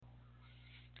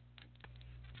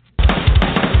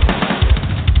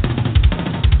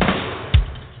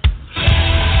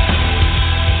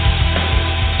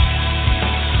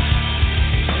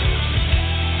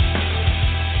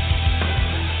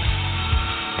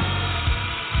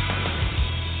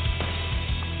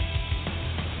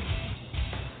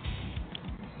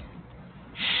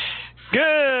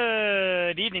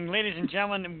evening, ladies and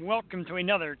gentlemen, and welcome to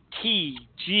another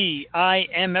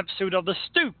TGIM episode of the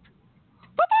Stoop.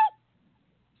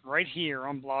 Right here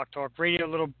on Blog Talk Radio, a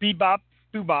little bebop,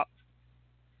 boobop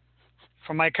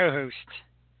from my co-host,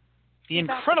 the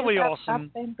incredibly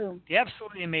awesome, the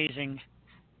absolutely amazing,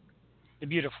 the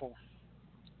beautiful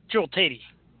Jewel Tatey.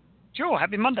 Jewel,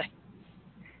 happy Monday.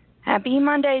 Happy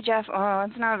Monday, Jeff. Oh,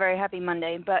 it's not a very happy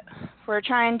Monday, but we're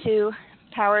trying to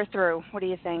power through. What do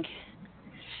you think?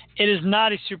 It is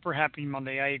not a super happy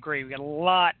Monday. I agree. We got a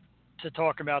lot to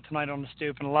talk about tonight on the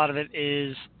Stoop, and a lot of it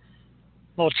is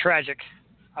a little tragic.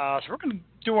 So we're going to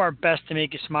do our best to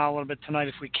make you smile a little bit tonight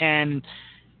if we can.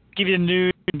 Give you the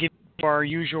news and give you our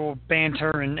usual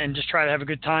banter and just try to have a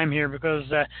good time here because,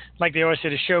 like they always say,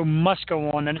 the show must go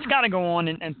on, and it's got to go on,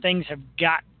 and things have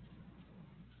got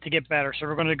to get better. So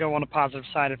we're going to go on the positive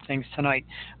side of things tonight.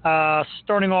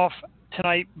 Starting off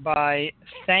tonight by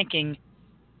thanking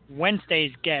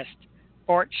Wednesday's guest,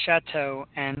 Bart Chateau.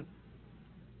 And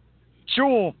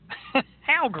Jewel,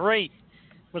 how great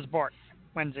was Bart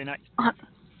Wednesday night?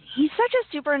 He's such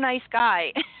a super nice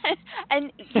guy.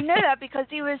 And you know that because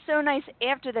he was so nice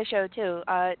after the show, too.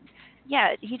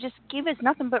 Yeah, he just gave us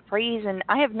nothing but praise, and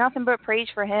I have nothing but praise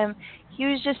for him. He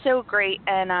was just so great,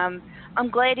 and I'm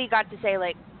glad he got to say,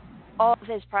 like, all of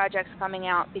his projects coming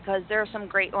out because there are some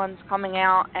great ones coming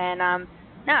out, and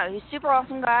no, he's a super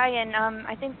awesome guy, and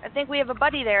I think we have a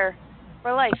buddy there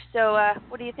for life. So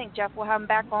what do you think, Jeff? We'll have him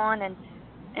back on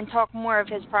and talk more of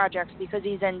his projects because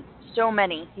he's in so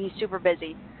many. He's super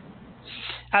busy.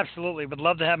 Absolutely. Would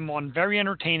love to have him on. Very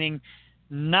entertaining,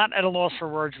 not at a loss for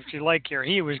words, which you like here.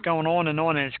 He was going on,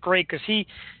 and it's great because he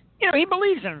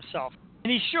believes in himself,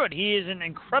 and he should. He is an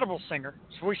incredible singer.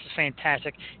 His voice is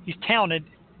fantastic. He's talented,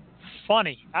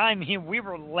 funny. I mean, we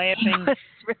were laughing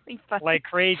really funny. Like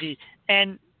crazy.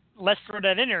 And let's throw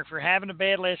that in there. If you're having a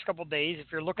bad last couple of days,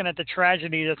 if you're looking at the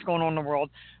tragedy that's going on in the world,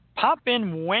 pop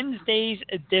in Wednesday's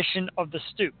edition of The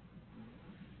Stoop.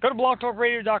 Go to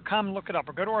blogtalkradio.com and look it up,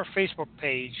 or go to our Facebook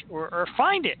page, or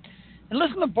find it, and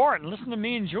listen to Bart, and listen to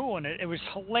me and Jewel, and it was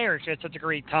hilarious. We had such a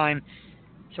great time.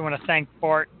 So I want to thank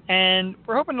Bart. And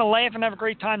we're hoping to laugh and have a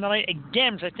great time tonight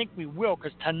again, which I think we will,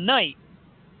 because tonight,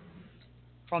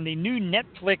 from the new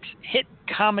Netflix hit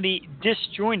comedy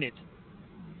Disjointed,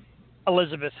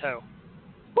 Elizabeth Ho.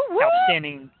 Woo-woo!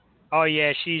 Outstanding. Oh,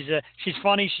 yeah, she's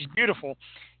funny. She's beautiful.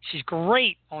 She's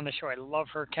great on the show. I love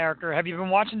her character. Have you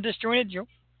been watching Disjointed, Joe?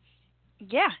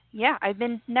 Yeah. I've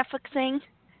been Netflixing.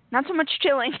 Not so much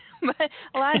chilling, but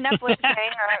a lot of Netflixing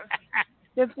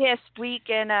the past week.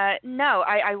 And, no,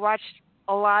 I watched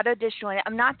a lot of Disjointed.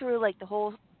 I'm not through, like, the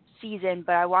whole season,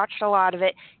 but I watched a lot of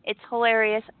it. It's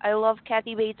hilarious. I love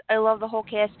Kathy Bates. I love the whole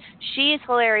cast. She is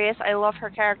hilarious. I love her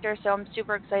character, so I'm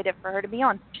super excited for her to be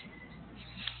on.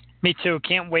 Me too.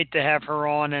 Can't wait to have her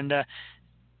on. And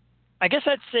I guess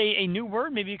that's a new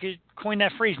word. Maybe you could coin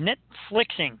that phrase,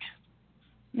 Netflixing.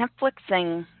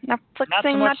 Netflixing, not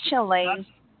chilling.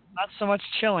 Not so much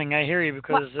chilling, I hear you,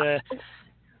 because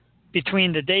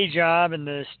between the day job and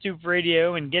the Stoop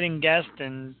Radio and getting guests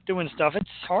and doing stuff, it's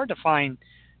hard to find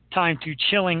time to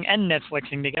chilling and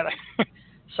Netflixing together.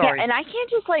 Sorry. Yeah, and I can't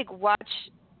just watch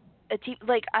a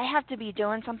TV. I have to be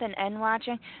doing something and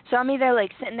watching. So I'm either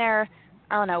sitting there,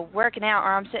 I don't know, working out,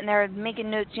 or I'm sitting there making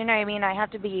notes. You know what I mean? I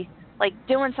have to be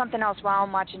doing something else while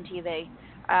I'm watching TV.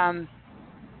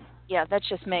 Yeah, that's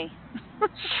just me.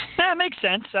 That makes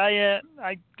sense. I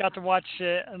got to watch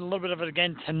a little bit of it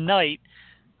again tonight.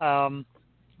 Got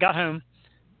home.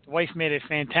 The wife made a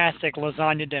fantastic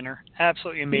lasagna dinner.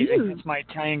 Absolutely amazing. Ooh. That's my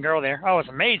Italian girl there. Oh, it's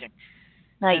amazing.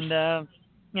 Nice. And,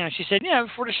 she said,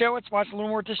 before the show, let's watch a little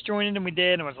more Disjointed, and we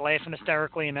did, and I was laughing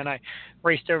hysterically, and then I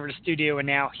raced over to the studio, and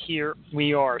now here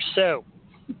we are. So,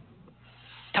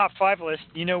 top 5 list,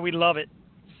 we love it.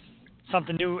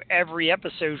 Something new every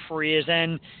episode for you is,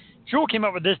 and Jewel came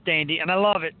up with this dandy, and I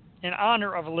love it, in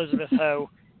honor of Elizabeth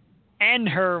Ho and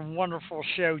her wonderful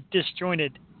show,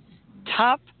 Disjointed.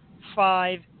 Top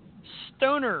 5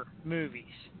 stoner movies.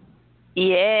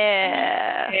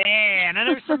 Yeah. And I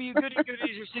know some of you goodies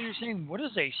are saying, what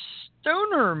is a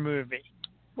stoner movie?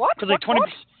 What? Because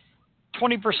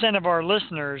 20% of our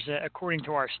listeners, according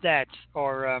to our stats,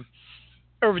 are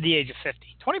over the age of 50.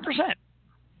 20%.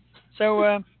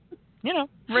 So,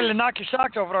 really knock your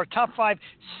socks off with our top 5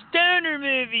 stoner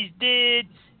movies, dude.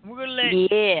 We're going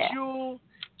to let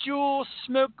Jewel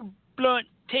smoke a blunt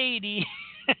Tatey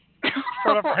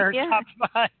start off her top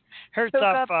 5. Her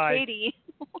top 5. Tatey.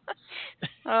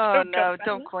 Oh, no,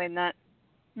 don't coin that.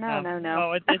 No.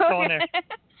 Oh, it's on there.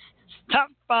 Top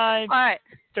 5 All right.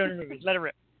 stoner movies. Let it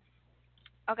rip.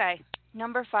 Okay,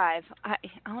 number 5. I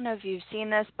don't know if you've seen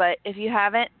this, but if you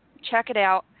haven't, check it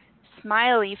out.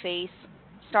 Smiley Face,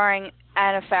 starring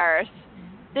Anna Faris.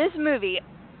 This movie,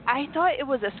 I thought it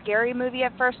was a scary movie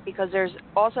at first because there's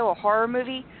also a horror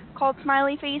movie called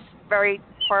Smiley Face, very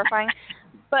horrifying.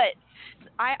 But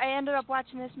I ended up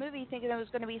watching this movie thinking it was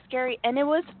going to be scary, and it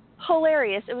was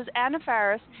hilarious. It was Anna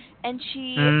Faris, and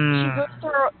she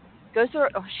goes through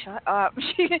oh shut up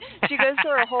she goes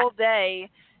through her whole day.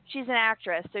 She's an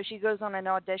actress, so she goes on an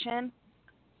audition,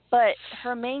 but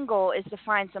her main goal is to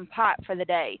find some pot for the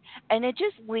day, and it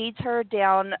just leads her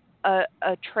down a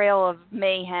trail of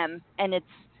mayhem, and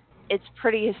it's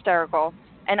pretty hysterical.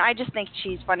 And I just think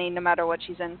she's funny no matter what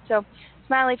she's in. So,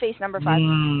 Smiley Face, number 5.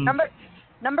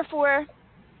 Number 4.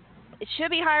 It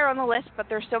should be higher on the list, but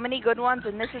there's so many good ones,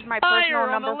 and this is my personal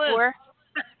number 4.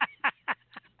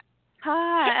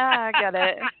 Hi, I got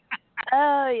it.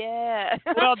 Oh yeah.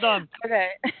 Well done. Okay.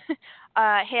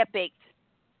 Half Baked,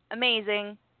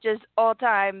 amazing, just all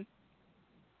time.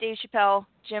 Dave Chappelle,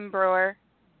 Jim Brewer.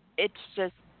 It's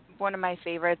just one of my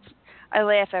favorites. I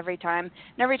laugh every time,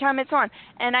 and every time it's on.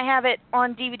 And I have it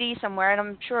on DVD somewhere, and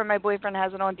I'm sure my boyfriend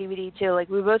has it on DVD too. Like,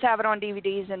 we both have it on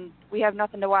DVDs, and we have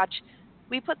nothing to watch.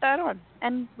 We put that on,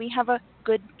 and we have a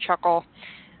good chuckle.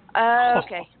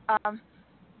 Okay.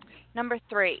 Number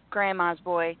 3, Grandma's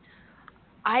Boy.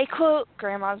 I quote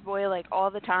Grandma's Boy like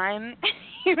all the time,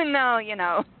 even though, I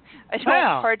don't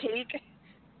partake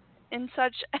in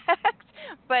such acts.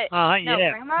 But no,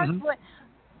 yeah.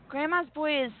 Grandma's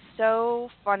Boy is so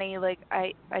funny. Like,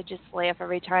 I just laugh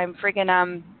every time.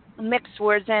 Friggin' Mick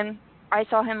Swartzen. I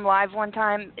saw him live one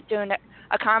time doing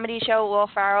a comedy show with Will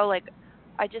Ferrell. Like,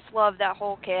 I just love that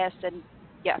whole cast, and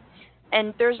yeah.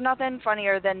 And there's nothing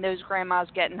funnier than those grandmas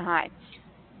getting high.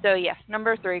 So yeah,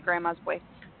 number 3, Grandma's Boy.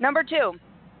 Number 2,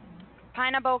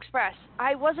 Pineapple Express.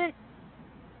 I wasn't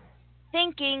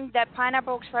thinking that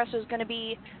Pineapple Express was going to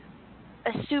be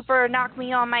a super knock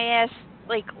me on my ass,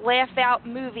 like, laugh out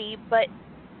movie, but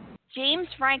James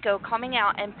Franco coming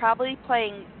out and probably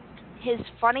playing his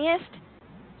funniest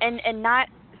and not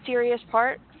serious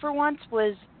part for once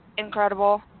was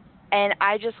incredible, and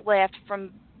I just laughed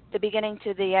from the beginning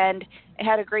to the end. It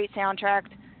had a great soundtrack.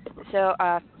 So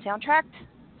soundtrack.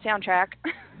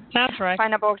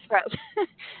 Pineapple Express.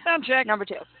 Soundtrack. Number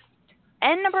 2.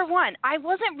 And number 1, I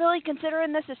wasn't really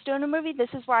considering this a stoner movie. This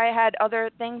is why I had other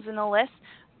things in the list,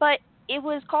 but it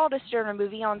was called a stoner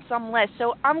movie on some list,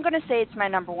 so I'm going to say it's my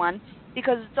number 1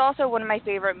 because it's also one of my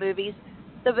favorite movies,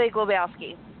 The Big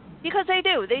Lebowski. Because they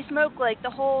do. They smoke like the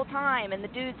whole time, and the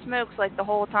dude smokes like the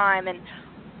whole time, and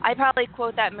I probably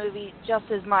quote that movie just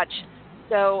as much.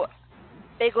 So,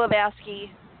 Big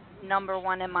Lebowski, number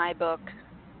 1 in my book.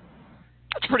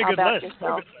 That's a pretty good list.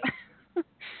 Yourself?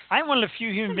 I'm one of the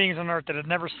few human beings on earth that have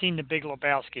never seen The Big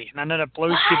Lebowski, and I know that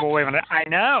blows people away when I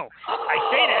know. I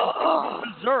say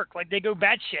that berserk, like they go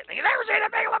batshit. Like, you never seen The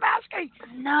Big Lebowski?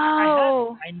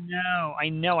 No. I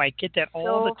know. I get that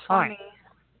all the time. Funny.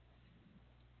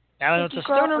 Now it's a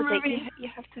stoner movie. You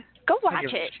have to go watch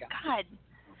it. God.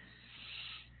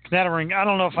 I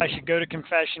don't know if I should go to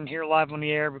confession here live on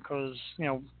the air because,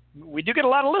 we do get a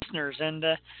lot of listeners, and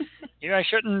I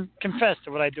shouldn't confess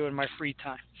to what I do in my free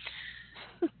time.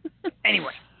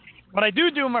 Anyway, what I do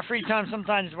in my free time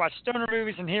sometimes is watch stoner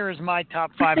movies, and here is my top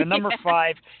 5. And number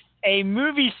 5, a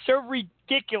movie so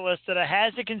ridiculous that I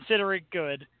had to consider it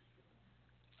good,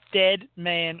 Dead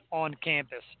Man on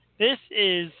Campus. This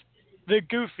is the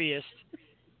goofiest,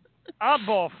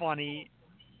 oddball funny,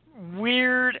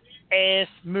 weird-ass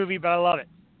movie, but I love it.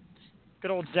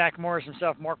 Good old Zach Morris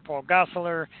himself, Mark Paul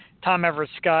Gosselaar, Tom Everett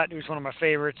Scott, who's one of my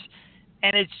favorites.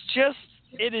 And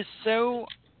it is so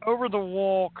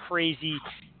over-the-wall crazy.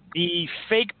 The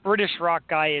fake British rock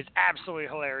guy is absolutely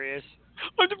hilarious.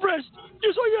 I'm depressed.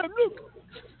 Yes, I am. Look.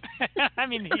 I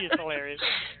mean, he is hilarious.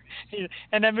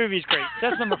 And that movie is great.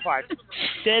 That's number 5.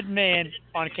 Dead Man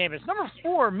on Campus. Number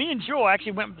 4, me and Joel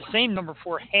actually went with the same number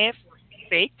 4, Half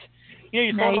Baked.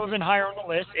 You thought it would have been higher on the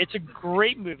list. It's a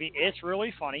great movie. It's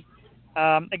really funny.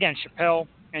 Again, Chappelle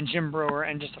and Jim Brewer,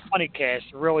 and just a funny cast.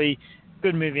 Really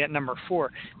good movie at number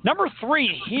 4. Number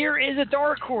 3, here is a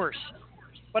dark horse,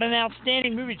 but an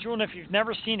outstanding movie. Jordan, if you've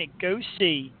never seen it, go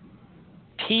see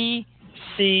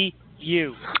PCU.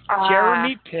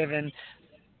 Jeremy Piven.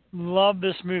 Love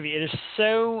this movie. It is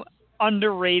so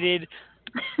underrated,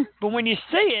 but when you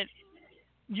say it,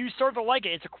 you start to like it.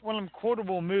 It's one of them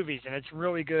quotable movies, and it's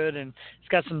really good, and it's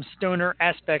got some stoner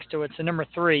aspects to it. So number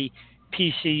 3,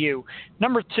 PCU.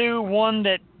 Number 2, one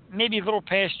that maybe a little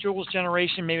past Jules'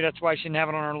 generation, maybe that's why I shouldn't have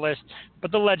it on our list,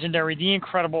 but the legendary, the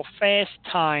incredible Fast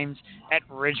Times at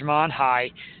Ridgemont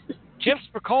High. Jeff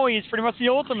Spicoli is pretty much the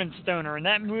ultimate stoner, and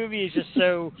that movie is just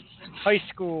so high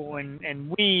school and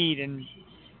weed, and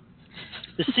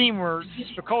the scene where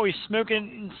Spicoli's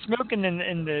smoking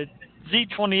in the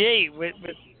Z28 with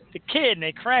the kid, and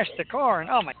they crash the car, and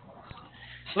oh my,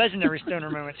 legendary stoner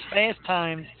moments. Fast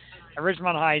Times at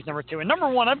Ridgemont High is number 2, and number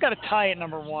 1. I've got a tie at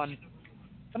number 1,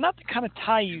 but not the kind of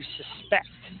tie you suspect.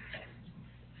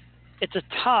 It's a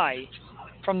tie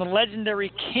from the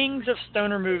legendary kings of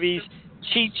stoner movies,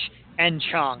 Cheech and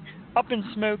Chong. Up in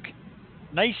Smoke,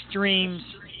 Nice Dreams,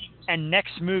 and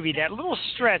Next Movie. That little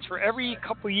stretch where every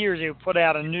couple years they would put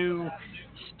out a new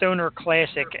stoner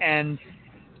classic, and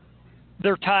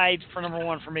they're tied for number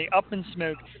 1 for me. Up in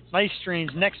Smoke, Nice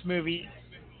Dreams, Next Movie.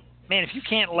 Man, if you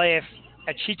can't laugh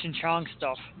at Cheech and Chong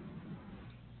stuff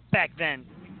back then,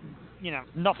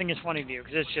 nothing is funny to you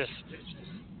because it's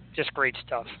just great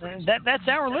stuff. That's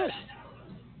our list.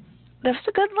 That's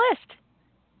a good list.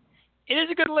 It is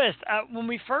a good list. When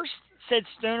we first said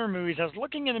stoner movies, I was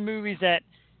looking at the movies that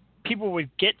people would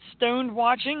get stoned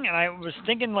watching, and I was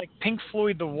thinking like Pink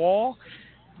Floyd, The Wall.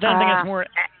 Then I think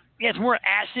it's more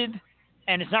acid,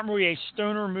 and it's not really a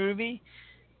stoner movie.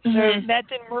 So that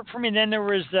didn't work for me. And then there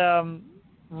was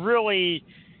really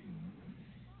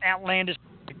outlandish,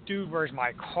 like, Dude, Where's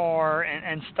My Car,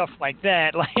 and stuff like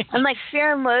that. And like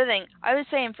Fear and Loathing. I was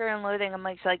saying Fear and Loathing. I'm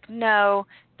like, no,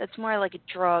 that's more like a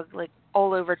drug, like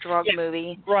all over drug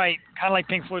movie. Right, kind of like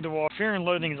Pink Floyd, The Wall. Fear and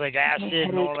Loathing is like acid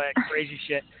and all that crazy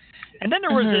shit. And then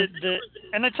there was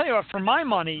and I tell you what, for my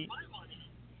money,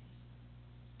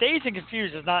 Dazed and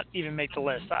Confused does not even make the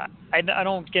list. I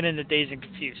don't get into Dazed and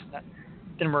Confused. That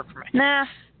didn't work for me. Nah,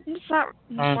 it's not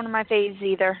one of my faves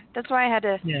either. That's why I had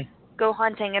to go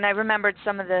hunting, and I remembered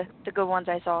some of the good ones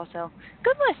I saw. So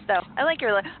good list, though. I like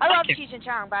your list. I love Cheech and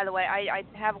Chong, by the way. I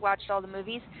have watched all the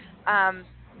movies,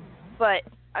 but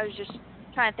I was just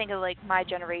trying to think of like my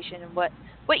generation and what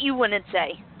you wouldn't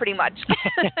say, pretty much.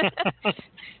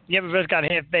 Yeah, we both got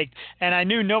half-baked. And I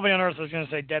knew nobody on earth was going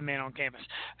to say Dead Man on Campus.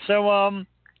 So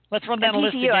let's run down the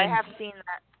list again. I have seen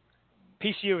that.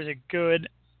 PCU is a good,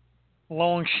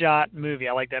 long-shot movie.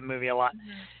 I like that movie a lot.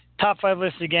 Top 5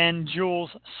 list again. Jules,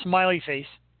 Smiley Face.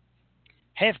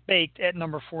 Half-Baked at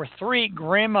number 4. 3,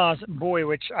 Grandma's Boy,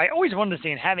 which I always wanted to see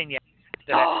and haven't yet.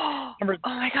 Oh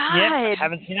my God. Yep,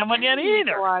 haven't seen that one yet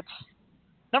either. Watch.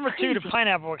 Number 2, The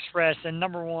Pineapple Express, and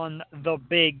number 1, The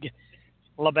Big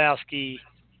Lebowski,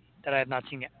 that I have not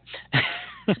seen yet.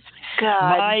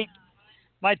 God.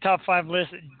 My top 5 list: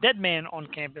 Dead Man on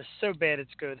Campus, so bad it's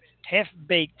good.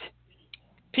 Half-Baked,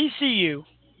 PCU,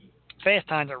 Fast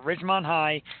Times at Ridgemont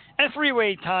High, and a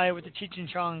 3-way tie with the Cheech and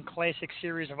Chong classic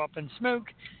series of Up in Smoke,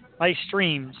 Nice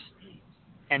Dreams,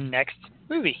 and Next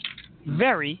Movie.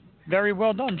 Very, very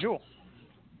well done, Jewel.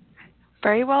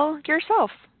 Very well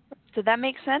yourself. Did that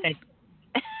make sense?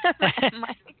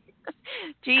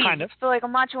 Jeez, kind of. I feel like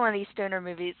I'm watching one of these stoner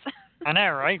movies. I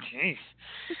know, right? Jeez.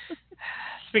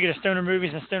 Speaking of stoner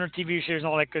movies and stoner TV shows and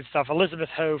all that good stuff, Elizabeth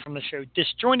Ho from the show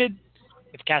Disjointed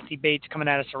with Kathy Bates coming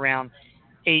at us around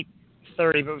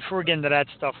 8:30. But before we get into that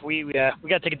stuff, we got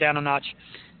to take it down a notch.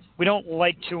 We don't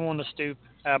like to on the stoop,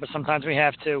 but sometimes we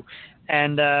have to.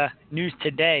 And news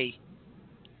today,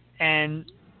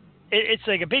 and it's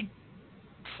like a big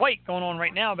fight going on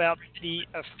right now about the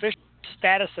official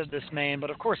status of this man. But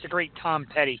of course, the great Tom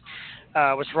Petty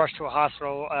was rushed to a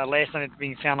hospital last night after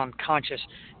being found unconscious.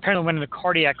 Apparently went into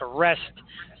cardiac arrest.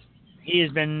 He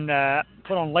has been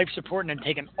put on life support and then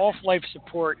taken off life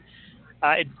support.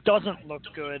 It doesn't look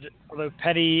good, although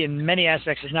Petty in many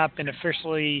aspects has not been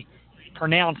officially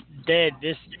pronounced dead.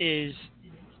 This is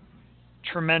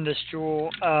tremendous,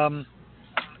 Jewel.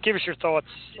 Give us your thoughts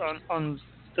on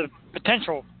the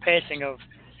potential passing of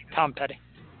Tom Petty.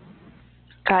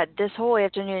 God, this whole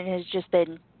afternoon has just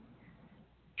been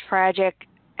tragic,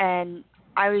 and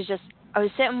I was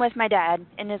sitting with my dad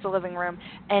in his living room,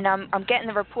 and I'm getting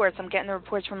the reports. I'm getting the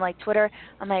reports from like Twitter.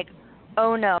 I'm like,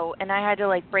 oh no, and I had to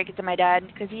like break it to my dad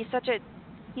because he's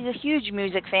a huge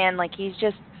music fan. Like he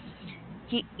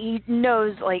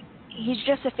knows, like he's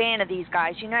just a fan of these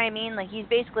guys. You know what I mean? Like he's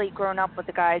basically grown up with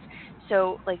the guys.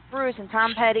 So like Bruce and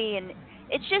Tom Petty, and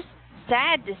it's just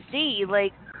sad to see.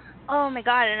 Like, oh my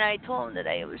God! And I told him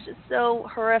today it was just so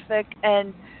horrific,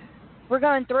 and we're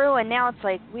going through, and now it's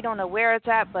like we don't know where it's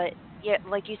at, but yeah,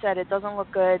 like you said, it doesn't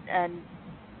look good, and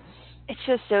it's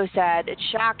just so sad. It's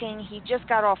shocking. He just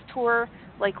got off tour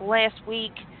like last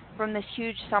week from this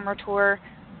huge summer tour.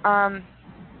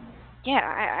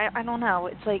 Yeah, I don't know.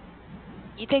 It's like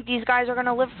you think these guys are going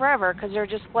to live forever because they're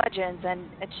just legends, and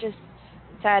it's just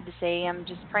sad to see. I'm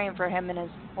just praying for him and his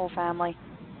whole family.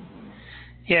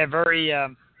 Yeah,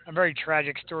 a very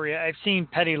tragic story. I've seen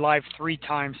Petty live 3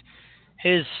 times.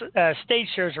 His stage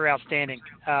shows are outstanding.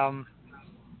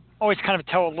 always kind of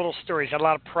tell a little story. He's got a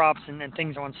lot of props and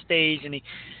things on stage, and he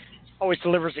always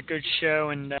delivers a good show.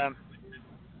 And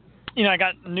I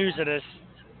got news of this,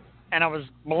 and I was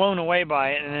blown away by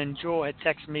it. And then Jewel had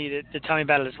texted me to tell me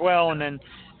about it as well. And then,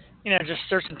 just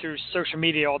searching through social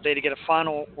media all day to get a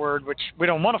final word, which we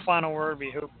don't want a final word.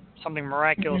 We hope something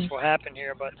miraculous will happen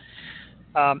here. But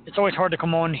it's always hard to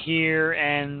come on here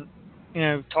and,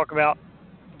 talk about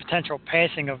the potential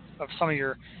passing of some of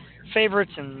your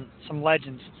favorites and some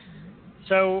legends.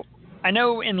 So I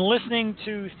know in listening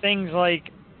to things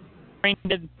like brain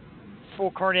dead,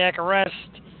 full cardiac arrest,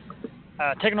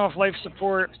 taking off life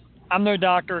support, I'm no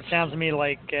doctor. It sounds to me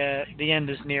like the end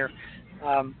is near.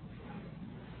 I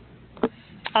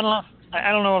don't know.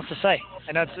 I don't know what to say.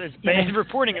 I know it's bad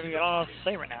reporting. I don't know what to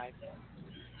say right now.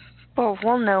 Well,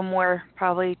 we'll know more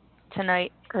probably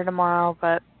tonight or tomorrow,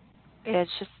 but it's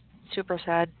just super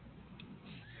sad.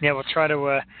 Yeah, we'll try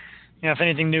to, if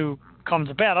anything new comes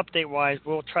about update-wise,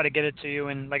 we'll try to get it to you.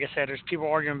 And like I said, there's people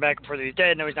arguing back and forth that he's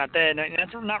dead. No, he's not dead. No,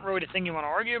 that's not really the thing you want to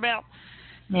argue about.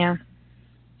 Yeah.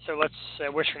 So let's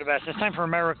wish for the best. It's time for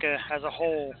America as a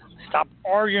whole. Stop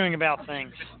arguing about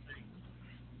things.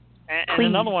 And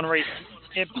another one right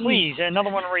please, another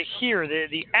one right here.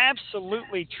 The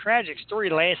absolutely tragic story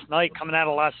last night coming out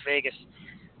of Las Vegas,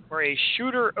 where a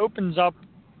shooter opens up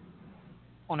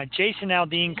on a Jason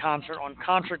Aldean concert on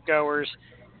concert goers.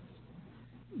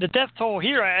 The death toll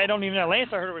here, I don't even know.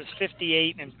 Last I heard it was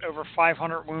 58 and over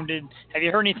 500 wounded. Have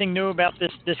you heard anything new about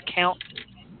this count?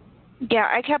 Yeah,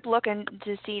 I kept looking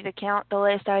to see the count. The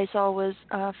last I saw was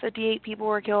 58 people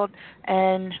were killed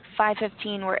and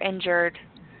 515 were injured.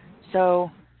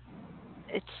 So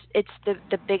it's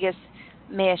the biggest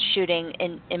mass shooting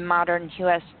in modern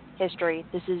U.S. history.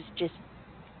 This is just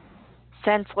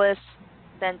senseless,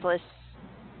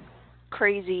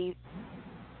 crazy,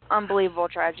 unbelievable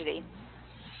tragedy.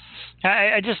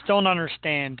 I just don't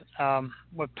understand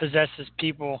what possesses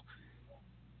people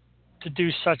to do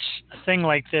such a thing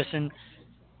like this. And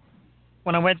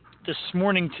when I went this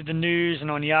morning to the news and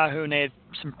on Yahoo, and they had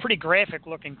some pretty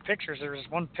graphic-looking pictures. There was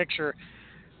one picture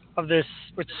of this,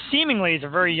 which seemingly is a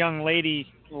very young lady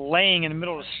laying in the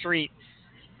middle of the street,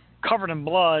 covered in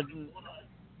blood.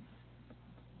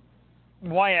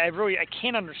 Why I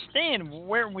can't understand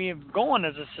where we have gone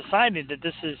as a society that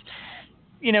this is,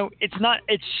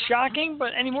 it's shocking,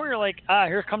 but anymore you're like,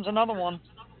 here comes another one.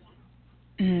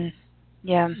 Mm.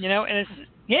 Yeah. And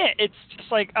it's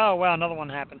just like, oh, wow, another one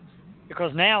happened.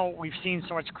 Because now we've seen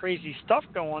so much crazy stuff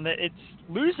go on that it's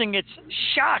losing its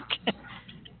shock.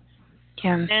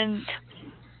 Yeah. And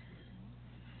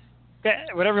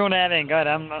whatever you want to add in, God,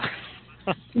 I'm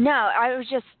No, I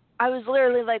was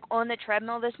literally like on the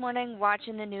treadmill this morning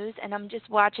watching the news, and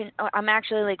I'm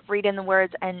actually like reading the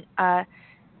words, and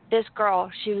this girl,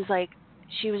 she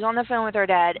was on the phone with her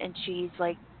dad, and she's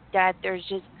like, Dad, there's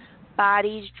just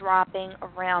bodies dropping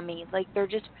around me. Like, they're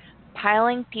just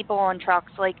piling people on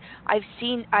trucks. Like, I've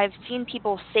seen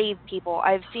people save people.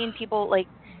 I've seen people like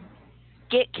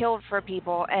get killed for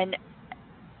people, and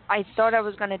I thought I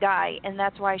was going to die, and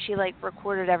that's why she like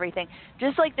recorded everything.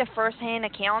 Just like the first-hand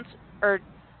accounts or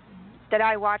that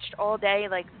I watched all day,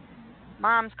 like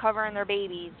moms covering their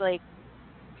babies. Like,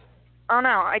 I don't know.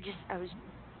 I was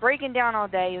breaking down all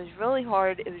day. It was really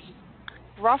hard. It was just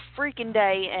a rough freaking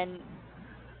day, and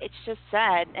it's just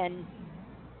sad. And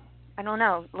I don't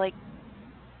know. Like,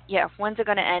 yeah, when's it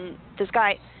going to end? This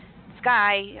guy,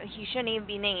 he shouldn't even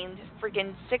be named.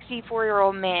 Freaking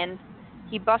 64-year-old man.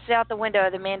 He busted out the window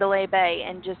of the Mandalay Bay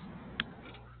and just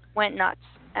went nuts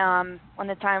on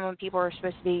the time when people were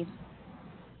supposed to be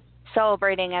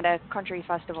celebrating at a country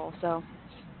festival. So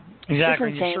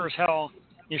exactly, you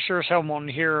sure as hell want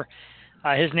to hear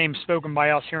his name spoken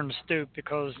by us here in the Stoop,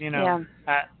 because it's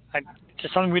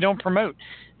just something we don't promote.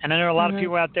 And I know a lot of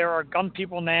people out there are gun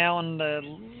people now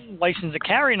and license to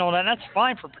carry and all that. And that's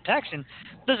fine for protection.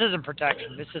 This isn't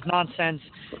protection. This is nonsense.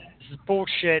 This is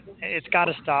bullshit. It's got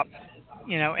to stop.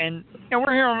 And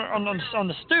we're here on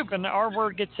the Stoop, and our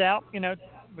word gets out.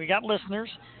 We got listeners,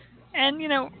 and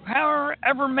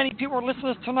however many people are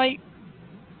listening to us tonight,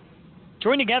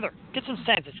 join together, get some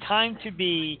sense. It's time to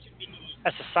be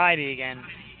a society again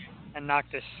and knock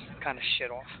this kind of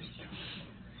shit off.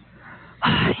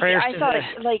 I thought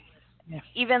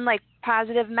even like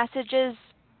positive messages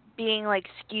being like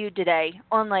skewed today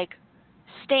on like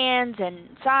stands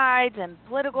and sides and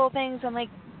political things. I'm like,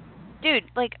 dude,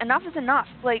 like, enough is enough.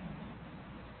 Like,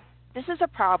 this is a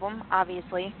problem,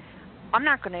 obviously. I'm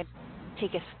not going to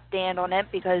take a stand on it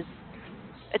because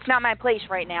it's not my place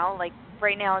right now. Like,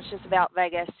 right now it's just about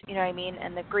Vegas, you know what I mean,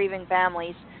 and the grieving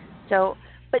families. So,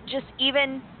 but just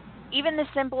even the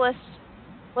simplest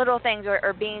little things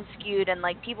are being skewed, and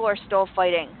like people are still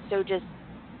fighting. So just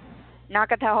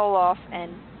knock it the hole off,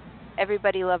 and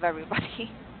everybody love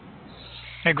everybody.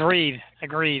 Agreed.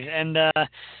 And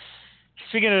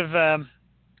speaking of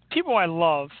people I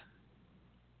love,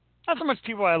 not so much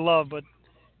people I love, but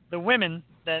the women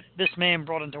that this man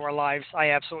brought into our lives,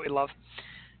 I absolutely love.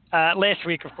 Last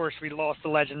week, of course, we lost the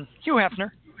legend, Hugh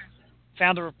Hefner,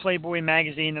 founder of Playboy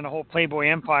magazine and the whole Playboy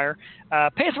empire.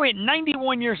 Passed away at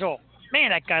 91 years old.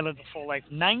 Man, that guy lived a full life.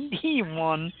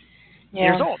 91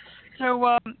 years old.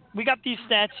 So we got these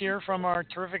stats here from our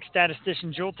terrific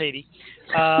statistician, Jewel Tatey,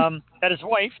 that his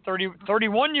wife,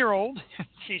 31-year-old,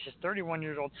 Jesus, 31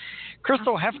 years old,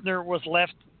 Crystal Hefner, was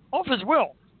left off his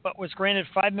will, but was granted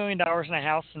 $5 million in a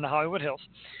house in the Hollywood Hills.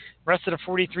 The rest of the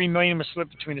 $43 million was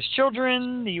split between his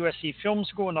children, the USC Film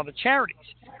School, and other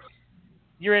charities.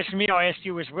 You're asking me, I'll ask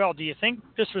you as well. Do you think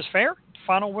this was fair?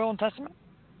 Final will and testament?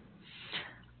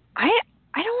 I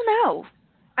don't know.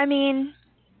 I mean,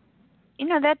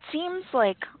 that seems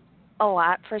like a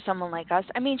lot for someone like us.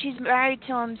 I mean, she's married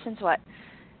to him since what?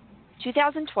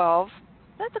 2012.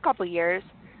 That's a couple years.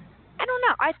 I don't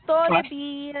know. I thought it'd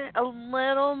be a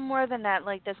little more than that.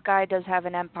 Like, this guy does have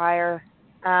an empire.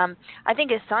 I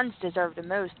think his sons deserve the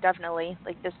most, definitely.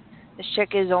 Like, this chick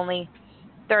is only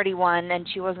 31, and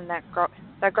she wasn't that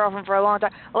girlfriend for a long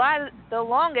time. The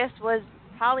longest was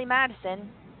Holly Madison,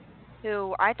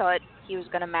 who I thought he was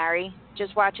going to marry.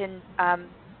 Just watching,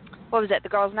 what was it, The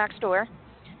Girls Next Door.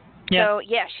 Yeah. So,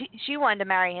 yeah, she wanted to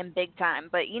marry him big time,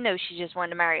 but she just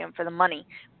wanted to marry him for the money.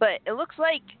 But it looks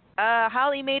like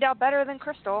Holly made out better than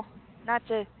Crystal. Not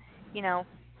to,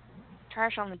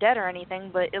 trash on the dead or anything,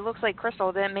 but it looks like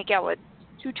Crystal didn't make out with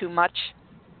too much.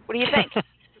 What do you think?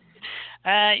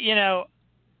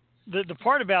 The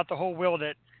part about the whole will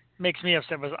that makes me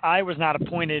upset was I was not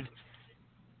appointed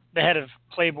the head of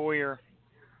Playboy or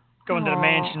going to the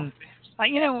mansion.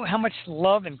 You know how much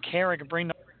love and care I could bring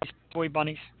to these boy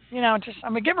bunnies.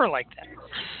 I'm a giver like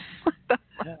that.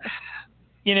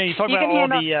 You talk about all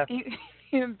the.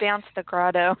 You bounce the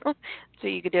grotto, so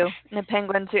you could do, and the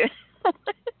penguin too.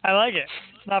 I like it.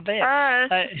 It's not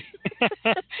bad.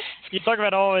 You talk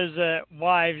about all his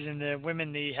wives and the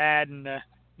women he had, and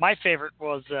my favorite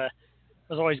was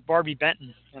always Barbie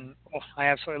Benton, and I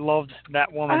absolutely loved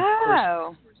that woman.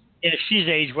 Oh. Yeah, she's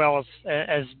aged well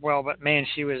as well, but man,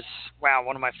 she was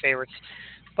one of my favorites.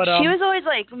 But she was always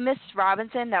like Miss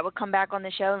Robinson that would come back on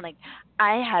the show and like,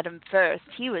 I had him first.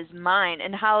 He was mine,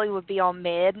 and Holly would be all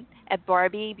mad at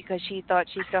Barbie because she thought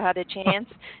she still had a chance.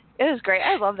 It was great.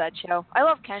 I love that show. I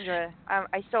love Kendra.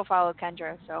 I still follow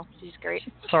Kendra, so she's great.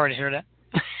 Sorry to hear that.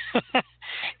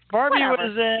 Barbie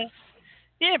was,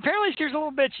 apparently she was a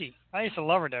little bitchy. I used to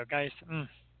love her though, guys.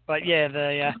 But yeah,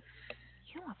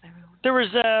 You love everyone. there was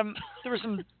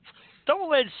some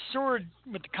double-edged sword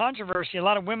with the controversy. A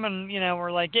lot of women,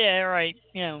 were like, yeah, all right,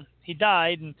 he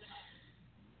died,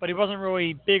 but he wasn't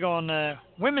really big on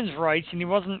women's rights, and he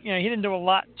wasn't, he didn't do a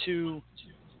lot to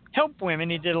help women.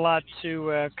 He did a lot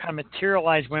to kind of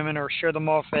materialize women or show them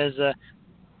off as,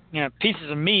 pieces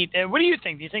of meat. What do you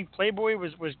think? Do you think Playboy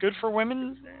was good for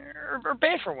women or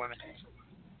bad for women?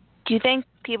 Do you think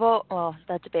people? Well,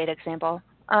 that's a bad example.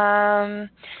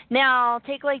 Now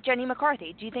take like Jenny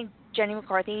McCarthy. Do you think Jenny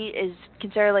McCarthy is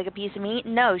considered like a piece of meat?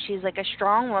 No, she's like a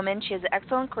strong woman. She has an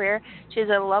excellent career. She has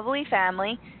a lovely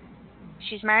family.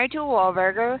 She's married to a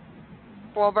Wahlberger.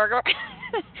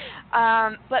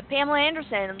 But Pamela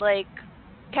Anderson, like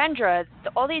Kendra,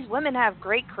 all these women have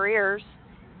great careers.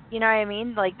 You know what I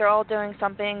mean? Like they're all doing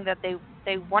something that they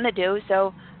want to do.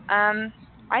 So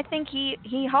I think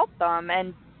he helped them,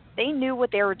 and they knew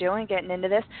what they were doing getting into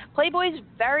this. Playboy's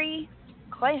very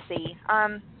classy.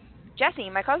 Jessie,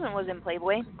 my cousin, was in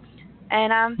Playboy,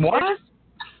 and what?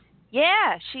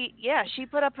 She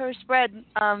put up her spread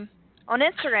on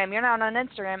Instagram. You're not on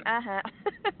Instagram,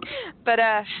 But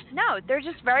no, they're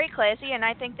just very classy, and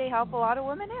I think they help a lot of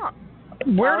women out.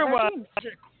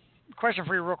 Question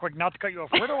for you, real quick, not to cut you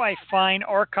off. Where do I find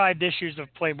archived issues of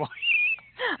Playboy?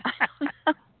 I don't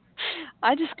know.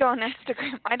 I just go on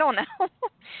Instagram. I don't know.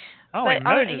 Oh, I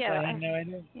noticed. I had no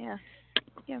idea. Yeah.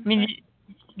 I mean,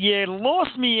 you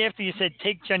lost me after you said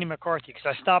take Jenny McCarthy,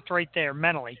 because I stopped right there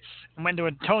mentally and went to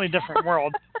a totally different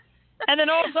world. And then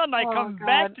all of a sudden I come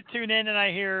back to tune in and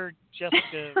I hear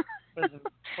Jessica was in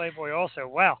Playboy also.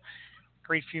 Wow.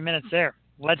 Great few minutes there.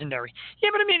 Legendary. Yeah,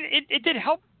 but I mean, it did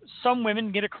help some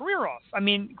women get a career off. I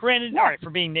mean, granted, all right,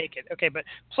 for being naked. Okay, but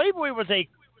Playboy was a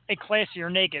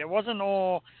classier naked. It wasn't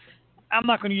all, I'm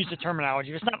not going to use the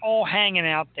terminology. It's not all hanging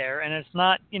out there, and it's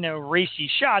not, racy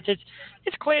shots. It's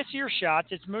classier shots.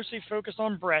 It's mostly focused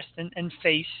on breast and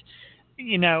face.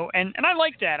 and I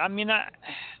like that. I mean,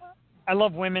 I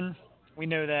love women. We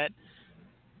know that.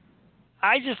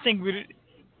 I just think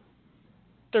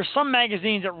there's some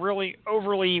magazines that really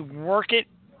overly work it,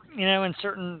 in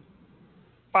certain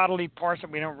bodily parts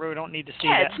that we really don't need to see.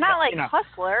 Yeah, that. it's not like But,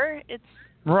 Hustler. It's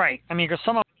right. I mean, because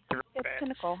some of them are it's bad.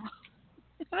 cynical.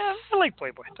 I like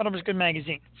Playboy. I thought it was a good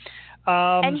magazine.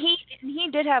 And he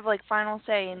did have like final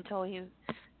say until he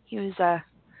was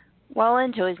well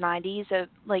into his 90s.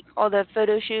 Like all the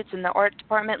photo shoots in the art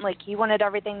department, like he wanted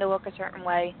everything to look a certain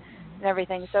way and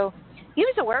everything. So he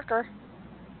was a worker.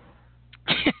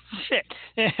 Shit.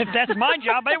 If that's my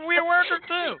job, I'd be a worker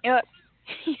too. Yeah.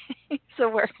 He's a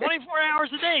worker. 24 hours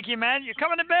a day. Can you imagine? You're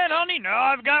coming to bed, honey? No,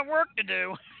 I've got work to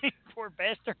do. Poor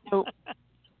bastard. Oh.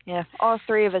 Yeah, all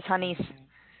three of his honeys.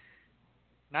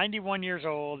 91 years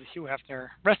old, Hugh Hefner.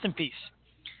 Rest in peace.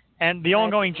 And the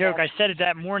ongoing joke, I said it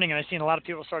that morning, and I've seen a lot of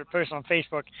people started posting on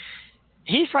Facebook.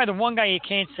 He's probably the one guy you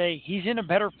can't say he's in a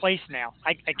better place now.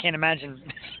 I can't imagine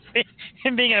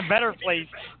him being in a better place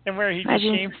than where he just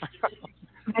came from.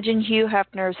 Imagine Hugh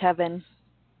Hefner's heaven.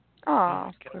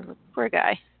 Oh, poor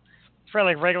guy. It's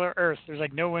probably like regular Earth. There's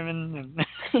like no women,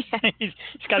 and he's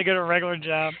got to go to a regular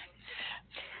job.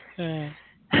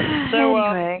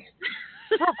 Anyway.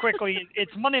 Real quickly,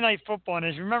 it's Monday Night Football, and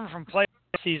as you remember from playoff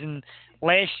season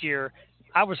last year,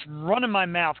 I was running my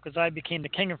mouth because I became the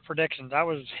king of predictions. I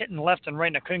was hitting left and right,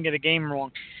 and I couldn't get a game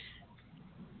wrong.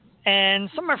 And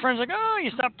some of my friends were like, oh,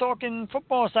 you stop talking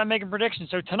football and stop making predictions.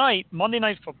 So tonight, Monday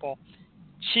Night Football,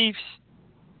 Chiefs,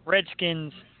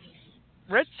 Redskins,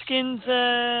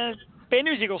 bad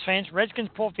news, Eagles fans. Redskins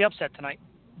pull off the upset tonight.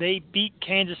 They beat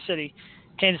Kansas City.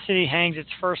 Kansas City hangs its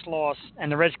first loss,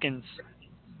 and the Redskins,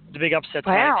 the big upset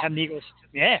tonight, have the Eagles.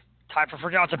 Yeah, tied for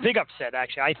first. It's a big upset,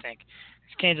 actually, I think.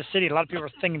 It's Kansas City. A lot of people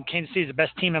are thinking Kansas City is the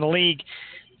best team in the league.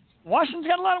 Washington's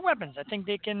got a lot of weapons. I think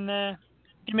they can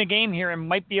give them a game here and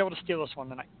might be able to steal this one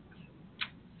tonight.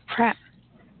 Crap.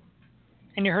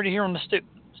 And you heard it here on the Stoop.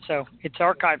 So it's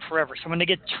archived forever. So when they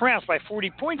get trounced by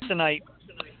 40 points tonight,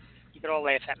 you could all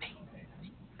laugh at me.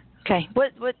 Okay.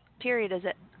 What period is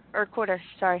it? Or quarter,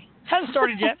 sorry. Hasn't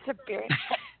started yet. It's a period.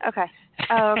 Okay.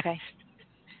 Oh, okay.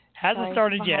 Hasn't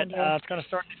started yet. It's going to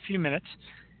start in a few minutes.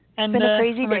 And, it's been a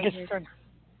crazy day.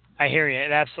 I hear you.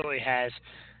 It absolutely has.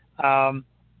 Trying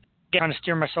to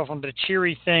steer myself onto the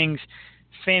cheery things.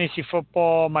 Fantasy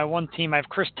football. My one team, I have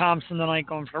Chris Thompson tonight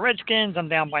going for the Redskins. I'm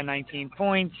down by 19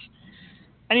 points.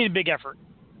 I need a big effort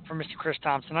from Mr. Chris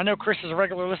Thompson. I know Chris is a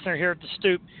regular listener here at the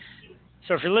Stoop.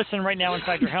 So if you're listening right now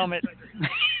inside your helmet,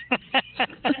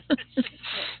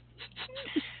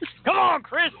 come on,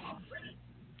 Chris.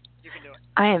 You can do it.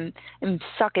 I am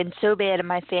sucking so bad in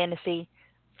my fantasy.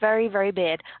 Very, very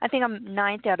bad. I think I'm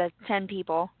 9th out of 10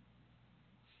 people.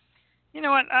 You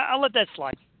know what? I'll let that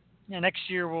slide. Yeah, next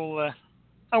year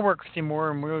I'll work with you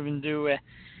more, and we'll even do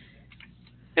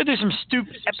some Stoop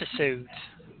episodes,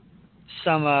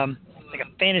 some like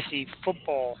a fantasy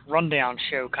football rundown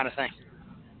show kind of thing.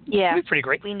 Yeah, it'd be pretty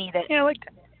great. We need it. Yeah, I like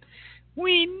that.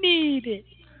 We need it.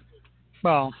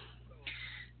 Well,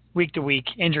 week to week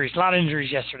injuries. A lot of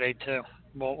injuries yesterday too.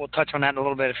 We'll touch on that in a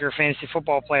little bit. If you're a fantasy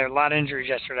football player, a lot of injuries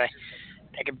yesterday.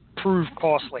 That could prove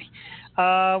costly.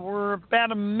 We're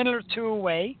about a minute or two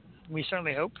away, we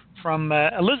certainly hope, from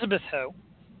Elizabeth Ho,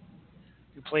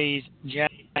 who plays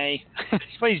Jenny.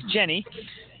 She plays Jenny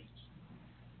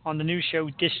on the new show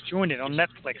Disjointed on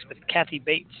Netflix with Kathy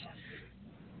Bates.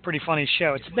 Pretty funny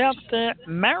show. It's about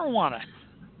marijuana.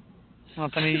 I don't know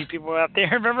if any of you people out there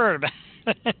have ever heard about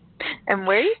it. And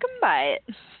where you can buy it.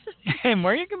 And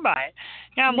where you can buy it.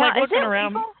 Yeah, I'm like looking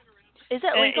around. Legal? Is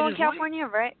it legal in California,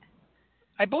 right?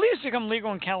 I believe it's become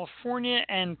legal in California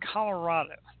and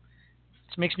Colorado.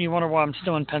 Which makes me wonder why I'm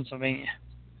still in Pennsylvania.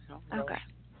 Okay.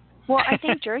 Well, I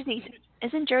think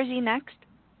isn't Jersey next?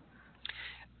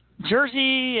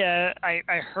 Jersey,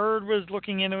 I heard was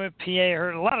looking into it. PA, I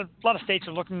heard a lot of states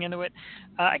are looking into it.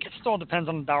 I guess it all depends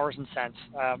on the dollars and cents,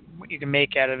 what you can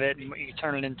make out of it and what you can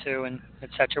turn it into, and et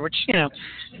cetera. Which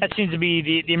that seems to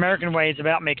be the American way. It's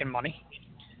about making money.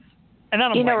 And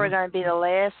I don't we're going to be the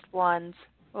last ones.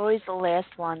 Always the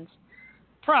last ones.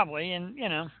 Probably, and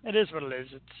it is what it is.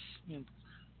 It's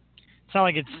not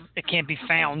like it can't be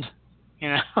found.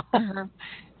 Mm-hmm.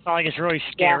 It's not like it's really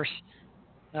scarce.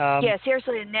 Yeah,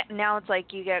 seriously, now it's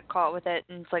like you get caught with it,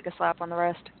 and it's like a slap on the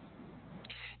wrist.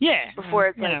 Yeah. Before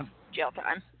it's jail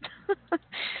time.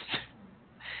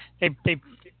 They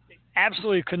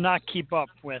absolutely could not keep up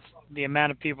with the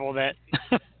amount of people that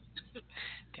they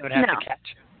would have to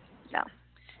catch. No.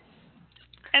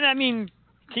 And I mean,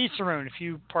 to each their own. If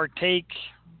you partake,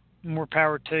 more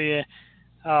power to you.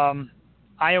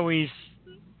 I always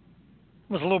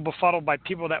was a little befuddled by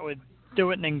people that would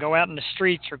do it and then go out in the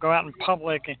streets or go out in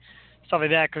public and stuff like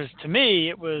that. Because to me,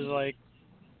 it was like,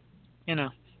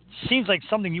 seems like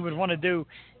something you would want to do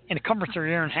in the comforts of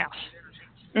your own house.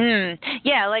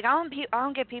 Yeah, like I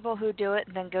don't get people who do it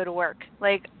and then go to work.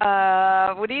 Like, what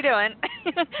are you doing?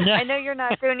 Yeah. I know you're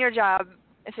not doing your job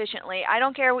efficiently. I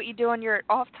don't care what you do on your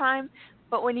off time,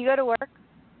 but when you go to work,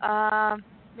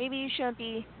 maybe you shouldn't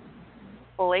be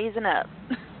blazing up.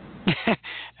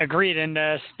 Agreed. And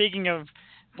speaking of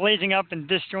blazing up and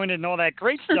disjointed and all that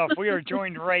great stuff, we are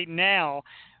joined right now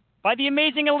by the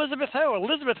amazing Elizabeth Ho.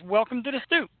 Elizabeth, welcome to the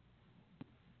Stoop.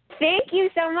 Thank you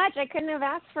so much. I couldn't have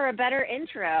asked for a better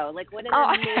intro. Like, what an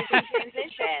amazing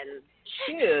transition.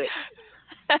 Shoot.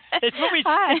 It's what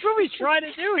we try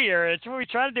to do here. It's what we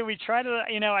try to do. We try to,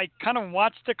 I kind of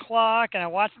watch the clock and I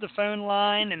watch the phone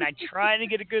line and I try to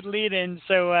get a good lead in.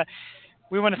 So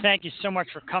we want to thank you so much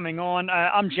for coming on.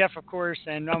 I'm Jeff, of course,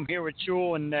 and I'm here with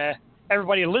Jewel and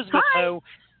everybody. Elizabeth Ho.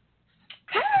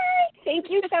 Hi. Thank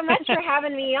you so much for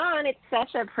having me on. It's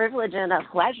such a privilege and a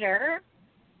pleasure.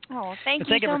 Oh, thank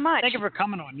you so much. Thank you for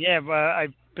coming on. Yeah,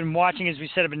 I've been watching, as we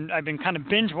said, I've been kind of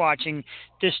binge watching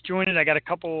Disjointed. I got a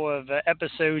couple of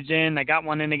episodes in. I got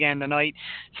one in again tonight.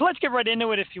 So let's get right into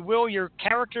it, if you will. Your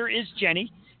character is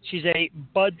Jenny. She's a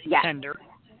bud tender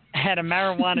at a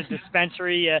marijuana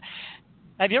dispensary.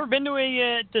 Have you ever been to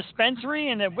a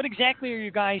dispensary? And what exactly are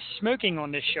you guys smoking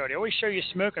on this show? They always show you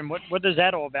smoking. What is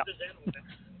that all about?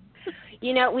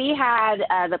 We had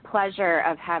the pleasure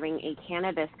of having a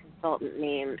cannabis consultant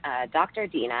named Dr.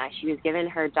 Dina. She was given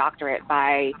her doctorate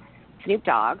by Snoop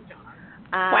Dogg.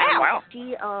 Wow.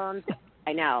 She owns,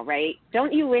 I know, right?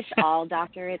 Don't you wish all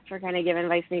doctorates were kind of given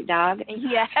by Snoop Dogg?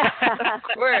 Yeah, of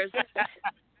course.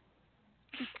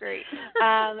 Great.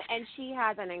 And she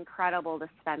has an incredible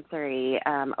dispensary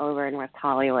over in West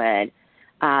Hollywood.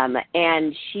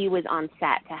 And she was on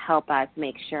set to help us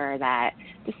make sure that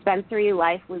dispensary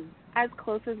life was as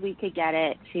close as we could get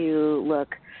it to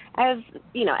look, as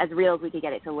real as we could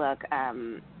get it to look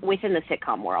within the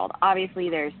sitcom world. Obviously,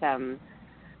 there's some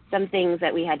things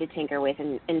that we had to tinker with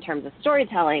in terms of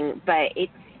storytelling, but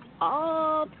it's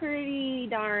all pretty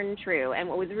darn true. And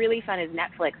what was really fun is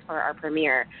Netflix, for our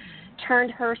premiere,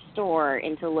 turned her store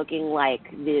into looking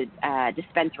like the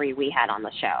dispensary we had on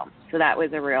the show. So that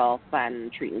was a real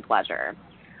fun treat and pleasure.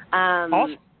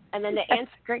 Awesome. And then to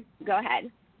answer, go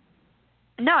ahead.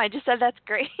 No, I just said that's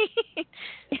great.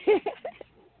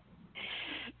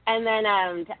 And then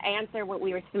to answer what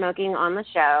we were smoking on the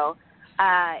show,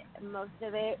 most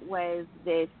of it was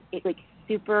this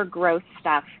super gross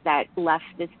stuff that left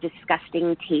this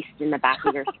disgusting taste in the back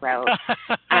of your throat.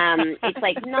 It's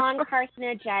like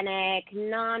non-carcinogenic,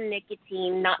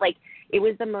 non-nicotine, it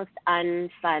was the most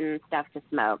unfun stuff to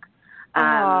smoke.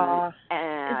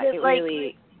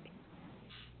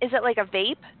 Is it like a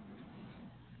vape?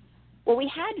 Well,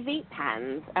 we had vape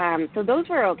pens, so those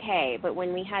were okay. But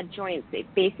when we had joints, it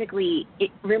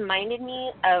reminded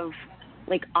me of,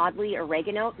 oddly,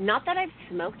 oregano. Not that I've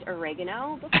smoked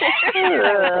oregano before.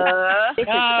 This is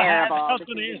terrible. This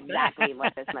is exactly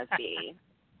what this must be.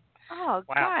 Oh,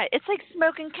 wow. God. It's like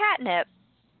smoking catnip.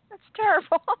 That's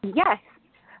terrible. Yes.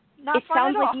 Not it fun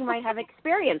sounds at all. like you might have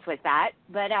experience with that,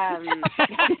 but I'm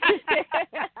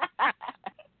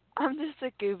just a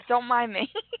goof. Don't mind me.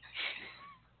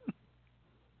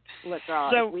 Look, girl,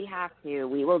 if we have to,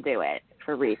 we will do it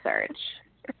for research.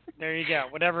 There you go.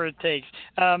 Whatever it takes.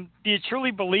 Do you truly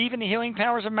believe in the healing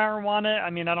powers of marijuana? I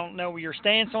mean, I don't know your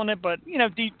stance on it, but, do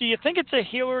you think it's a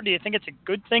healer? Do you think it's a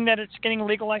good thing that it's getting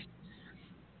legalized?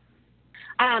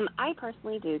 I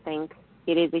personally do think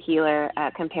it is a healer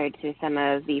compared to some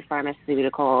of the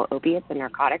pharmaceutical opiates and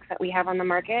narcotics that we have on the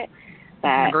market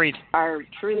that Agreed. are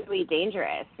truly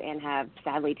dangerous and have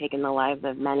sadly taken the lives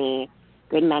of many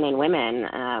good men and women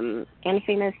and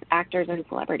famous actors and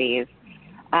celebrities.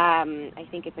 I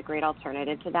think it's a great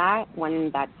alternative to that,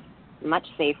 one that's much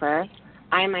safer.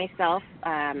 I myself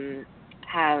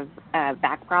have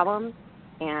back problems,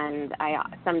 and I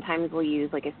sometimes will use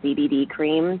a CBD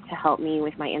cream to help me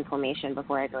with my inflammation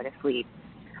before I go to sleep.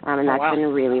 And that's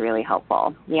been really, really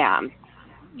helpful. Yeah.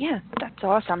 Yeah, that's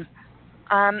awesome.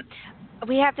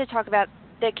 We have to talk about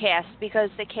the cast, because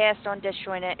the cast on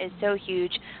Disjointed is so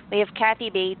huge. We have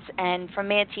Kathy Bates and from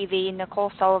Mad TV,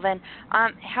 Nicole Sullivan.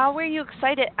 How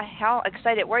excited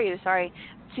were you,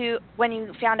 to when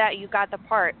you found out you got the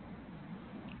part?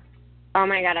 Oh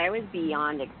my God, I was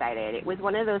beyond excited. It was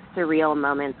one of those surreal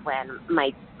moments when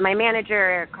my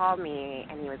manager called me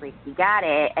and he was like, "You got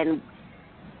it." And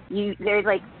there's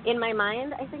in my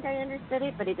mind, I think I understood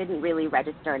it, but it didn't really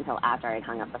register until after I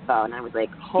hung up the phone. I was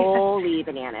like, holy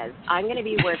bananas. I'm going to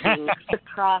be working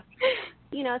across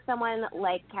someone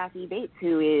like Kathy Bates,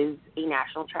 who is a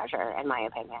national treasure, in my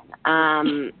opinion.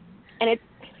 And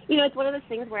it's one of those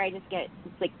things where I just get,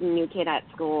 it's like new kid at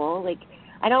school. Like,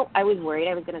 I was worried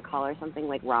I was going to call her something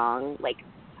like wrong. Like,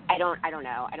 I don't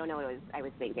know. I don't know what I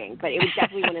was thinking, but it was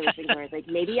definitely one of those things where it's like,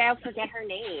 maybe I'll forget her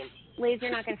name. Liz,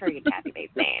 you're not going to forget Kathy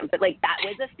Bates' name. But like, that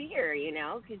was a fear,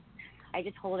 because I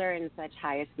just hold her in such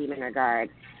high esteem and regard.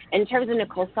 In terms of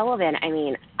Nicole Sullivan, I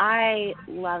mean, I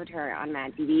loved her on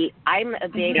Mad TV. I'm a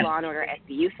big Law & Order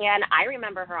SVU fan. I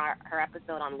remember her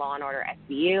episode on Law & Order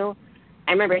SVU.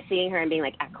 I remember seeing her and being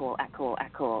like, act cool.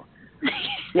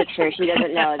 Make sure she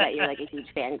doesn't know that you're like a huge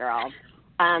fangirl.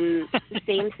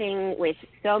 Same thing with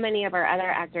so many of our other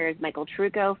actors. Michael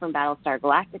Trucco from Battlestar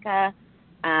Galactica.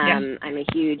 I'm a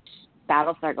huge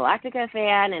Battlestar Galactica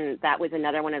fan, and that was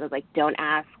another one of those, like, don't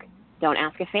ask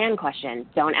a fan question.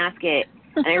 Don't ask it.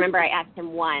 And I remember I asked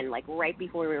him one, like, right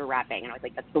before we were wrapping, and I was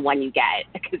like, that's the one you get,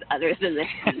 because other than this,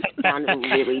 it sounds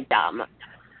really dumb.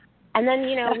 And then,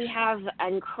 we have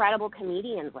incredible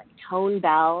comedians like Tone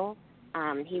Bell.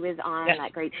 He was on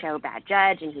that great show, Bad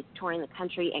Judge, and he's touring the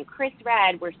country. And Chris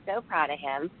Redd, we're so proud of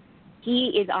him. He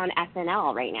is on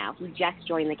SNL right now. He just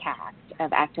joined the cast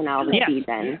of SNL this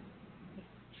season.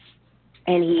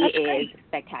 And he is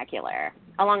spectacular,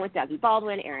 along with Dougie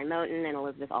Baldwin, Aaron Moten, and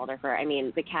Elizabeth Alderfer. I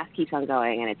mean, the cast keeps on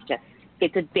going, and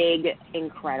it's a big,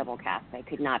 incredible cast. I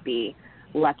could not be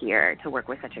luckier to work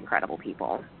with such incredible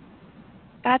people.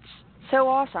 That's so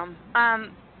awesome.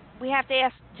 We have to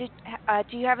ask,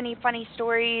 do you have any funny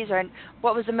stories, or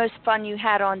what was the most fun you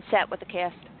had on set with the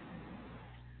cast?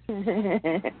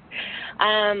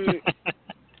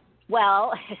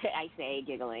 Well, I say,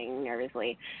 giggling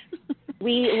nervously,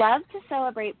 we love to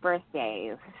celebrate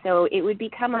birthdays, so it would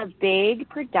become a big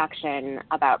production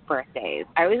about birthdays.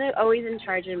 I was always in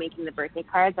charge of making the birthday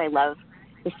cards.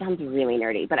 This sounds really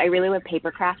nerdy, but I really love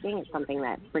paper crafting. It's something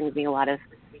that brings me a lot of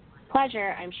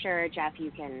pleasure. I'm sure, Jeff,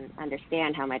 you can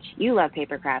understand how much you love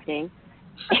paper crafting.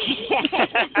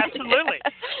 Absolutely.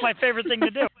 It's my favorite thing to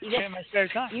do in my spare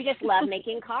time. You just love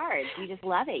making cards. You just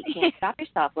love it. You can't stop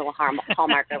yourself, little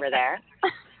Hallmark over there.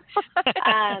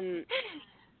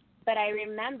 But I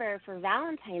remember for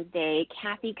Valentine's Day,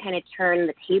 Kathy kind of turned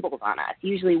the tables on us.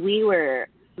 Usually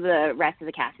the rest of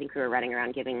the casting crew were running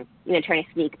around trying to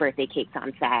sneak birthday cakes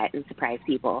on set and surprise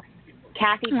people.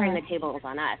 Kathy turned the tables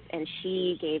on us, and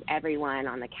she gave everyone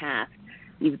on the cast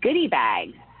these goodie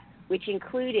bags, which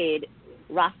included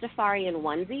Rastafarian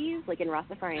onesies, like in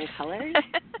Rastafarian colors.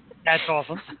 That's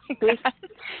awesome.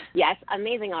 Yes,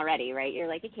 amazing already, right? You're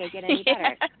like, it can't get any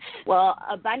better. Well,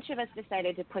 a bunch of us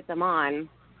decided to put them on,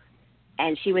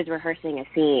 and she was rehearsing a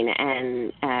scene,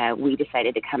 and we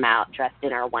decided to come out dressed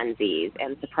in our onesies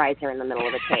and surprise her in the middle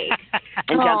of a take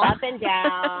and jump up and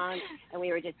down, and we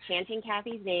were just chanting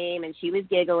Kathy's name, and she was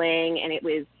giggling, and it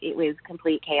was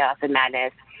complete chaos and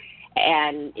madness.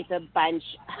 And it's a bunch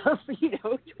of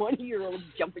 20-year-olds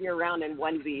jumping around in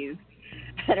onesies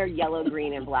that are yellow,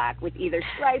 green, and black with either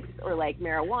stripes or like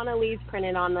marijuana leaves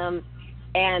printed on them.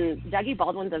 And Dougie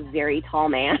Baldwin's a very tall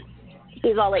man.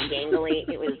 He's all like gangly.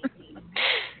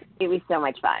 It was so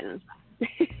much fun.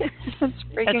 That's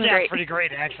freaking great. Pretty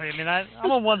great, actually. I mean, I'm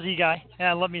a onesie guy.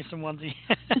 Yeah, I love me some onesie.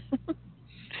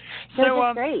 So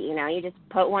it's great. You just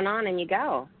put one on and you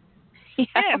go. Yeah,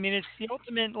 I mean, it's the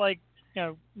ultimate, like,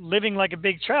 living like a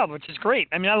big child, which is great.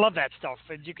 I mean, I love that stuff.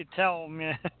 As you could tell,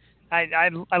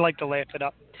 I like to laugh it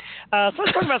up. So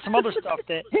let's talk about some other stuff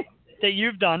that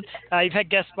you've done. You've had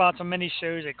guest spots on many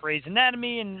shows at Grey's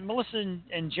Anatomy, and Melissa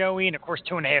and Joey, and of course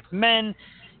 2.5 Men.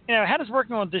 How does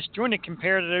working on Disjointed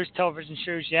compare to those television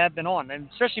shows you have been on, and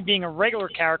especially being a regular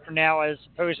character now as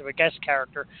opposed to a guest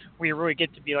character, where you really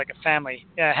get to be like a family?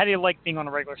 How do you like being on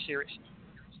a regular series?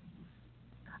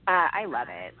 I love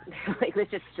it. Like,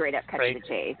 let's just straight up cut to the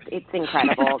chase. It's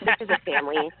incredible. This is a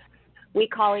family. We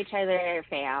call each other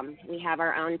fam. We have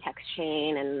our own text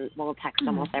chain, and we'll text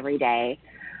almost every day.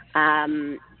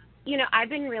 I've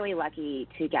been really lucky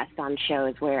to guest on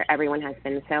shows where everyone has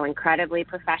been so incredibly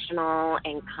professional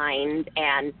and kind.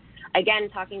 And again,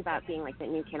 talking about being like the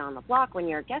new kid on the block, when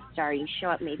you're a guest star, you show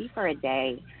up maybe for a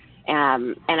day.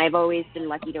 And I've always been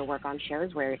lucky to work on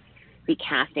shows where the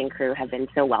cast and crew have been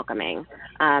so welcoming.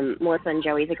 Melissa and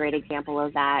Joey's a great example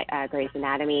of that. Grey's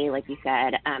Anatomy, like you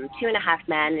said. 2.5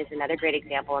 Men is another great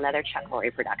example, another Chuck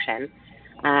Lorre production.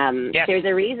 Yes. There's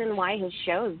a reason why his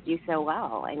shows do so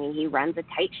well. I mean, he runs a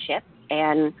tight ship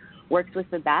and works with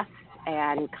the best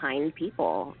and kind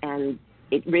people. And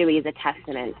it really is a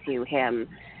testament to him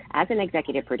as an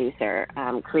executive producer,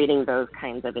 creating those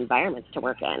kinds of environments to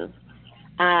work in.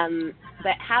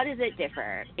 But how does it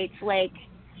differ? It's like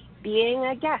being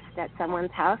a guest at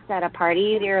someone's house at a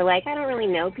party. You're like, I don't really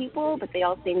know people, but they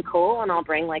all seem cool, and I'll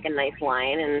bring like a nice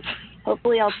wine, and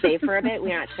hopefully I'll stay for a bit.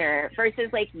 We're not sure. Versus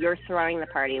like you're throwing the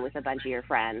party with a bunch of your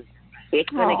friends. It's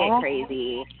going to get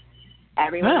crazy.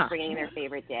 Everyone's bringing their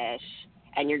favorite dish,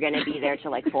 and you're going to be there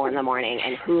till like 4 a.m,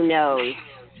 and who knows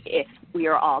if we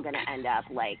are all going to end up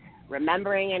like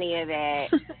remembering any of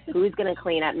it. Who's going to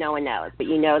clean up? No one knows. But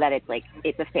you know that it's like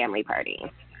it's a family party.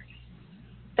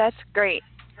 That's great.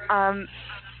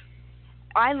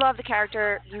 I love the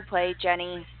character you play,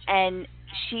 Jenny, and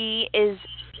she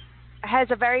has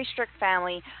a very strict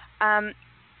family.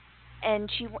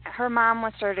 And her mom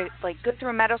wants her to like go through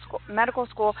a medical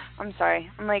school. I'm sorry,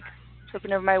 I'm like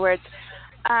flipping over my words.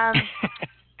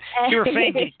 You were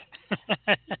fainting.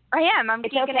 I am. I'm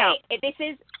it's geeking okay. out. This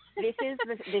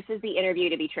is the interview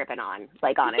to be tripping on.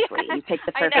 Like honestly, you picked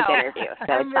the perfect interview,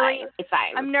 so it's fine. It's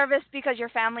fine. I'm nervous because your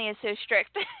family is so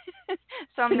strict,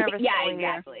 so I'm nervous. Yeah,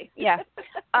 exactly. Yeah.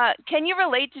 Can you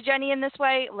relate to Jenny in this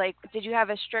way? Like, did you have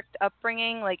a strict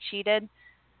upbringing like she did?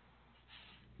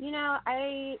 You know,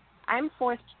 I'm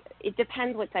fourth. It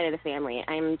depends what side of the family.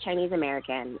 I'm Chinese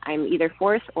American. I'm either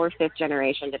fourth or fifth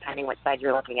generation, depending what side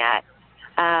you're looking at.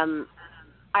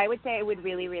 I would say I would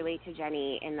really relate to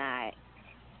Jenny in that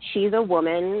she's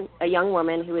a young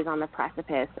woman who is on the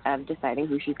precipice of deciding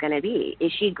who she's going to be.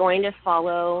 Is she going to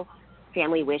follow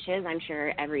family wishes? I'm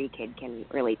sure every kid can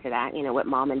relate to that, you know, what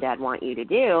mom and dad want you to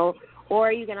do. Or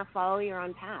are you going to follow your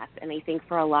own path? And I think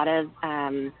for a lot of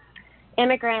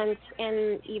immigrants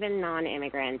and even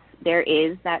non-immigrants, there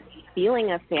is that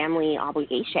feeling of family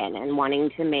obligation and wanting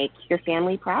to make your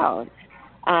family proud.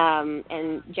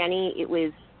 And Jenny, it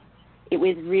was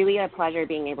really a pleasure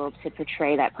being able to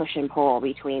portray that push and pull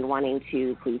between wanting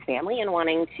to please family and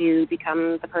wanting to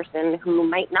become the person who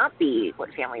might not be what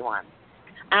family wants.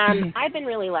 I've been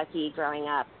really lucky growing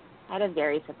up. I had a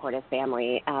very supportive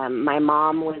family. My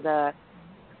mom was a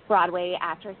Broadway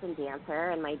actress and dancer,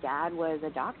 and my dad was a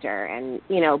doctor. And,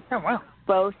 you know,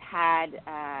 both had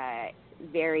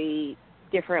very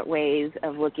different ways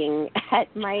of looking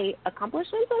at my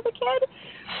accomplishments as a kid.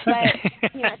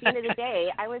 But, you know, at the end of the day,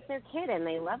 I was their kid and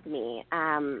they loved me.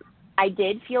 I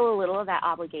did feel a little of that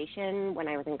obligation when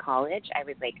I was in college. I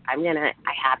was like, I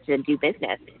have to do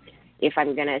business. If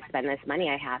I'm going to spend this money,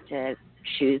 I have to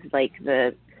choose like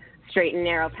the straight and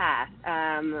narrow path.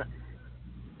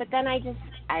 But then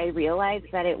I realized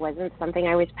that it wasn't something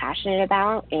I was passionate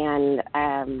about. And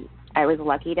I was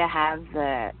lucky to have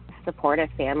the support of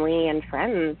family and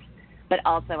friends, but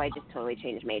also I just totally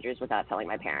changed majors without telling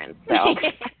my parents. So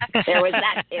there was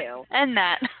that too. And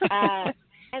that.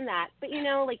 But you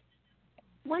know, like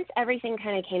once everything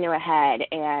kind of came to a head,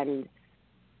 and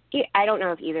I don't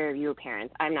know if either of you are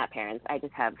parents. I'm not parents. I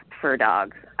just have fur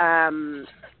dogs,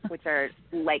 which are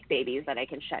like babies that I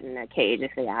can shut in a cage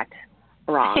if they act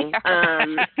wrong.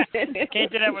 Can't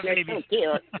do that with babies. So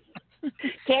cute.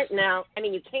 Can't no. I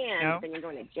mean, you can, but then you're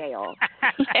going to jail.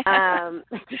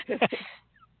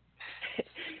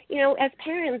 You know, as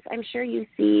parents, I'm sure you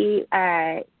see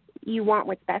you want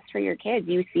what's best for your kids.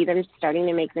 You see them starting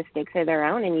to make mistakes of their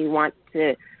own, and you want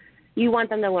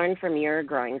them to learn from your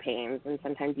growing pains. And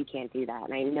sometimes you can't do that.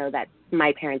 And I know that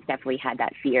my parents definitely had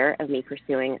that fear of me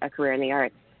pursuing a career in the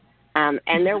arts.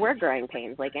 And there were growing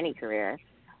pains, like any career.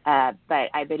 But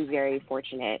I've been very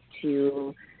fortunate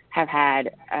to have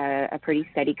had a pretty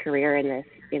steady career in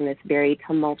this very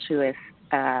tumultuous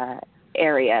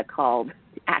area called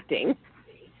acting.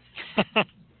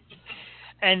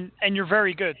 And you're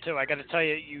very good too. I got to tell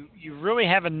you, you really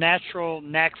have a natural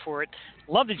knack for it.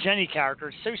 Love the Jenny character;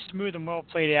 it's so smooth and well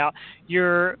played out.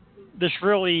 You're this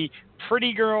really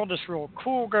pretty girl, this real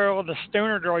cool girl, the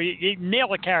stoner girl. You nail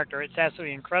the character. It's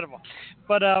absolutely incredible.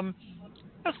 But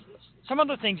some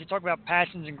other things you talk about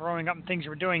passions and growing up and things you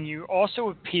were doing. You also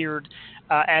appeared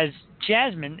as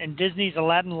Jasmine in Disney's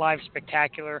Aladdin Live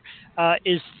Spectacular.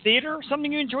 Is theater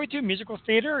something you enjoy too? Musical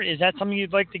theater? Is that something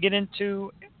you'd like to get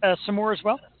into some more as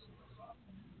well?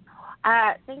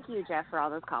 Thank you, Jeff, for all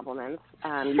those compliments.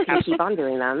 You can keep on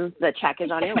doing them. The check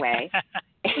is on your way.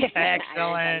 Excellent.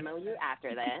 I will Venmo you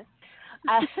after this.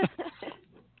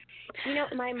 You know,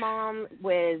 my mom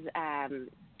was.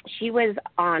 She was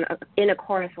in a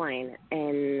chorus line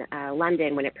in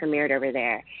London when it premiered over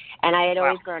there, and I had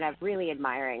always grown up really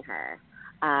admiring her.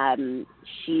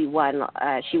 She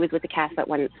was with the cast that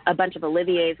won a bunch of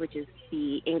Oliviers, which is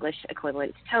the English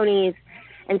equivalent to Tonys,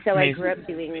 and so amazing. I grew up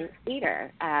doing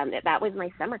theater. That was my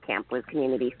summer camp, was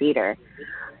community theater.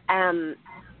 I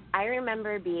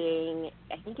remember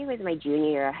I think it was my junior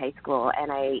year of high school,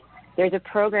 and there's a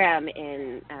program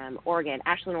in Oregon,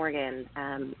 Ashland, Oregon,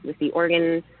 with the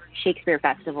Oregon Shakespeare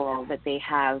Festival that they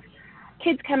have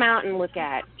kids come out and look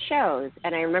at shows.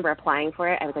 And I remember applying for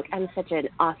it. I was like, I'm such an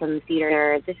awesome theater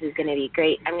nerd. This is going to be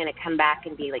great. I'm going to come back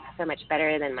and be like so much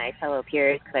better than my fellow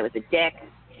peers because I was a dick.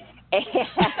 And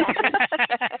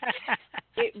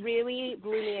it really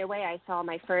blew me away. I saw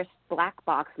my first black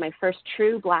box, my first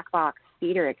true black box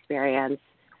theater experience,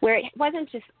 where it wasn't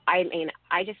just, I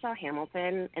just saw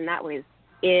Hamilton, and that was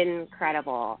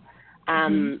incredible.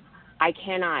 I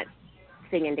cannot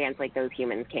sing and dance like those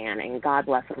humans can, and God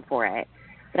bless them for it.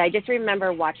 But I just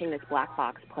remember watching this black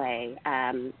box play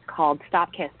called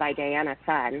Stop Kiss by Diana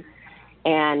Sun,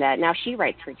 and now she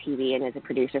writes for TV and is a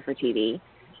producer for TV.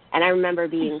 And I remember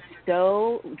being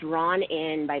so drawn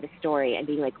in by the story and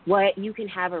being like, what, you can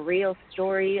have a real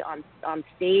story on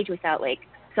stage without, like,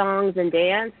 songs and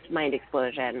dance? Mind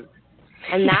explosion.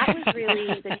 And that was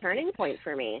really the turning point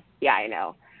for me. Yeah, I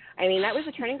know. I mean, that was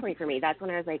the turning point for me. That's when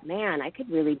I was like, man, I could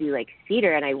really do, like,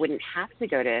 theater, and I wouldn't have to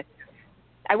go to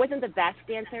 – I wasn't the best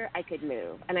dancer. I could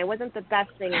move. And I wasn't the best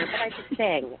singer, but I could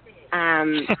sing.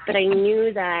 But I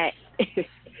knew that –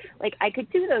 like, I could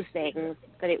do those things,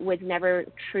 but it was never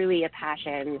truly a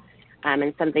passion,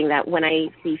 and something that when I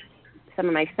see some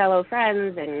of my fellow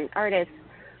friends and artists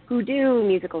who do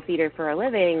musical theater for a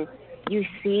living, you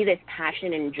see this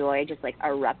passion and joy just, like,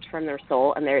 erupt from their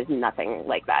soul, and there is nothing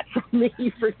like that for me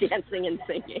for dancing and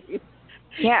singing.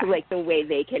 Yeah. Like, the way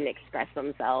they can express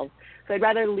themselves. So I'd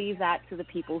rather leave that to the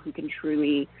people who can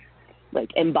truly, like,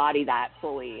 embody that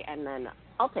fully, and then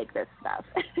I'll take this stuff.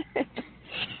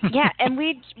 Yeah, and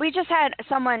we just had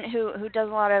someone who does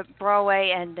a lot of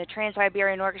Broadway and the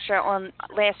Trans-Siberian Orchestra on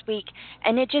last week,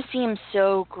 and it just seems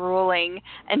so grueling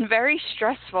and very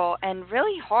stressful and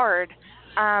really hard.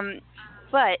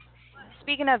 But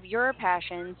speaking of your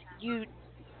passions, you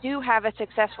do have a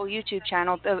successful YouTube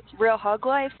channel, The Real Hug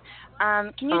Life.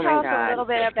 Can you tell us a little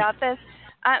bit about this?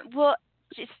 Well,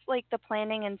 just like the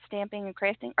planning and stamping and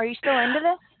crafting. Are you still into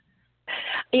this?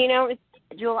 You know,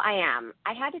 Jewel, I am.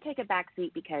 I had to take a back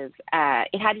seat because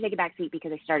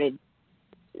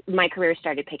my career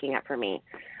started picking up for me.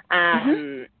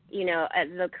 You know,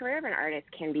 the career of an artist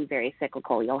can be very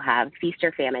cyclical. You'll have feast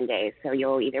or famine days. So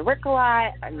you'll either work a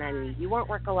lot and then you won't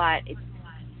work a lot.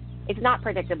 It's not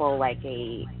predictable like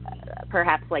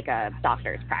perhaps like a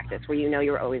doctor's practice where you know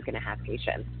you're always going to have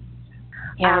patients.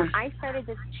 Yeah. I started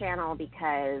this channel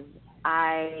because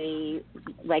I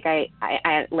like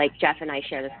Jeff and I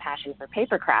share this passion for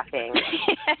paper crafting.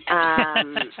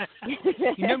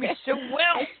 You know me so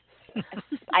well.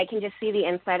 I can just see the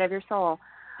inside of your soul.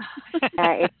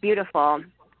 It's beautiful.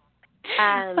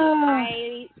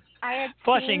 I had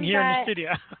flushing here that, in the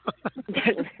studio.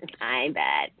 I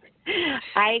bet.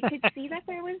 I could see that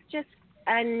there was just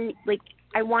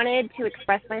I wanted to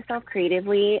express myself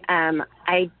creatively.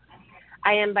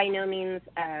 I am by no means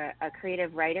a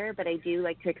creative writer, but I do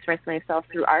like to express myself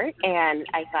through art. And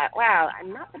I thought, wow,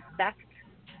 I'm not the best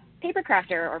paper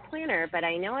crafter or planner, but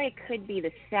I know I could be the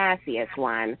sassiest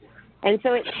one. And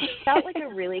so it felt like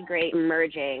a really great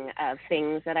merging of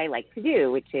things that I like to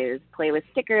do, which is play with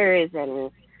stickers and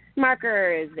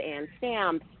markers and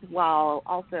stamps, while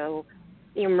also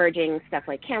merging stuff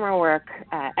like camera work,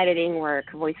 editing work,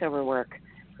 voiceover work,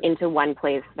 into one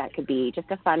place that could be just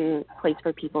a fun place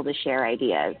for people to share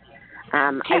ideas.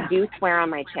 I do swear on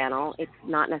my channel. It's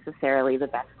not necessarily the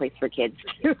best place for kids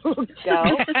to go.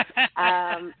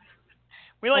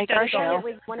 We like that our show.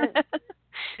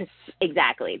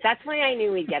 Exactly. That's why I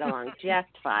knew we'd get along just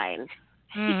fine.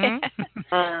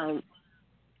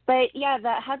 But yeah,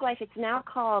 the Hug Life, it's now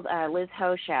called Liz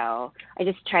Ho Show. I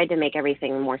just tried to make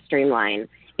everything more streamlined.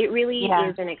 It really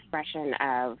is an expression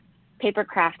of paper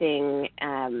crafting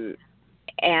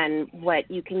and what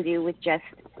you can do with just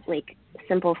like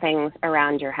simple things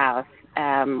around your house,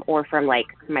 or from like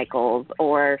Michael's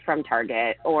or from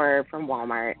Target or from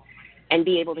Walmart, and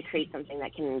be able to create something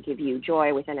that can give you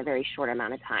joy within a very short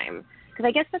amount of time. Because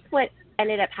I guess that's what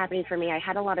ended up happening for me. I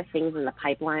had a lot of things in the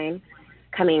pipeline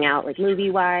coming out, like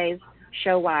movie-wise,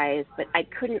 show-wise, but I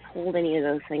couldn't hold any of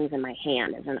those things in my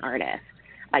hand as an artist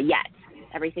yet.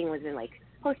 Everything was in like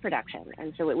post-production,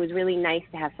 and so it was really nice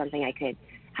to have something I could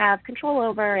have control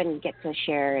over and get to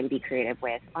share and be creative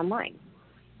with online.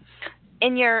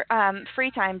 In your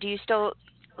free time, do you still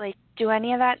like do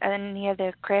any of that, any of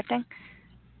the crafting?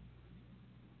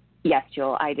 Yes,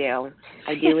 Jewel, I do.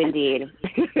 I do indeed.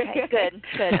 Okay, good.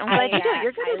 I'm glad you do it.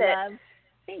 You're good at it.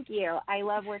 Thank you. I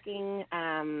love working.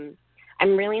 I'm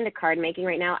really into card making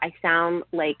right now. I sound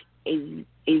like a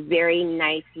very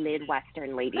nice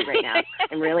Midwestern lady right now.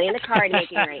 I'm really into card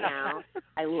making right now.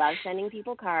 I love sending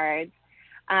people cards.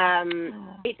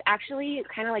 It's actually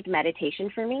kind of like meditation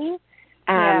for me,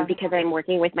 Yeah. because I'm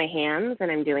working with my hands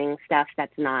and I'm doing stuff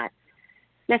that's not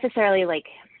necessarily like,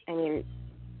 I mean,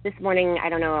 this morning, I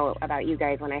don't know about you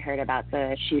guys, when I heard about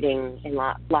the shooting in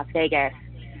Las Vegas,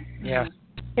 Yeah.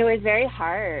 it was very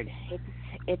hard.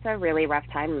 It's a really rough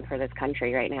time for this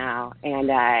country right now,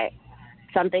 and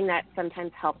something that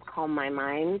sometimes helps calm my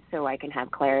mind so I can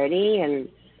have clarity and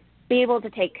be able to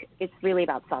take, it's really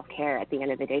about self-care at the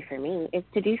end of the day for me, is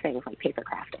to do things like paper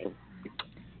crafting.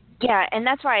 Yeah, and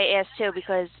that's why I asked too,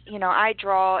 because I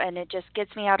draw and it just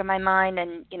gets me out of my mind,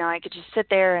 and I could just sit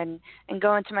there and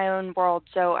go into my own world.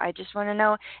 So I just want to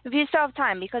know if you still have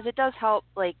time, because it does help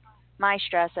like my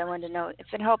stress. I wanted to know if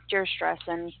it helped your stress,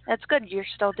 and that's good. You're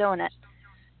still doing it.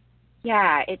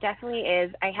 Yeah, it definitely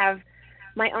is. I have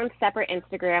my own separate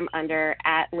Instagram under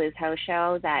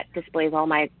 @LizHoShow that displays all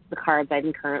the cards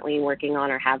I'm currently working on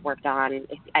or have worked on,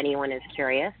 if anyone is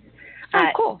curious. Oh,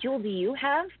 cool. Jewel, do you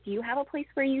have a place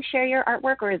where you share your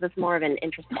artwork, or is this more of an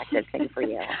introspective thing for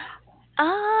you?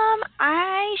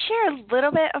 I share a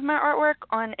little bit of my artwork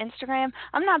on Instagram.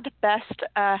 I'm not the best.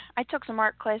 I took some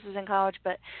art classes in college,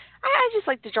 but I just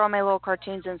like to draw my little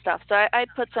cartoons and stuff. So I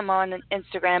put some on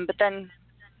Instagram, but then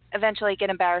eventually get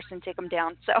embarrassed and take them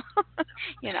down. So,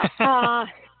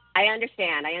 I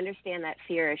understand. I understand that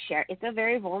fear of share. It's a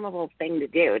very vulnerable thing to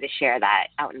do, to share that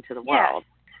out into the world.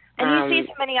 And you see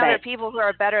so many other people who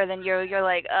are better than you. You're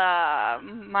like,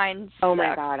 mine sucks. Oh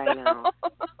my God, I know.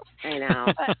 I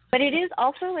know. But it is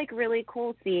also like really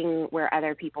cool seeing where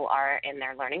other people are in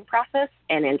their learning process,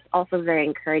 and it's also very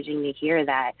encouraging to hear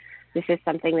that this is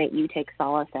something that you take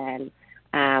solace in,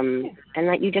 and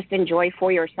that you just enjoy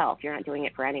for yourself. You're not doing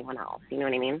it for anyone else. You know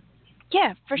what I mean?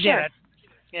 Yeah, for sure.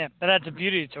 Yeah, that adds a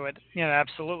beauty to it.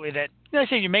 Absolutely. That, like I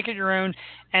say, you make it your own,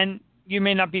 and you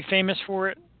may not be famous for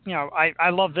it.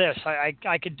 I love this.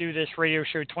 I could do this radio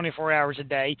show 24 hours a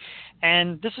day,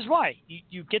 and this is why.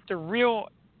 You get the real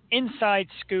inside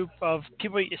scoop of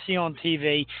people that you see on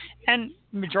TV, and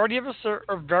the majority of us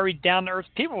are very down-to-earth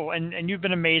people, and you've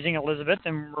been amazing, Elizabeth,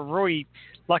 and we're really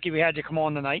lucky we had you come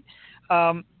on tonight.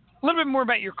 A little bit more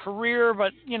about your career,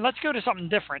 but let's go to something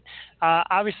different.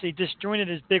 Obviously,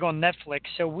 Disjointed is big on Netflix,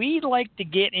 so we like to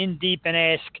get in deep and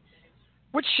ask,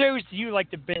 what shows do you like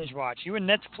to binge watch? You a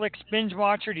Netflix binge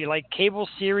watcher? Do you like cable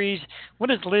series? What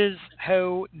does Liz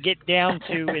Ho get down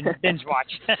to in binge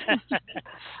watch?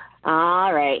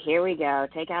 All right, here we go.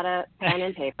 Take out a pen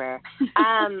and paper.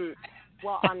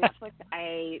 Well, on Netflix,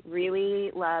 I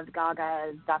really loved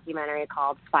Gaga's documentary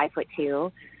called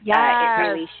 5'2". Yeah. It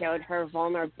really showed her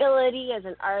vulnerability as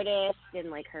an artist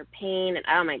and like her pain. And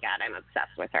oh my God, I'm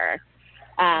obsessed with her.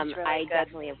 Really I good.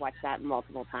 definitely have watched that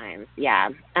multiple times. Yeah.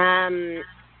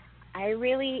 I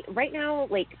really, right now,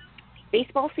 like,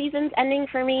 baseball season's ending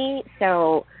for me,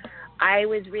 so I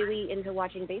was really into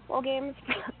watching baseball games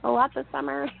a lot this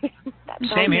summer.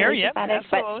 Same here, really yep, pathetic,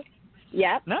 absolutely. But,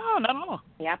 yep. No, not at all.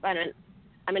 Yep,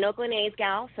 I'm an Oakland A's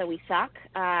gal, so we suck,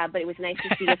 but it was nice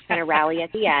to see us kind of rally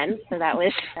at the end, so that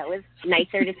was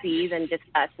nicer to see than just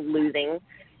us losing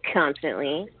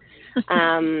constantly.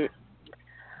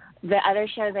 The other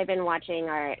shows I've been watching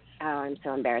are, I'm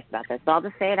so embarrassed about this, but I'll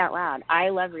just say it out loud. I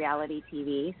love reality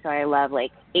TV, so I love,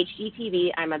 like,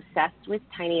 HGTV. I'm obsessed with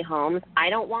tiny homes.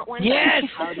 I don't want one, yes. But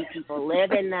how do people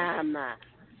live in them?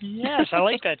 Yes, I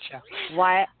like that show.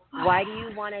 Why do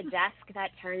you want a desk that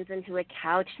turns into a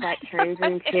couch that turns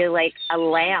into, like, a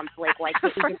lamp? Like, why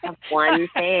can't you just have one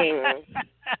thing?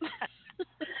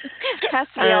 Has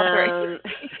to be all three.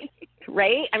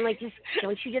 Right? I'm like,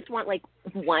 don't you just want like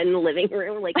one living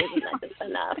room? Like, isn't that just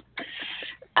enough?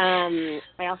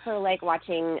 I also like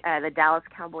watching the Dallas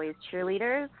Cowboys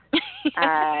cheerleaders.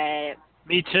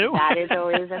 Me too. That is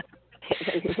always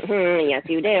yes,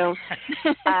 you do.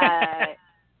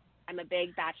 I'm a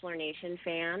big Bachelor Nation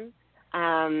fan.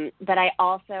 But I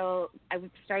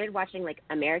started watching like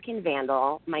American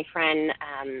Vandal. My friend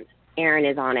Aaron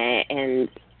is on it, and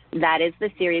that is the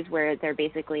series where they're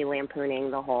basically lampooning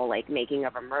the whole, like, making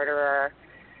of a murderer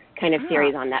kind of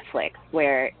series on Netflix,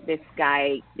 where this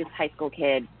high school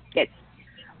kid gets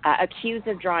accused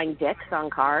of drawing dicks on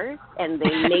cars, and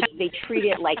they treat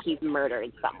it like he's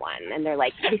murdered someone, and they're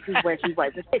like, this is where he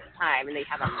was at this time, and they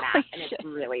have a map, and it's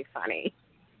really funny.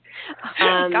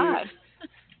 Oh, God.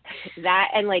 That,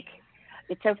 and, like,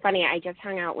 it's so funny. I just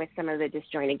hung out with some of the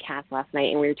Disjointed cast last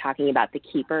night, and we were talking about The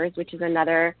Keepers, which is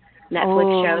another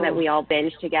Netflix show that we all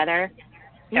binge together.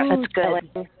 Yeah, that's good.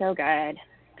 It's so good.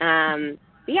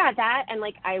 But yeah, that, and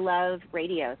like I love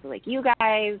radio, so like you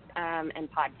guys and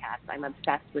podcasts. I'm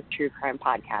obsessed with true crime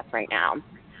podcasts right now.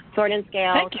 Sword and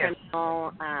Scale, Thank you.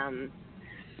 Criminal.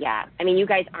 Yeah, I mean you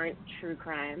guys aren't true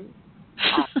crime,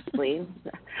 Possibly.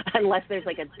 Unless there's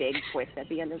like a big twist at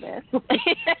the end of this.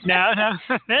 No,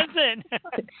 that's it.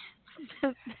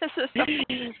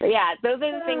 But yeah, those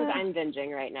are the things I'm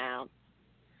binging right now.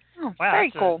 Oh, wow,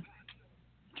 Very cool.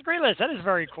 It's a great list. That is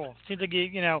very cool. Seems like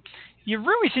you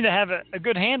really seem to have a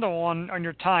good handle on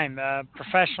your time,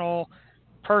 professional,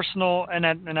 personal, and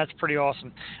that's pretty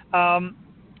awesome.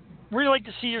 Where do you like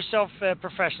to see yourself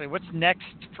professionally? What's next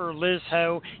for Liz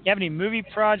Ho? You have any movie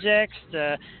projects?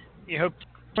 You hope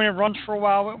when it runs for a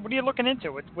while? What are you looking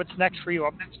into? What's next for you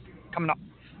coming up?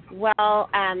 Well,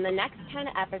 the next 10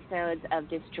 episodes of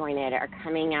Disjointed are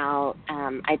coming out,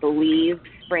 I believe,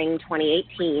 spring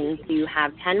 2018. So you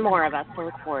have 10 more of us to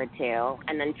look forward to.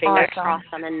 And then fingers crossed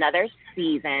on another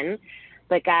season.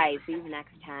 But, guys, these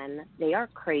next 10, they are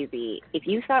crazy. If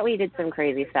you thought we did some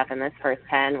crazy stuff in this first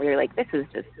 10, we were like, this is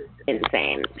just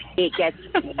insane. It gets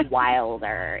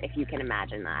wilder, if you can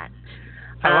imagine that.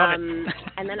 I love it.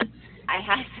 And then I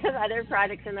have some other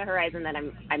projects in the horizon that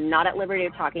I'm not at liberty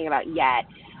of talking about yet.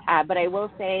 But I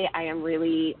will say I am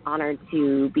really honored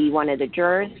to be one of the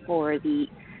jurors for the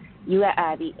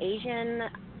Asian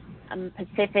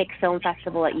Pacific Film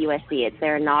Festival at USC. It's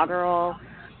their inaugural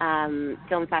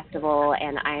film festival,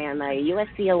 and I am a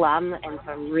USC alum, and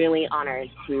so I'm really honored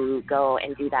to go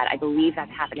and do that. I believe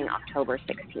that's happening October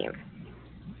 16th.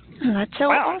 That's so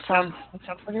awesome. That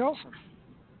sounds pretty awesome.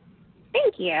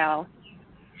 Thank you.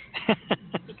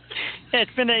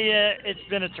 It's been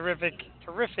a terrific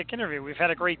interview. We've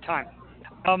had a great time.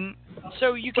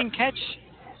 So you can catch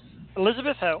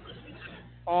Elizabeth Ho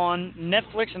on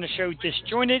Netflix in the show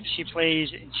Disjointed. She plays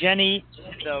Jenny,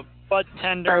 the bud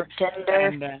tender.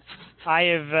 And I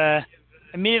have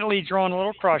immediately drawn a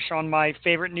little crush on my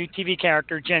favorite new TV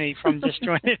character, Jenny from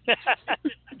Disjointed.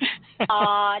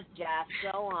 Aw,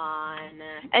 Jeff, go on.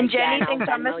 And Jenny thinks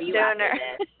I'm a stoner.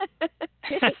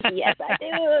 Yes, I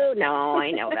do. No,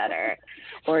 I know better.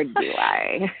 Or do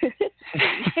I?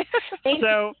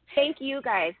 Thank you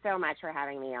guys so much for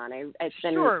having me on. It's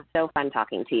been so fun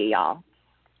talking to you, y'all.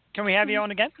 Can we have you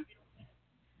on again?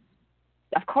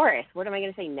 Of course. What am I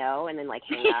going to say? No, and then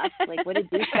hang up? What did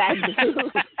you guys do?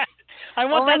 I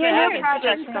want that to happen.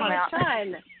 Projects come out.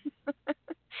 Fun.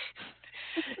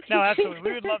 No, absolutely.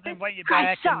 We would love to invite you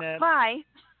back. Bye.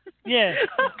 Yeah,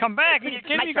 come back. Are you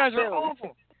kidding? You guys are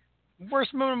awful.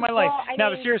 Worst moment of my life.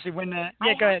 Well, but seriously, when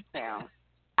go ahead.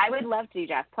 I would love to,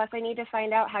 Jeff. Plus, I need to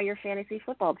find out how your fantasy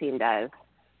football team does.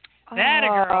 That a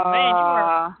girl,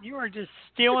 man! You are just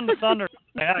stealing the thunder.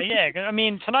 Yeah, I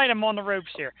mean tonight I'm on the ropes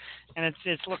here, and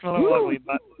it's looking a little ugly,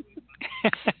 but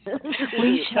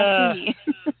we shall see.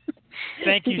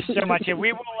 Thank you so much. Yeah,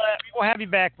 we'll have you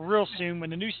back real soon when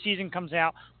the new season comes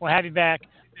out. We'll have you back.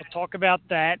 We'll talk about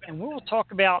that, and we will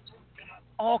talk about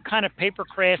all kind of paper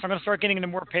crafts. I'm going to start getting into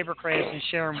more paper crafts and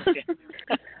share them with you.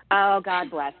 Oh, God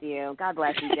bless you. God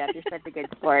bless you, Jeff. You're such a good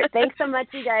sport. Thanks so much,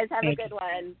 you guys. Have a good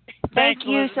one. Thank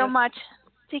you so much.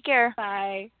 Take care.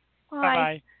 Bye.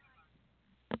 Bye.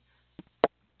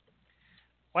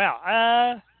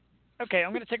 Wow. Okay,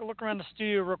 I'm going to take a look around the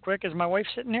studio real quick. Is my wife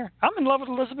sitting here? I'm in love with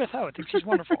Elizabeth Ho. I think she's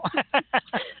wonderful.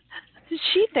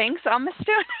 She thinks I'm a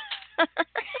stoner.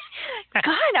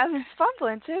 God, I was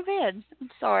fumbling so bad. I'm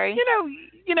sorry.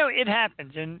 It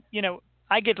happens, and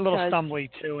I get a little stumbly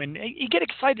too, and you get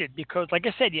excited because, like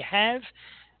I said, you have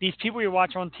these people you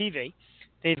watch on TV.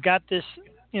 They've got this,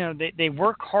 they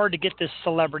work hard to get this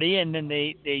celebrity, and then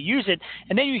they use it,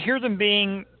 and then you hear them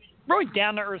being really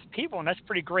down to earth people, and that's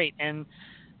pretty great. And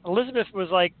Elizabeth was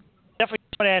definitely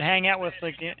somebody I'd hang out with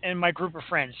in my group of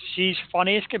friends. She's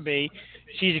funny as could be.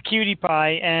 She's a cutie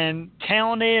pie and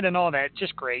talented and all that.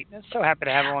 Just great. I'm so happy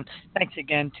to have her on. Thanks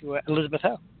again to Elizabeth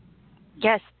Ho.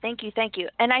 Yes, thank you.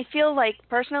 And I feel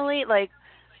personally,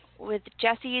 with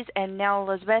Jesse's and now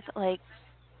Elizabeth,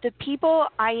 the people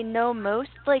I know most,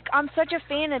 I'm such a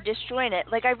fan of Disjointed.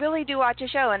 I really do watch a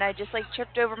show, and I just,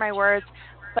 tripped over my words.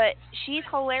 But she's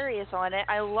hilarious on it.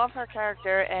 I love her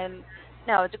character, and,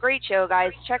 no, it's a great show,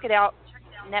 guys. Check it out.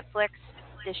 Netflix,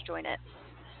 Disjointed.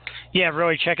 Yeah,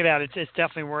 really, check it out. It's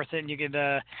definitely worth it, and you could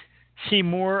see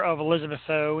more of Elizabeth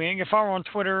Ho. You can follow her on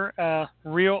Twitter,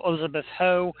 Real Elizabeth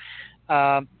Ho.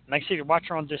 Like I said, you can watch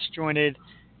her on Disjointed,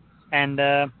 and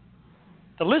the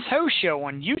Liz Ho Show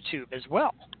on YouTube as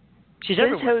well. She's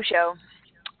everywhere. Liz Ho Show.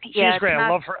 She's great. I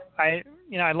love her.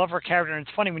 I love her character, and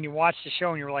it's funny when you watch the show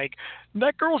and you're like,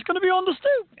 that girl's going to be on the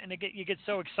stoop, and you get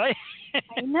so excited.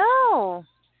 I know.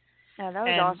 Yeah, that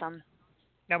was awesome.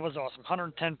 That was awesome.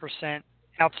 110%.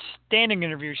 Outstanding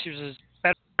interview. She was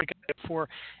better than before.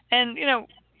 And,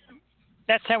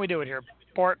 that's how we do it here.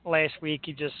 Bart last week,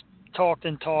 he just talked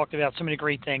about so many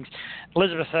great things.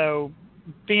 Elizabeth Ho,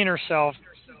 being herself.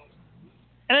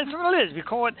 And that's what it is. We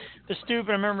call it the stoop.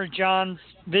 And I remember John's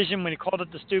vision when he called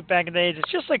it the stoop back in the days.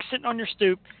 It's just like sitting on your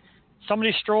stoop.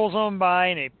 Somebody strolls on by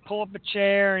and they pull up a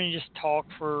chair and you just talk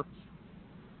for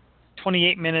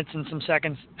 28 minutes and some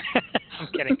seconds. I'm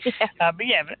kidding. But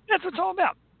yeah, that's what it's all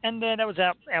about. And that was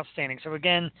outstanding. So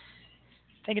again,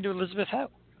 thank you to Elizabeth Ho.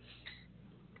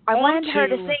 I wanted her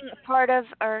to sing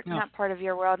not part of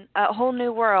your world, A Whole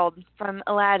New World from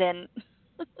Aladdin.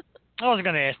 I wasn't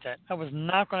going to ask that. I was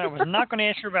not going to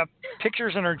ask her about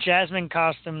pictures in her Jasmine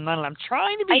costume. None of that. I'm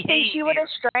trying to be. I think she would have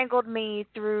strangled me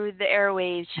through the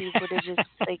airwaves. She would have just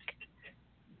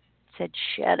said,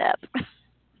 "Shut up."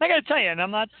 I got to tell you, and I'm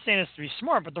not saying this to be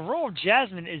smart, but the role of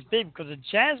Jasmine is big because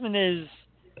Jasmine is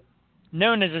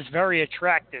known as this very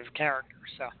attractive character.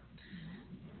 So,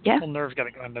 yeah, little nerves got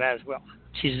to go into that as well.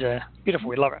 She's beautiful.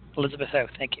 We love her, Elizabeth Ho.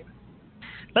 Thank you.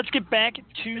 Let's get back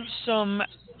to some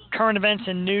current events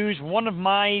and news. One of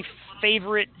my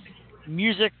favorite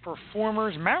music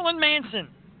performers, Marilyn Manson.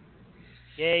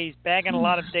 Yeah, he's bagging a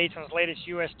lot of dates on his latest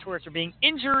U.S. tour after being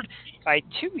injured by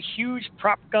two huge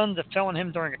prop guns that fell on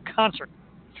him during a concert.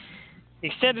 The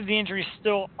extent of the injury is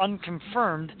still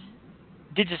unconfirmed.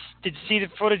 Did you see the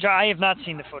footage? I have not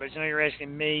seen the footage. I know you're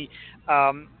asking me.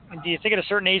 Do you think at a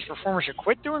certain age performers should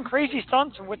quit doing crazy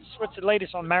stunts? What's the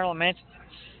latest on Marilyn Manson?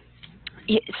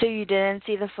 Yeah, so you didn't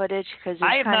see the footage because it's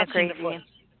kind of crazy. I have not seen the footage.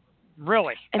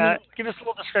 Really? Give us a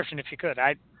little description if you could.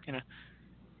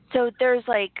 So there's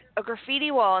a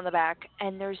graffiti wall in the back,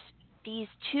 and there's these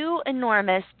two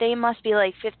enormous, they must be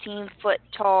 15-foot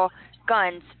tall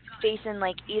guns facing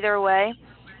either way,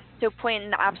 so pointing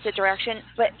in the opposite direction.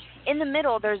 But in the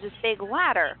middle, there's this big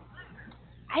ladder.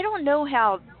 I don't know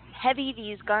how heavy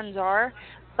these guns are,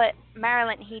 but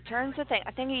Marilyn, he turns the thing.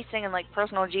 I think he's singing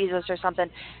Personal Jesus or something.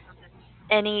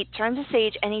 And he turns the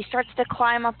stage and he starts to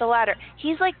climb up the ladder.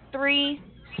 He's 3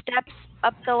 steps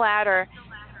up the ladder,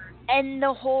 and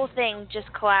the whole thing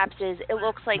just collapses. It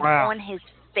looks on his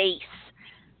face.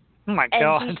 Oh my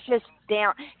God. And he's just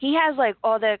down. He has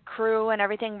all the crew and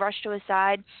everything rushed to his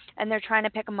side, and they're trying to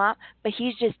pick him up, but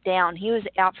he's just down. He was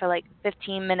out for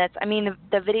 15 minutes. I mean,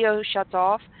 the video shuts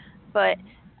off, but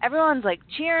everyone's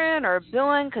cheering or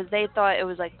booing because they thought it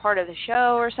was part of the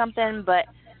show or something, but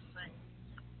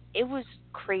it was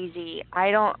crazy.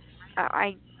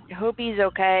 I hope he's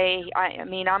okay. I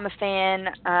mean, I'm a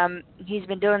fan. He's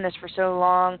been doing this for so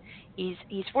long.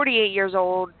 He's 48 years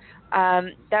old.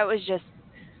 That was just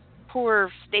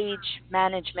poor stage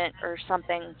management or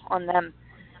something on them.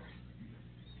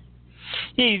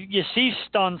 You see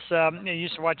stunts. I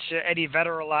used to watch Eddie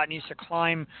Vedder a lot and used to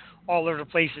climb all over the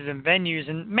places and venues.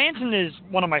 And Manson is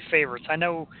one of my favorites. I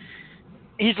know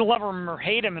he's a love him or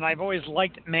hate him, and I've always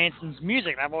liked Manson's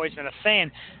music. I've always been a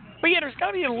fan. But yeah, there's got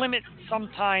to be a limit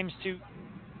sometimes to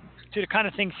the kind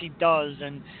of things he does.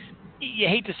 And you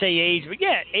hate to say age, but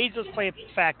yeah, age does play a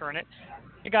factor in it.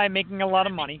 A guy making a lot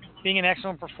of money, being an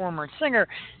excellent performer and singer.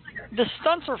 The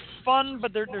stunts are fun,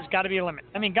 but there's got to be a limit.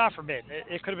 I mean, God forbid,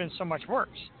 it could have been so much worse.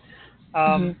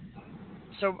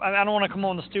 So I don't want to come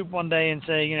on the stoop one day and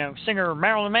say, singer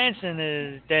Marilyn Manson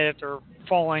is dead after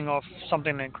falling off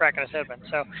something and cracking his head open.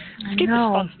 So let's keep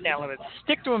the stunts down a little bit.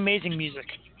 Stick to amazing music.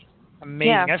 Amazing.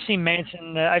 Yeah. I've seen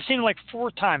Manson. I've seen him 4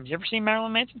 times. You ever seen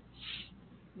Marilyn Manson?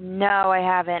 No, I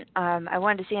haven't. I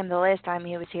wanted to see him the last time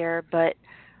he was here, but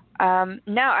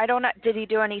no, I don't know. Did he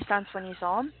do any stunts when you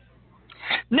saw him?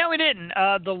 No, he didn't.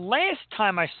 The last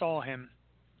time I saw him,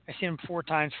 I seen him 4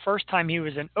 times. First time he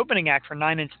was an opening act for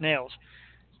 9 Inch Nails.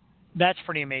 That's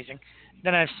pretty amazing.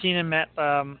 Then I've seen him at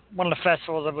one of the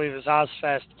festivals, I believe it was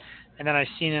Ozfest, and then I've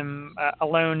seen him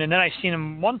alone. And then I've seen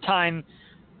him one time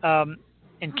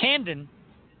in Camden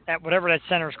at whatever that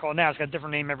center is called now. It's got a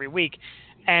different name every week.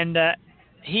 And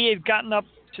he had gotten up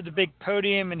to the big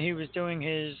podium, and he was doing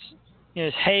his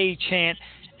hey chant,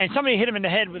 and somebody hit him in the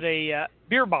head with a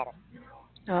beer bottle.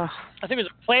 I think it was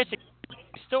a plastic.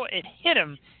 Still, it hit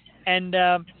him, and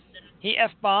he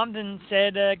F-bombed and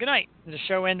said good night. The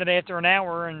show ended after an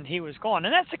hour, and he was gone.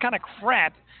 And that's the kind of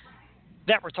crap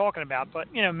that we're talking about. But,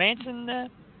 Manson,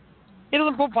 he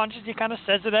doesn't pull punches. He kind of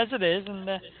says it as it is, and,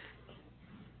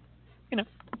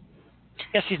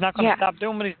 guess he's not going to stop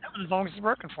doing what he's doing as long as it's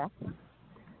working for him.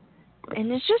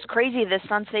 And it's just crazy, the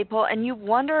stunts they pull. And you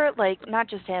wonder, not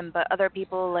just him, but other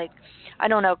people, I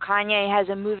don't know, Kanye has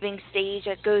a moving stage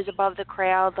that goes above the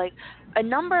crowd. A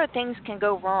number of things can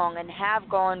go wrong and have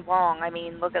gone wrong. I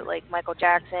mean, look at, Michael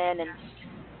Jackson, and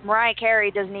Mariah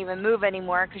Carey doesn't even move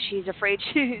anymore because she's afraid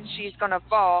she's going to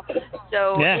fall.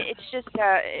 So it's just,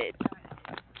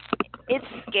 it's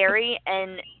scary,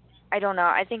 and I don't know.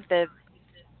 I think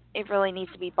it really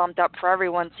needs to be bumped up for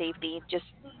everyone's safety. Just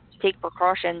take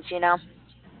precautions,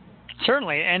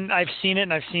 Certainly, and I've seen it,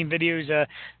 and I've seen videos.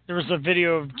 There was a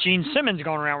video of Gene Simmons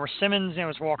going around where Simmons,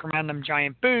 was walking around them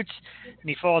giant boots, and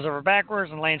he falls over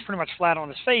backwards and lands pretty much flat on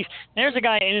his face. There's a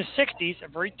guy in his 60s, a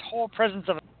very tall presence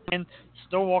of a man,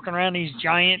 still walking around these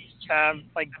giant,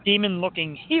 like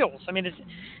demon-looking heels. I mean,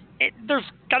 there's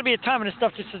got to be a time when this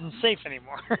stuff just isn't safe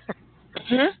anymore.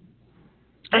 Mm-hmm.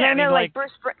 And I know, like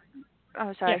Bruce.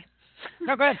 Oh, sorry. Yeah.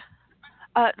 No, go ahead.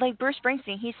 Like Bruce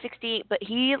Springsteen, he's 68, but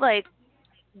he like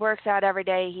works out every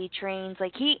day. He trains,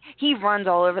 like he runs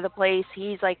all over the place.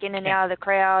 He's like in and out of the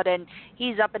crowd, and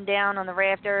he's up and down on the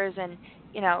rafters, and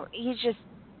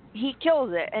he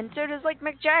kills it. And so does like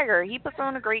Mick Jagger. He puts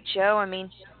on a great show. I mean,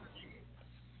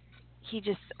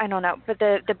 I don't know, but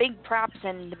the big props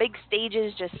and the big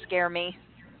stages just scare me.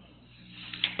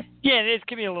 Yeah, it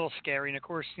can be a little scary, and of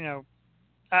course,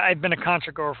 I've been a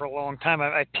concert goer for a long time.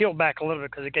 I peeled back a little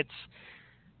bit because it gets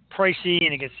pricey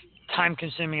and it gets time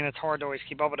consuming, and it's hard to always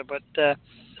keep up with it. But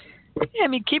yeah, I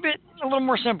mean, keep it a little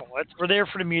more simple. We're there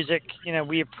for the music.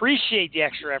 We appreciate the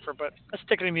extra effort, but let's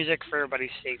stick to the music for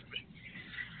everybody's safety.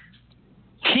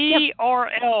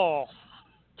 TRL,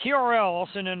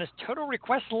 also known as Total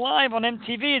Request Live on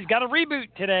MTV, has got a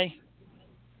reboot today.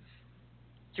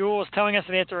 Jewel is telling us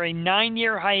that after a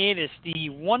 9-year hiatus, the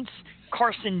once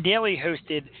Carson Daly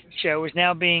hosted show is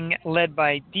now being led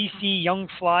by DC Young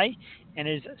Fly and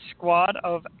his squad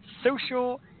of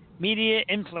social media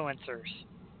influencers.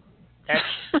 That's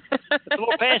a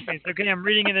little past me. It's okay, I'm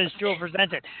reading it as Jewel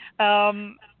presented.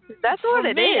 That's what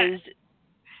it is.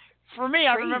 For me,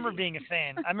 I remember being a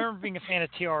fan. I remember being a fan of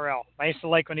TRL. I used to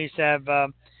like when they used to have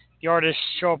the artists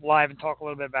show up live and talk a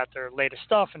little bit about their latest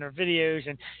stuff and their videos.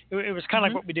 And it was kind of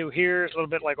like what we do here. It's a little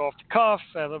bit like off the cuff,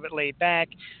 a little bit laid back.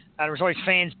 There was always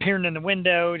fans peering in the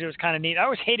window. It was kind of neat. I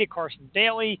always hated Carson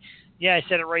Daly. Yeah, I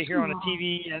said it right here on the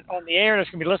TV and on the air. That's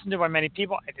going to be listened to by many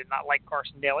people. I did not like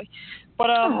Carson Daly. But,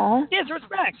 yeah, so it's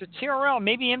back. So TRL,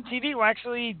 maybe MTV will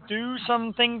actually do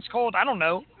some things called, I don't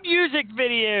know, music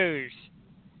videos.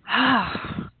 Oh,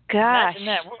 gosh. Imagine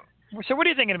that. So what are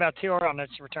you thinking about TRL on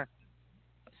its return?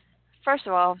 First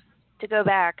of all, to go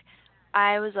back,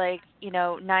 I was like,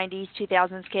 90s,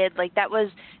 2000s kid. Like, that was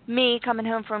me coming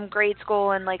home from grade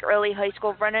school and, like, early high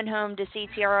school, running home to see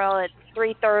TRL at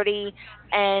 3:30.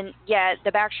 And, yeah,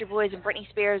 the Backstreet Boys and Britney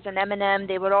Spears and Eminem,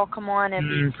 they would all come on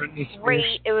and be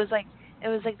great. It was like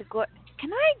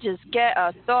can I just get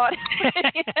a thought?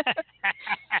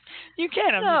 You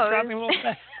can. I'm just dropping a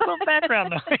little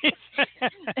background noise.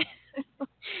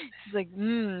 It's like,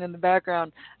 in the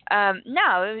background.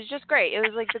 No, it was just great. It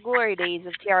was like the glory days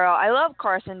of TRL. I love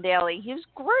Carson Daly. He was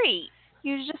great.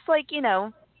 He was just like,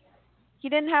 he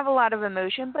didn't have a lot of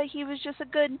emotion, but he was just a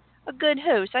good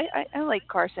host. I like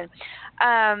Carson.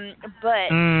 But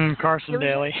Carson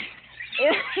Daly.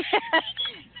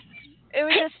 It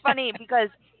was just funny because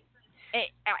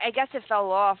I guess it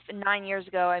fell off 9 years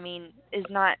ago. I mean, is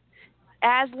not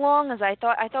as long as I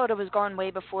thought. I thought it was gone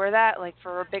way before that, like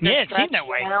for a bigger stretch. Yeah, it seemed that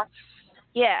way.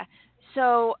 Yeah.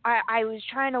 So I was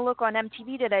trying to look on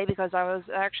MTV today because I was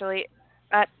actually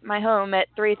at my home at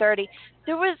 3:30.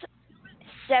 There was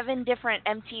 7 different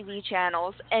MTV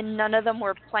channels, and none of them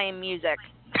were playing music,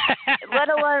 let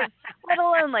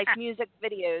alone like music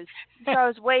videos. So I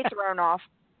was way thrown off.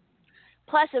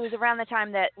 Plus, it was around the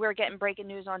time that we were getting breaking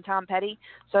news on Tom Petty,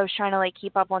 so I was trying to like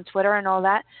keep up on Twitter and all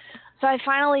that. So I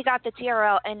finally got the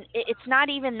TRL, and it's not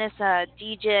even this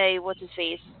DJ, what's his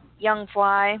face, Young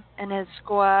Fly and his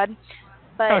squad.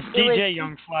 But it's DJ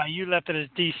Young Fly. You left it as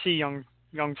DC Young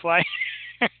Fly.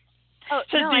 Oh,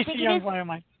 no, I think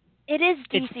it is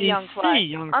DC Young Fly.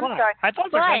 Young I'm Fly. sorry. I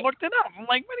thought I looked it up. I'm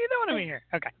like, what are you doing over here?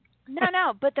 Okay.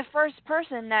 No, but the first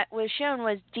person that was shown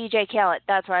was DJ Khaled.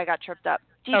 That's where I got tripped up.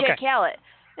 DJ Khaled.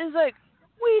 It was like,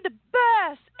 we the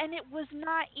best. And it was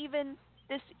not even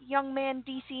this young man,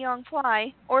 DC Young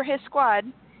Fly, or his squad.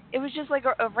 It was just like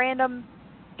a random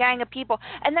gang of people.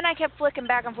 And then I kept flicking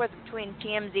back and forth between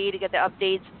TMZ to get the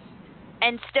updates.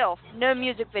 And still, no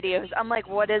music videos. I'm like,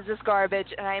 what is this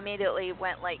garbage? And I immediately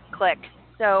went like, click.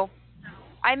 So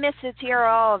I miss the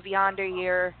TRL of Yonder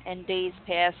Year and Days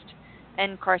Past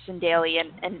and Carson Daly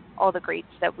and all the greats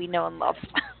that we know and love.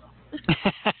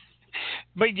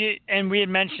 But we had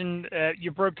mentioned,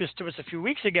 you broke this to us a few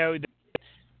weeks ago, that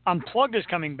Unplugged is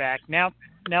coming back, now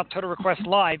Total Request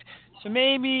Live. So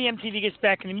maybe MTV gets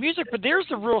back into music, but there's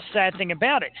the real sad thing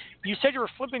about it. You said you were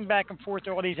flipping back and forth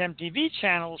to all these MTV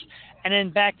channels, and then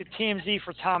back to TMZ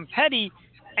for Tom Petty.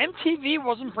 MTV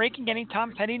wasn't breaking any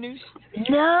Tom Petty news?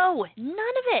 No, none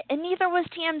of it, and neither was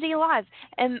TMZ Live.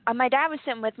 And my dad was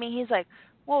sitting with me. He's like,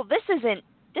 well, this isn't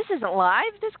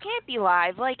live. This can't be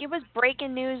live. Like, it was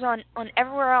breaking news on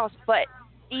everywhere else but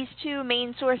these two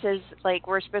main sources, like,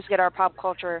 we're supposed to get our pop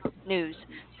culture news.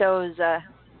 So it was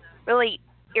really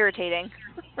irritating.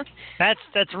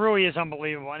 That's really is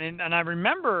unbelievable. And I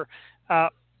remember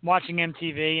watching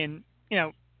MTV, and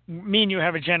me and you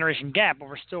have a generation gap, but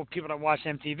we're still people that watch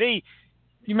MTV.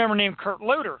 You remember the name Kurt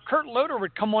Loder? Kurt Loder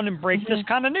would come on and break this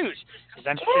kind of news.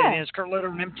 Because it's Kurt Loder,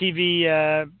 an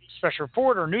MTV special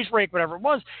reporter, news break, whatever it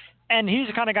was. And he's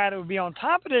the kind of guy that would be on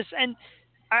top of this. And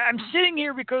I'm sitting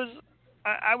here because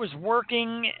I was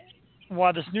working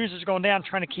while this news was going down,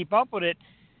 trying to keep up with it.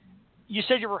 You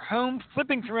said you were home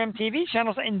flipping through MTV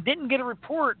channels and didn't get a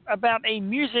report about a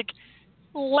music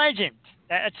legend.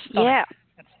 That's stunning. Yeah.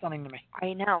 That's stunning to me.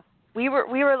 I know. We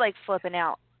were like flipping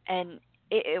out, and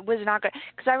it was not good.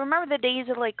 Because I remember the days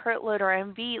of like Kurt Loder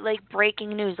and be like breaking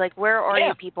news, like where are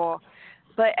you people?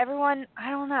 But everyone,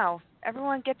 I don't know.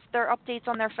 Everyone gets their updates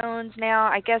on their phones now.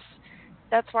 I guess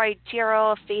that's why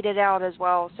TRL faded out as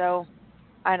well. So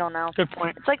I don't know. Good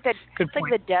point. It's like the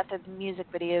death of music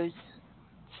videos.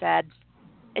 Sad.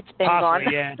 It's been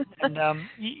Possibly, gone. Yeah. And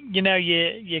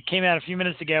you came out a few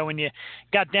minutes ago and you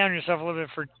got down on yourself a little bit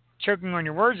for choking on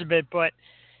your words a bit, but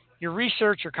your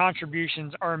research, your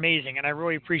contributions are amazing, and I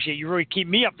really appreciate you. Really keep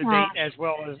me up to date as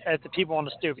well as the people on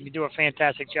the Stoop, and you do a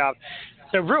fantastic job.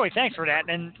 So really, thanks for that.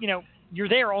 And you're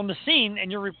there on the scene,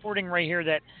 and you're reporting right here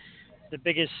that the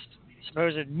biggest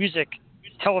supposed music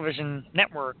television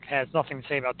network has nothing to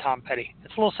say about Tom Petty.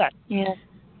 It's a little sad. Yeah.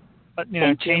 But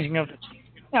changing of the.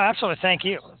 No, absolutely. Thank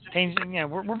you. Changing.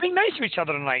 We're being nice to each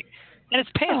other tonight, and it's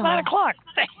past 9 o'clock.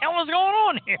 What the hell is going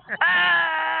on here?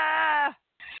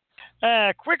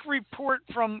 Quick report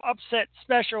from Upset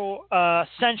Special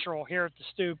Central here at the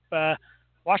Stoop.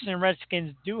 Washington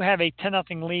Redskins do have a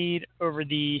 10-0 lead over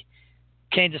the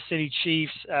Kansas City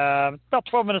Chiefs. About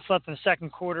 12 minutes left in the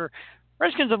second quarter.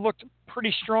 Redskins have looked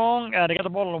pretty strong. They got the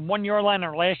ball on the 1-yard line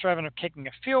on their last drive and are kicking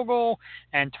a field goal.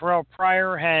 And Terrell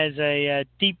Pryor has a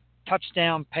deep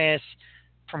touchdown pass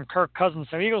from Kirk Cousins.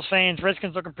 So Eagles fans,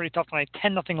 Redskins looking pretty tough tonight.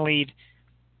 10-0 lead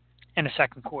in the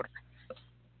second quarter.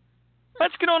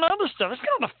 Let's get on to other stuff. Let's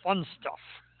get on to fun stuff.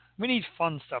 We need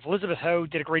fun stuff. Elizabeth Ho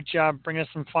did a great job bringing us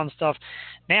some fun stuff.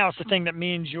 Now it's the thing that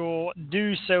me and Jewel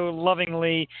do so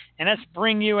lovingly, and that's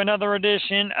bring you another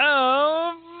edition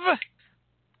of...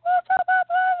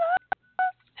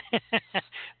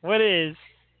 What is,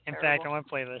 in fact, on my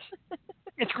playlist.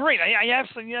 It's great. I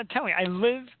absolutely, tell me, I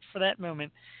live for that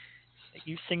moment that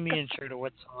you sing the intro to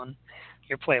what's on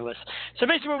your playlist. So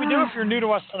basically what we do, if you're new to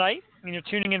us tonight and you're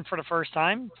tuning in for the first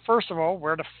time, first of all,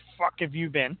 where the fuck have you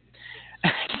been?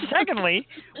 Secondly,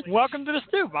 welcome to the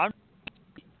Stoop.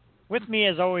 With me,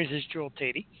 as always, is Jewel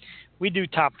Tatey. We do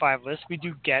top 5 lists. We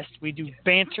do guests. We do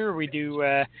banter. We do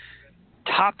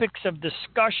topics of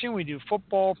discussion. We do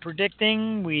football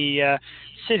predicting. We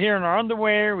sit here in our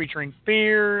underwear. We drink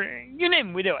beer. You name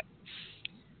it, we do it.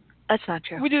 That's not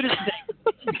true. We do this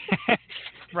thing.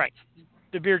 Right.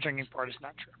 The beer drinking part is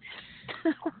not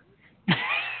true.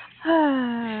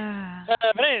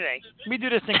 But anyway, we do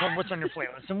this thing called What's on Your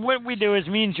Playlist. And what we do is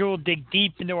me and Jewel dig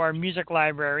deep into our music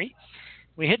library.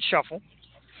 We hit shuffle.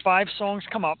 5 songs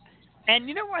come up. And I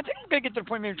think we're going to get to the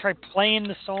point maybe try playing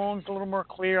the songs a little more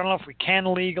clear. I don't know if we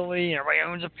can legally. Everybody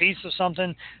owns a piece or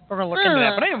something. We're going to look into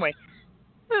that. But anyway,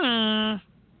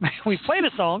 we play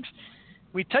the songs.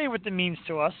 We tell you what it means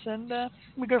to us, and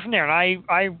we go from there. And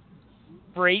I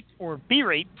rate, or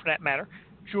berate for that matter,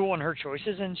 Jewel and her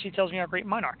choices, and she tells me how great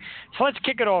mine are. So let's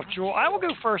kick it off, Jewel. I will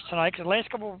go first tonight, because the last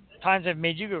couple of times I've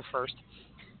made you go first.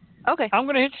 Okay. I'm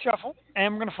going to hit shuffle,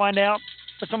 and we're going to find out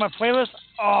what's on my playlist.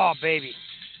 Oh, baby.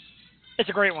 It's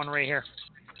a great one right here.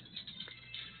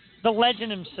 The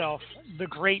legend himself, the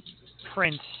great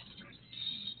Prince,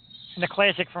 and the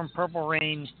classic from Purple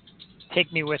Rain,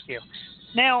 Take Me With You.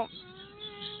 Now,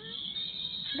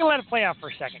 I'm going to let it play out for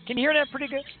a second. Can you hear that pretty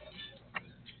good?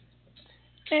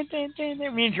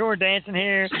 Me and Joe are dancing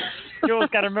here. Joel's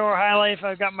got her Miller High Life.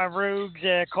 I've got my Rogues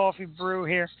coffee brew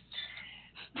here.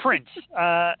 Prince,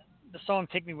 the song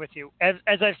Take Me With You. As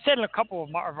I've said in a couple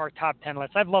of our top 10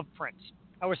 lists, I've loved Prince.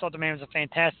 I always thought the man was a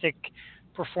fantastic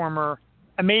performer,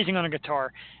 amazing on a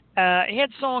guitar. He had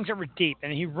songs that were deep,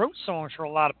 and he wrote songs for a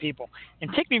lot of people.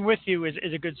 And Take Me With You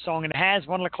is a good song, and it has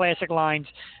one of the classic lines,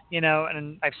 and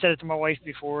I've said it to my wife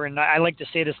before, and I like to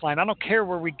say this line: I don't care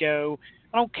where we go,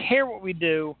 I don't care what we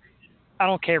do, I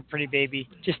don't care, pretty baby,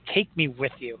 just take me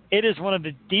with you. It is one of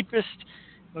the deepest,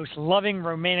 most loving,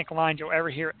 romantic lines you'll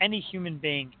ever hear any human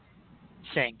being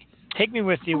sing. Take Me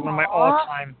With You, one of my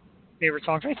all-time favorite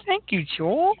songs. Thank you,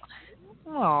 Joel.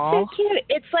 Aww. So cute.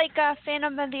 It's like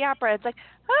Phantom of the Opera. It's like,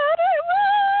 how do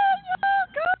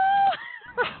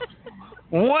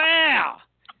you go? Wow.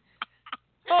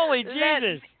 Holy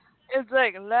Jesus! It's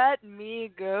like, let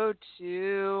me go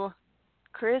to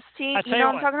Christine. I You tell know you what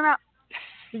I'm what. talking about?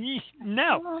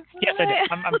 No. Yes, I do.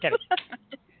 I'm kidding.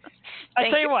 I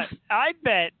tell you what. I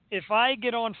bet if I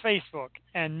get on Facebook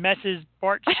and message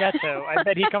Bart Chateau, I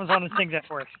bet he comes on and sings that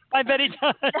for us. I bet he does.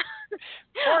 Bart, if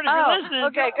you're listening,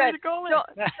 okay, feel free good. to call in.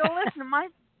 Don't listen to my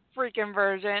freaking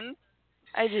version.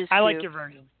 I like your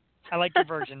version. I like your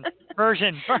version.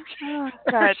 Version. Oh,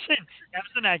 God. Version. That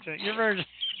was an accident. Your version.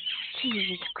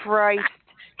 Jesus Christ.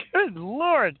 Good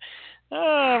Lord. Oh,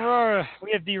 Aurora,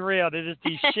 we have derailed. It is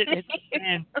the shit hits the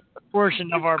fan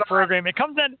portion of our program. It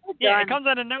comes out, it comes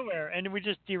out of nowhere, and we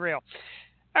just derail.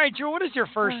 All right, Joe, what is your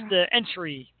first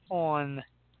entry on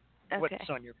what's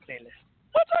on your playlist?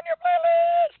 What's on your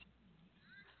playlist?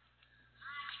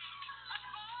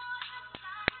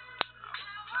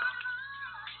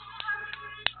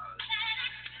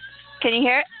 Can you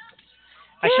hear it?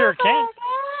 I sure can.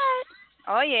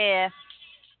 Oh, yeah.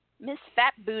 Miss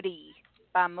Fat Booty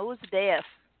by Mos Def.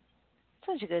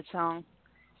 Such a good song.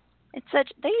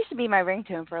 They used to be my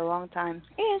ringtone for a long time.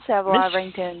 I used to have a lot of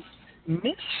ringtones.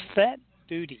 Miss Fat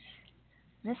Booty.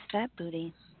 Miss Fat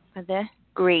Booty. Are they?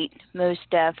 Great, Mos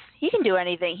Def. He can do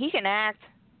anything. He can act.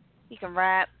 He can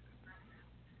rap.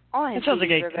 All his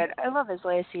CDs are good. I love his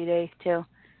last CD too.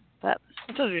 But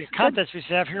it sounds like a contest we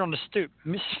should have here on the Stoop.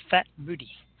 Miss Fat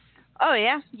Booty. Oh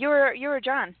yeah, you were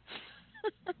John.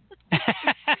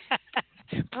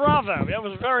 Bravo! That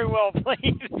was very well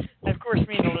played. Of course,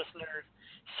 me and the listeners.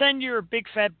 Send your big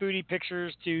fat booty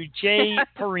pictures to J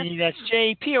Porrini. That's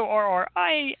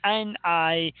JPORRINI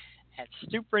at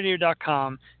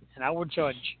stoopradio.com, and I will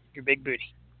judge your big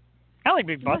booty. I like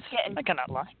big butts. I cannot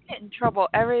lie. You get in trouble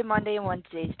every Monday and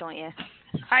Wednesdays, don't you?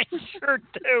 I sure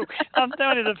do. I'm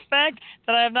telling you, the fact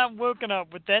that I have not woken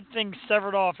up with that thing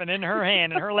severed off and in her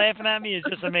hand and her laughing at me is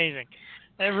just amazing.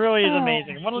 It really is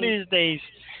amazing. One of these days,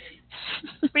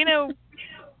 you know,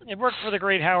 it worked for the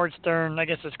great Howard Stern. I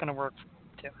guess it's going to work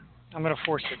too. I'm going to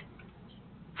force it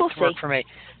to work for me.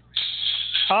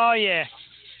 Oh, yeah.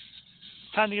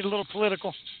 Time to get a little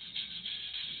political.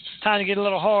 Time to get a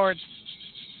little hard.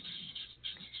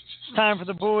 It's time for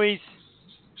the boys,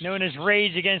 known as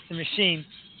Rage Against the Machine.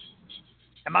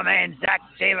 And my man, Zach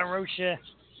De La Rocha.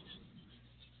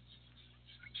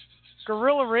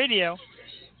 Guerrilla Radio.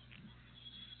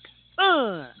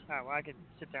 Oh, well, I could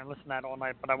sit there and listen to that all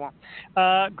night, but I won't.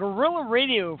 Guerrilla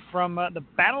Radio from the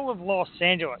Battle of Los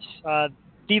Angeles.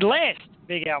 The last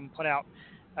big album put out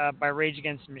by Rage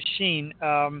Against the Machine.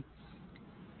 I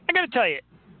got to tell you,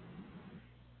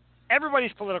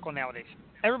 everybody's political nowadays.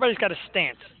 Everybody's got a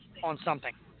stance on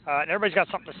something. Everybody's got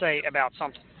something to say about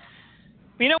something.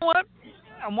 But you know what?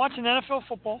 I'm watching NFL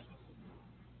football.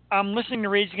 I'm listening to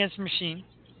Rage Against the Machine.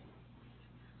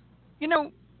 You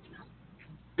know,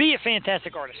 be a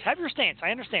fantastic artist. Have your stance. I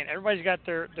understand. Everybody's got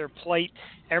their plight.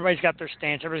 Everybody's got their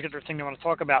stance. Everybody's got their thing they want to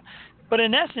talk about. But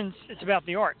in essence, it's about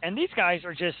the art. And these guys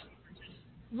are just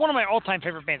one of my all-time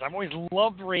favorite bands. I've always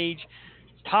loved Rage.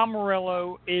 Tom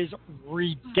Morello is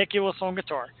ridiculous on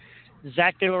guitar.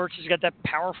 Zach De La Rocha's got that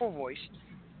powerful voice.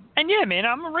 And yeah, man,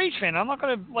 I'm a Rage fan. I'm not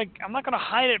gonna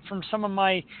hide it from some of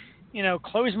my,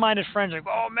 closed-minded friends. Like,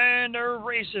 oh man, they're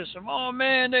racist. Oh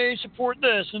man, they support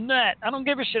this and that. I don't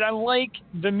give a shit. I like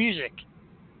the music.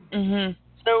 Mhm.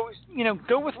 So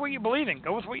go with what you believe in.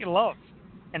 Go with what you love.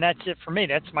 And that's it for me.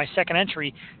 That's my second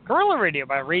entry. Guerrilla Radio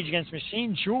by Rage Against the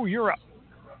Machine. Jewel, you're up.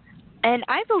 And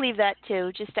I believe that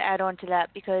too. Just to add on to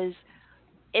that, because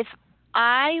if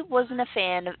I wasn't a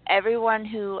fan of everyone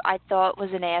who I thought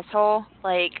was an asshole,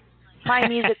 like my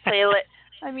music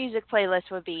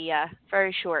playlist would be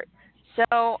very short.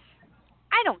 So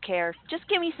I don't care. Just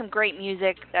give me some great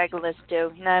music that I can listen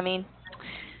to. You know what I mean?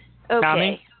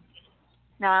 Okay.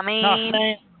 Not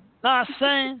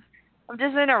saying. I'm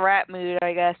just in a rap mood,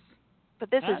 I guess. But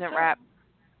this isn't rap.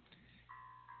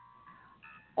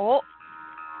 Oh.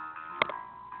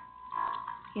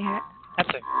 Yeah. That's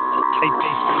a tight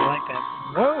bass. I like that.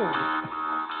 Whoa.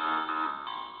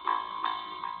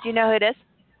 Do you know who it is?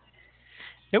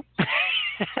 Nope.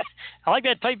 I like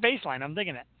that tight bass line. I'm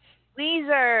digging it.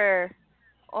 Weezer.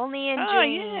 Only in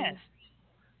Dreams. Yes.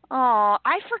 Oh,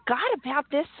 I forgot about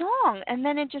this song, and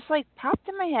then it just popped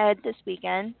in my head this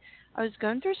weekend. I was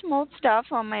going through some old stuff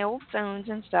on my old phones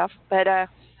and stuff, but yeah,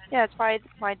 that's why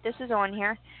this is on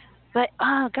here. But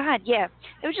oh god, yeah,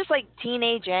 it was just like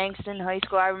teenage angst in high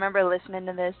school. I remember listening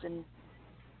to this, and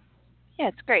yeah,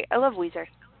 it's great. I love Weezer.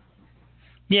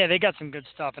 Yeah, they got some good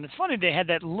stuff, and it's funny they had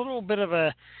that little bit of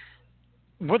a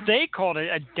what they called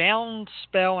a down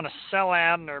spell and a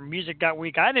sellout, and their music got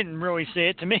weak. I didn't really see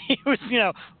it. To me, it was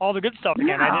all the good stuff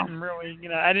again. No. I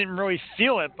didn't really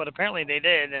feel it, but apparently they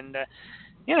did, and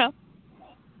you know,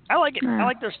 I like it. I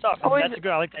like their stuff. That's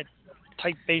good. I like that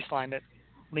tight bass line that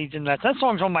leads into that. That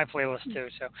song's on my playlist too,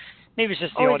 so maybe it's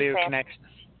just the audio connection.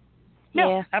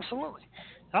 Yeah, absolutely.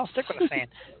 I'll stick with a fan.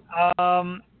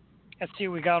 Let's see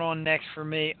what we got on next for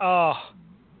me. Oh.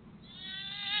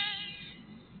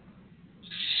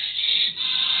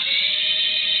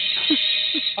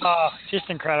 Oh, just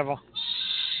incredible.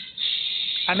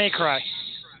 I may cry.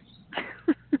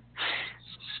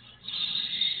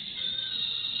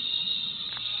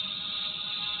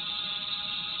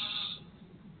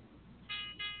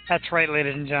 That's right,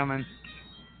 ladies and gentlemen.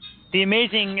 The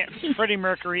amazing Freddie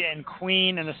Mercury and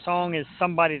Queen, and the song is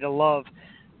Somebody to Love.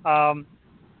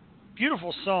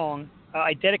 Beautiful song.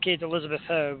 I dedicate to Elizabeth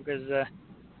Ho because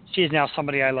she is now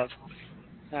somebody I love.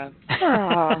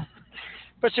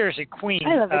 But seriously, Queen.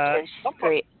 I love her too. She's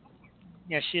great.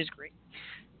 Yeah, she is great.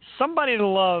 Somebody to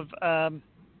Love,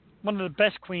 one of the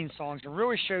best Queen songs. It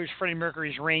really shows Freddie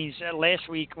Mercury's range. Last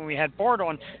week when we had Bart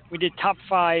on, we did top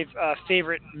 5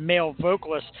 favorite male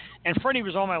vocalists, and Freddie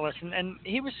was on my list, and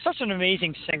he was such an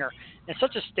amazing singer and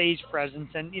such a stage presence.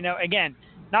 And, again,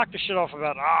 knock the shit off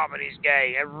about, but he's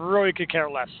gay. I really could care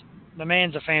less. The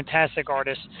man's a fantastic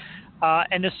artist.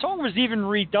 And the song was even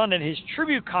redone at his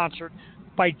tribute concert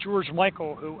by George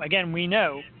Michael, who, again, we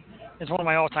know is one of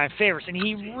my all-time favorites, and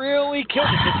he really killed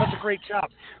it. Did such a great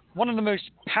job. One of the most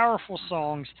powerful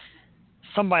songs,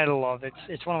 Somebody to Love.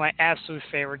 It's one of my absolute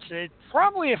favorites.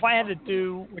 Probably if I had to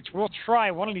do, which we'll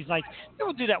try one of these nights,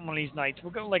 we'll do that one of these nights.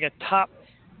 We'll go like a top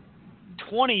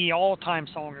 20 all-time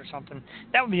songs or something.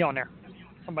 That would be on there.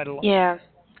 Somebody to Love. Yeah.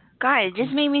 God, it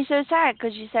just made me so sad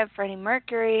because you said Freddie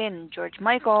Mercury and George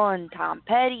Michael and Tom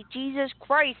Petty. Jesus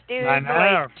Christ, dude. I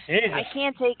know. Jesus. I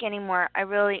can't take anymore.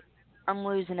 I'm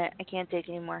losing it. I can't take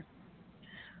anymore.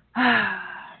 All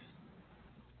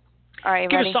right,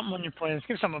 Give ready? us something on your playlist.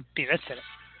 Give us something upbeat. That's it.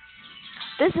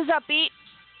 This is upbeat.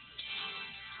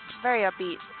 Very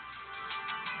upbeat.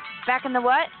 Back in the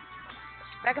what?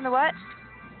 Back in the what?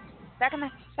 Back in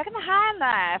the high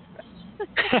life.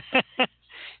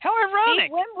 How ironic.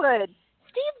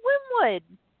 Steve Winwood.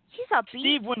 He's upbeat.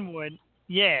 Steve Winwood.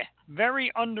 Yeah.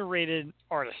 Very underrated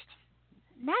artist.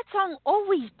 That song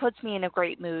always puts me in a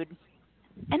great mood.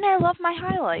 And I love my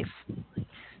high life. It's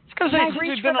because I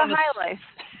reach for the high life.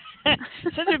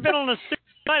 Since we've been on the Stoop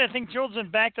night, I think Jules been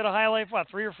back to the high life,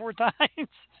 3 or 4 times?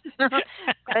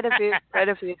 Quite a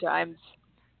few times.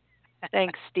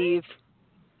 Thanks, Steve.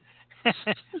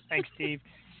 Thanks, Steve.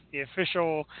 The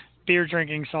official beer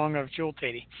drinking song of Jewel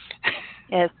Tatey.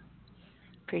 Yes.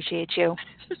 Appreciate you.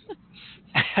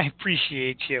 I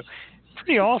appreciate you.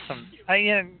 Pretty awesome.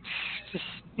 I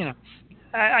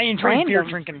enjoy beer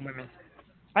drinking women.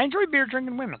 I enjoy beer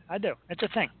drinking women. I do. It's a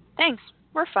thing. Thanks.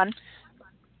 We're fun.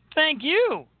 Thank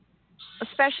you.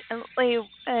 Especially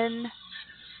when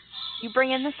you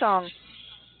bring in the song.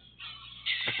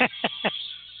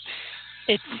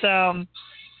 It's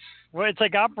it's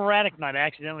like operatic night. I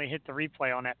accidentally hit the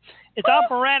replay on that. It's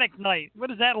operatic night. What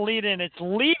does that lead in? It's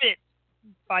Leave It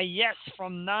by Yes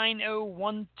from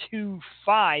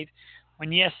 90125,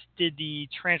 when Yes did the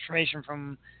transformation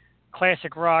from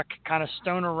classic rock, kind of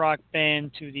stoner rock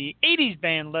band to the 80s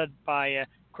band led by, of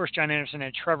course, John Anderson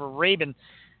and Trevor Rabin.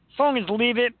 The song is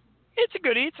Leave It. It's a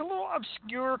goodie. It's a little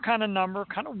obscure kind of number,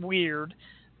 kind of weird.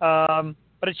 But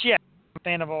it's Yes. I'm a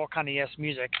fan of all kind of Yes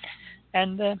music.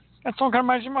 And that song kind of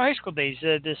reminds me of my high school days.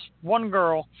 This one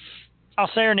girl, I'll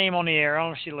say her name on the air. I don't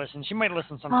know if she listens. She might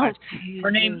listen sometimes.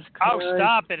 Her name,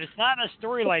 stop it. It's not a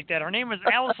story like that. Her name was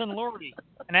Allison Lordy.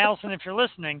 And Allison, if you're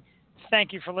listening,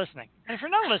 thank you for listening. And if you're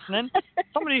not listening,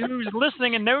 somebody who's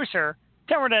listening and knows her,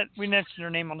 tell her that we mentioned her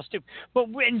name on the stoop. But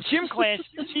in gym class,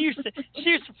 she used to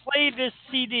play this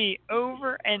CD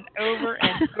over and over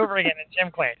and over again in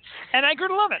gym class, and I grew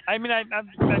to love it. I mean, I've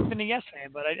been a Yes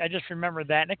fan, but I just remember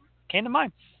that, and it came to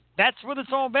mind. That's what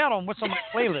it's all about on what's on my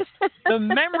playlist. The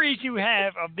memories you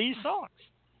have of these songs.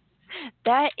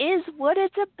 That is what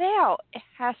it's about. It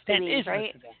has to be,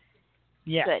 right?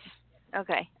 Yes. Good.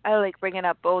 Okay. I like bringing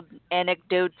up old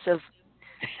anecdotes of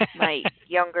my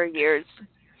younger years.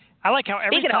 I like how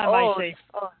every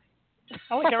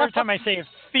time I say a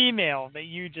female that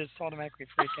you just automatically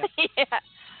freak out. Yeah.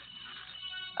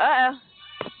 Uh-oh.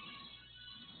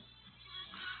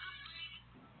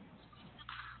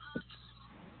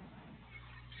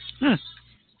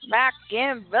 Back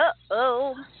in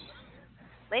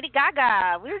Lady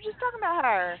Gaga. We were just talking about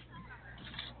her.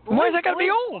 Why does that got to be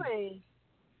old?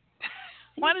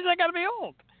 Why does that got to be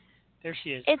old? There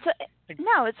she is. Like,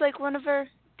 No, it's like one of her.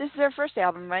 This is her first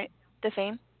album, right? The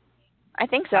Fame. I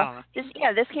think I so. don't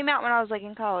know. This came out when I was like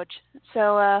in college.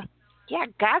 So yeah,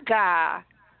 Gaga.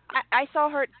 I saw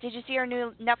her. Did you see her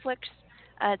new Netflix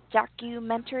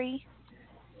documentary?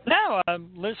 No,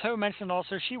 Liz Ho mentioned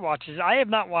also she watches. I have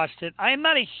not watched it. I am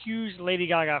not a huge Lady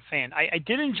Gaga fan. I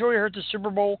did enjoy her at the Super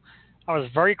Bowl. I was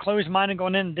very closed-minded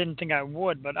going in and didn't think I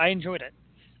would, but I enjoyed it.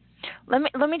 Let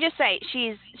me just say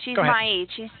she's Go ahead. my age.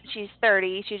 She's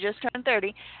 30. She just turned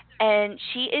 30, and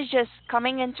she is just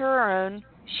coming into her own.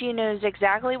 She knows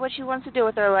exactly what she wants to do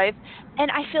with her life, and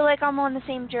I feel like I'm on the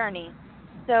same journey.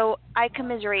 So I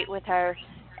commiserate with her,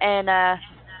 and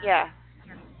yeah,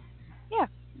 yeah,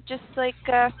 just like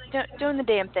doing the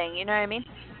damn thing. You know what I mean?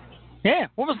 Yeah.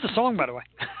 What was the song, by the way?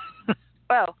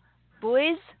 Oh,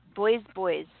 boys, boys,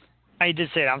 boys. I did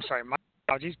say it. I'm sorry. My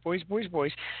apologies. Boys, boys,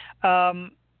 boys.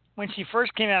 When she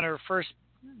first came out,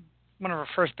 one of her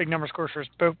first big numbers, of course, was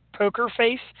Poker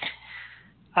Face.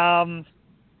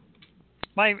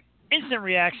 My instant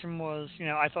reaction was,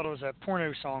 I thought it was a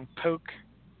porno song, Poke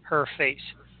Her Face.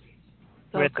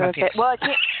 With my penis. Well,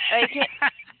 I can't.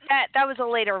 That was a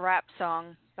later rap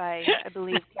song by, I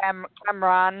believe,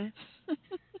 Cameron.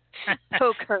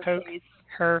 Poke her face.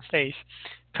 Her face.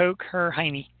 Poke her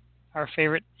hiney. Our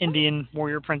favorite Indian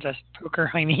warrior princess. Poke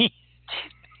her hiney.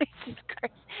 Jesus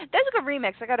Christ. That's a good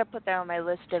remix. I gotta put that on my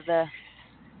list of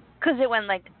because it went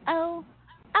like, oh,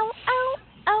 oh, oh,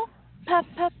 oh, pop,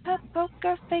 pop, pop,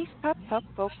 poker face, pop, pop,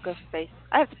 poker face.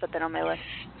 I have to put that on my list.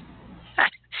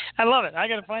 I love it. I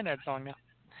gotta find that song now.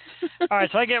 All right,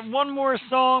 so I get one more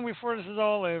song before this is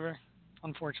all over,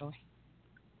 unfortunately.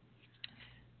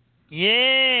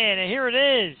 Yeah, now here it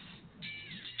is.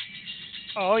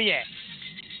 Oh, yeah.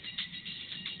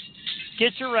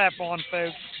 Get your rap on,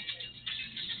 folks.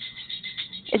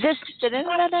 Is this?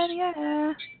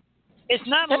 Yeah. It's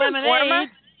not Is that lemonade. Informer?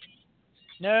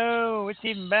 No, it's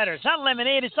even better. It's not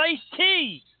lemonade. It's iced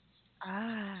tea.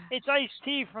 Ah. It's iced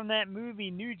tea from that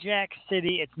movie New Jack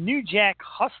City. It's New Jack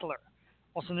Hustler,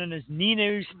 also known as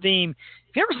Nino's Theme.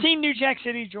 Have you ever seen New Jack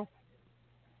City, Joel?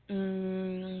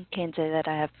 Can't say that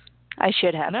I have. I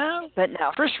should have. No. But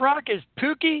no. Chris Rock is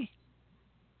Pookie.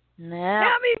 No.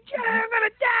 Now me, I'm gonna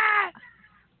die.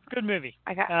 Good movie.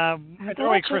 I got. I throw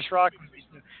away Chris Rock.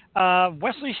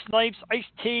 Wesley Snipes,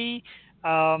 Ice-T,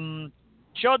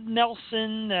 Judd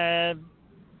Nelson.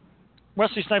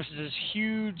 Wesley Snipes is this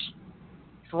huge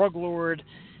drug lord,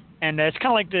 and it's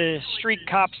kind of like the street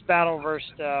cops battle versus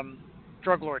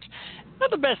drug lords. Not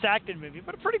the best acted movie,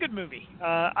 but a pretty good movie.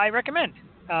 I recommend.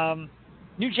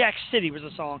 New Jack City was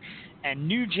a song, and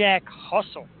New Jack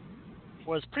Hustle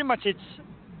was pretty much its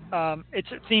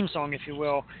theme song, if you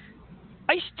will.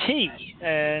 Ice-T,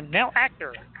 now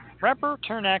actor, rapper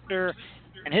turned actor,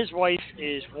 and his wife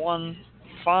is one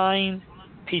fine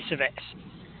piece of ass.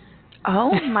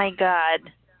 Oh my God.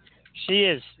 She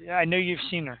is. I know you've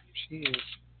seen her. She is.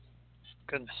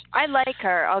 Goodness. I like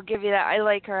her. I'll give you that. I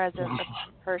like her as a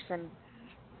person.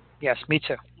 Yes, me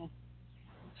too.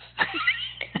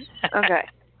 Okay.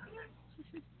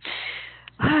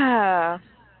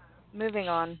 Moving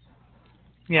on.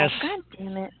 Yes. Oh, God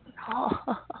damn it. Oh.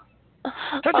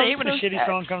 Don't they hate when a shitty sad.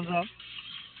 song comes up?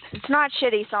 It's not a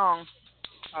shitty song.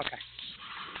 Okay.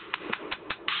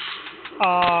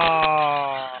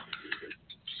 Oh.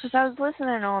 Because I was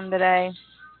listening to them today.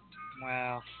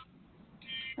 Wow.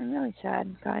 I'm really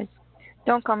sad, guys.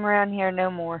 Don't come around here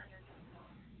no more.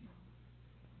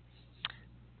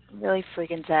 Really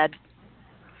freaking sad.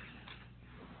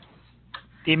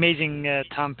 The amazing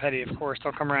Tom Petty, of course.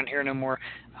 Don't come around here no more.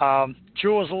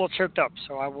 Jewel is a little choked up,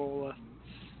 so I will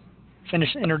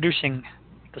finish introducing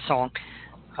the song.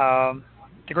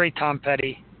 The great Tom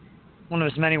Petty, one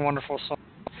of his many wonderful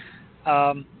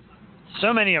songs.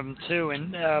 So many of them, too.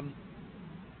 And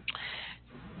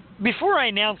before I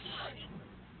announce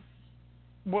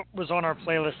what was on our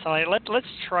playlist tonight, let's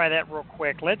try that real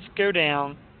quick. Let's go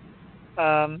down.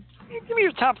 Give me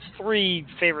your top 3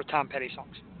 favorite Tom Petty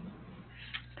songs.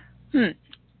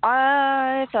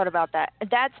 I thought about that.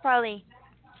 That's probably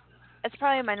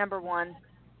my number 1.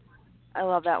 I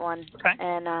love that one. Okay.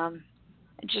 And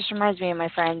it just reminds me of my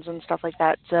friends and stuff like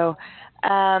that. So,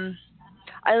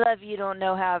 I love You Don't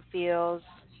Know How It Feels.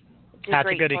 It's a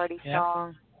great party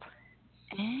song.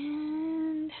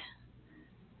 And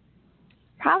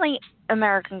probably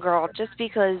American Girl, just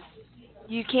because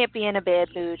you can't be in a bad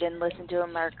mood and listen to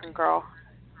American Girl.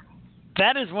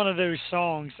 That is one of those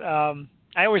songs.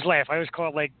 I always laugh. I always call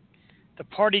it like the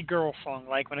party girl song.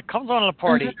 Like when it comes on at a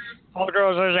party, all the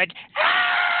girls are always like,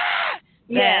 ah!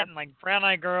 Yeah. And like Brown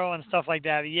Eyed Girl and stuff like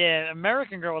that. Yeah,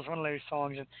 American Girl is one of those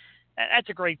songs. And That's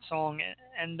a great song,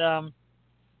 and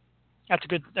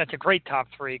that's a great top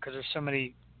three because there's so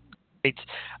many greats.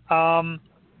 Um,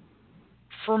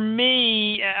 for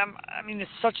me, I mean,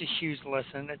 it's such a huge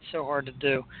listen. It's so hard to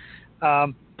do.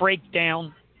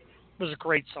 Breakdown was a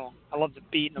great song. I love the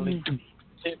beat and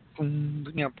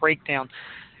the breakdown.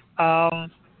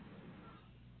 Um,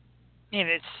 and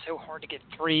it's so hard to get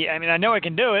three. I mean, I know I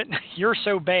can do it. You're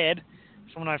so bad.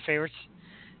 It's one of my favorites.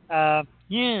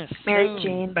 Yes, Mary so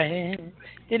Jane. bad.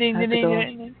 That's a good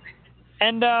one.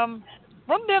 And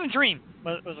Run Down a Dream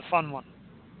was a fun one.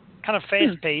 Kind of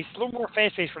fast paced, a little more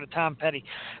fast paced for the Tom Petty.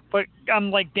 But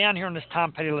I'm like down here on this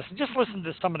Tom Petty list. Just listen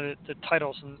to some of the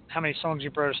titles and how many songs he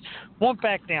wrote us. Won't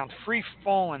Back Down, Free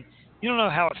Fallin', You Don't Know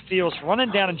How It Feels,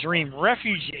 Running Down a Dream,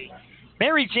 Refugee,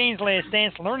 Mary Jane's Last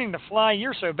Dance, Learning to Fly,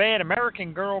 You're So Bad,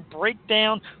 American Girl,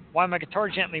 Breakdown, Why My Guitar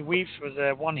Gently Weeps was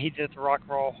one he did at the Rock and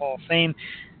Roll Hall of Fame.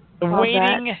 The Love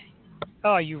Waiting. that.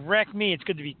 Oh, You Wreck Me. It's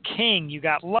Good to Be King. You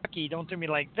Got Lucky. Don't Do Me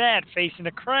Like That. Facing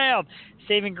the Crowd.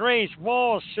 Saving Grace.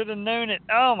 Walls. Should Have Known It.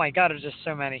 Oh, my God. There's just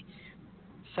so many.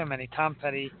 So many. Tom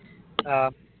Petty.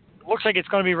 Looks like it's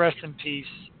going to be rest in peace.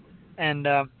 And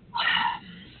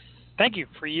thank you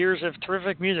for years of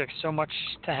terrific music. So much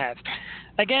to have.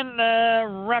 Again,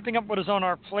 wrapping up what is on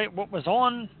our plate. What is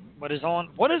on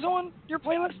your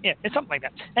playlist? Yeah, it's something like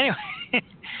that. Anyway,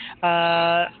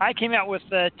 I came out with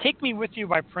Take Me With You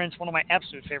by Prince, one of my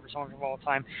absolute favorite songs of all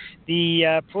time.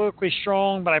 The Politically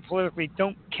Strong, but I Politically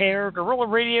Don't Care, Guerrilla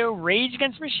Radio, Rage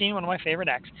Against the Machine, one of my favorite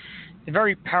acts. The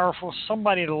very powerful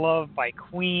Somebody to Love by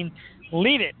Queen,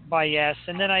 Lead It by Yes,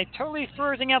 and then I totally threw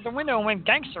everything out the window and went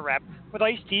gangster rap with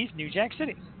Ice-T's New Jack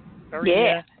City.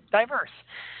 Very diverse.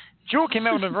 Jewel came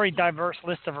out with a very diverse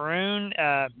list of her own.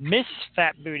 Miss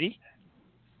Fat Booty.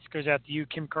 This goes out to you,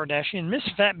 Kim Kardashian. Miss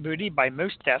Fat Booty by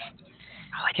Mos Def.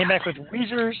 Came back with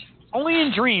Weezer's Only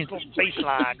in Dreams, little bass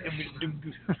line.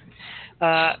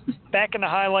 Back in the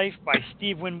High Life by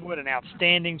Steve Winwood, an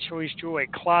outstanding choice, Jewel. A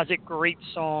closet great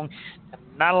song that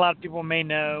not a lot of people may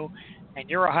know. And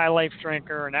you're a High Life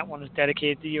drinker, and that one is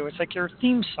dedicated to you. It's like your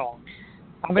theme song.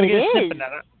 I'm going to get a snippet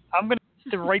of it. I'm going to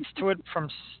get the rights to it from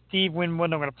Steve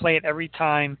Winwood. I'm going to play it every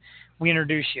time we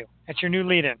introduce you. That's your new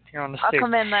lead-in here on the I'll Stoop.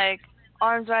 come in like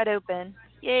arms wide open.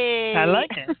 Yay! I like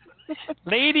it.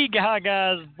 Lady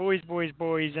Gaga's Boys, Boys,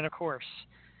 Boys, and of course,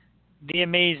 the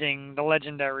amazing, the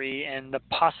legendary, and the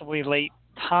possibly late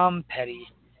Tom Petty.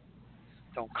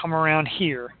 Don't come around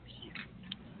here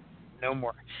no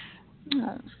more.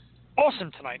 Oh.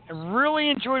 Awesome tonight. I really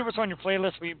enjoyed what's on your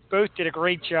playlist. We both did a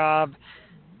great job.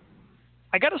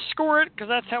 I got to score it because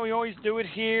that's how we always do it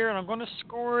here, and I'm going to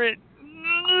score it.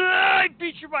 I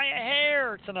beat you by a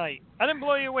hair tonight. I didn't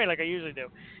blow you away like I usually do.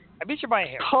 I beat you by a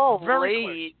hair. Holy.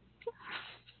 Very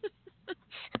close.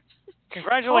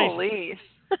 Congratulations. Holy.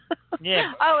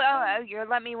 Yeah. Oh, you're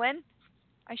let me win?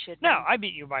 I should. No, I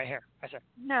beat you by a hair. I said.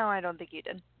 No, I don't think you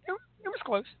did. It was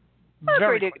close. Very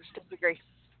Very close. close. Disagree.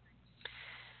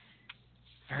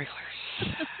 Very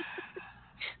close.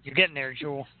 You're getting there,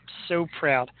 Jewel. So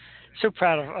proud. So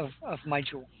proud of my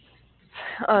Jewel.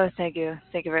 Oh, thank you.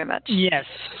 Thank you very much. Yes,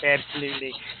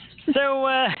 absolutely.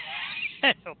 So,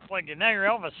 plug you. Now you're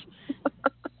Elvis.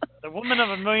 The woman of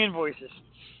a million voices.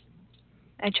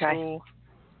 I try. Jewel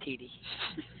Teedy.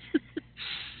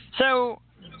 So,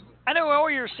 I know all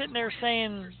you're sitting there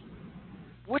saying,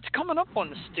 what's coming up on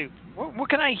the Stoop? What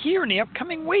can I hear in the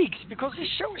upcoming weeks? Because this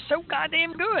show is so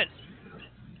goddamn good.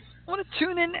 I want to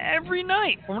tune in every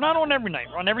night. We're not on every night.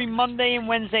 We're on every Monday and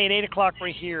Wednesday at 8 o'clock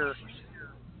right here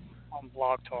on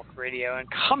Blog Talk Radio. And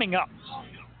coming up,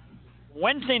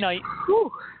 Wednesday night,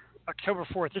 October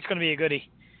 4th, it's going to be a goodie.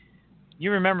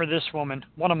 You remember this woman,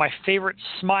 one of my favorite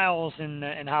smiles in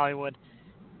Hollywood.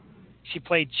 She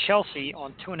played Chelsea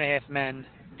on 2.5 Men,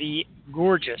 the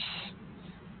gorgeous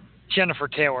Jennifer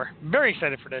Taylor. Very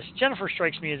excited for this. Jennifer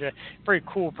strikes me as a very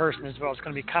cool person as well. It's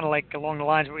going to be kind of like along the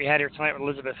lines of what we had here tonight with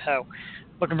Elizabeth Ho.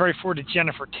 Looking very forward to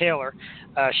Jennifer Taylor.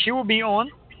 She will be on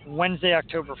Wednesday,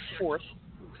 October 4th.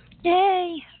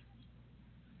 Yay!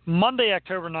 Monday,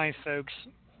 October 9th, folks.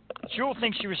 Jewel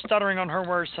thinks she was stuttering on her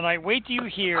words tonight. Wait till you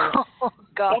hear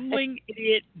bumbling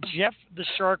idiot Jeff the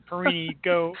Shark Perini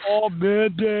go all blah,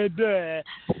 blah, blah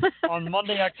on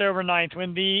Monday, October 9th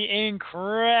when the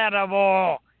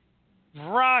incredible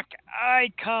rock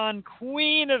icon,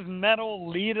 queen of metal,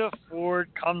 Lita Ford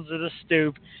comes to the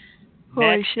Stoop.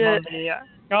 Holy shit. Monday.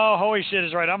 Oh, holy shit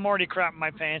is right. I'm already crapping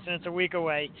my pants, and it's a week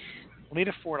away.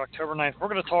 Lita Ford, October 9th. We're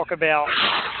going to talk about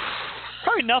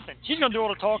probably nothing. She's going to do all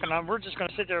the talking. We're just going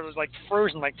to sit there like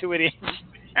frozen like two idiots.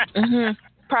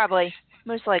 Probably.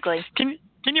 Most likely. Can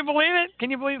you believe it? Can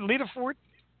you believe Lita Ford?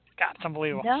 God, it's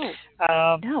unbelievable.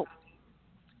 No. No.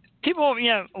 people,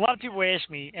 a lot of people ask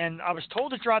me, and I was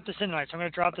told to drop this in tonight, so I'm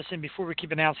going to drop this in before we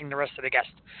keep announcing the rest of the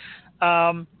guests.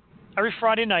 Every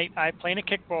Friday night, I play in a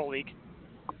kickball league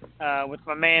with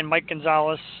my man Mike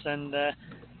Gonzalez and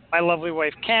my lovely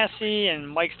wife Cassie and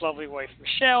Mike's lovely wife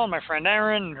Michelle and my friend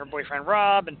Aaron and her boyfriend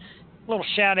Rob, and a little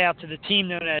shout out to the team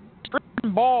known as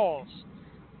Trippin' Balls.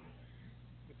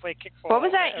 We play kickball. What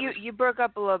was that? You broke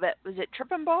up a little bit. Was it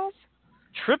Trippin' Balls?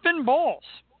 Trippin' Balls.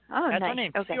 Oh, that's nice. our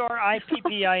name. Okay.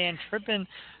 Trippin', Trippin'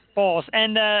 Balls.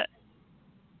 And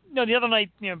the other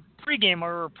night, pregame, we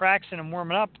were practicing and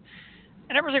warming up,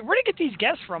 and everyone's like, "Where do you get these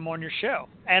guests from on your show?"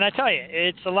 And I tell you,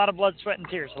 it's a lot of blood, sweat, and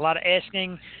tears. A lot of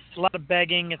asking. It's a lot of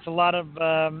begging. It's a lot of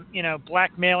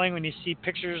blackmailing when you see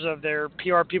pictures of their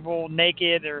PR people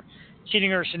naked or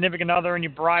cheating on a significant other, and you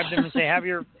bribe them and say, "Have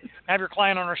your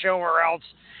client on our show, or else."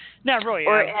 Not really.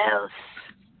 Or else.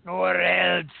 Or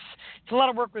else. It's a lot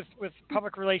of work with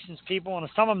public relations people, and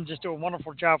some of them just do a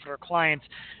wonderful job for their clients.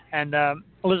 And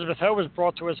Elizabeth Ho was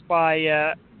brought to us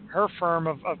by her firm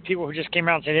of people who just came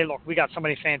out and said, "Hey, look, we got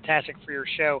somebody fantastic for your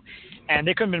show," and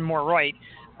they couldn't have been more right.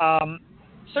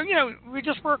 So we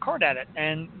just work hard at it,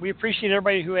 and we appreciate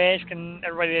everybody who asks and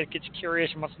everybody that gets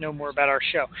curious and wants to know more about our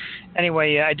show.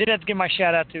 Anyway, I did have to give my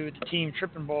shout out to the team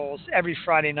Trippin' Balls every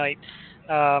Friday night.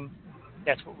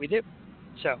 That's what we do.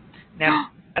 So now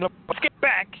let's get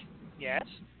back. Yes.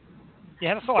 You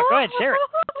had a thought. Go ahead, share it.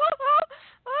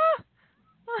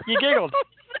 You giggled.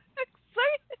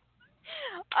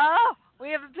 Oh,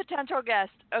 we have a potential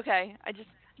guest. Okay, I just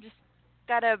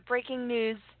got a breaking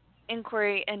news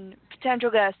inquiry and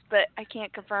potential guest, but I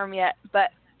can't confirm yet.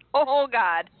 But oh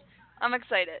God, I'm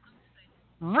excited.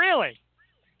 Really?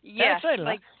 Yeah.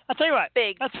 Like, I'll tell you what.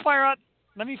 Big. Let's fire out.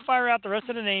 Let me fire out the rest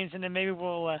of the names, and then maybe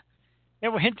we'll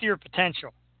hint to your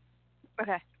potential.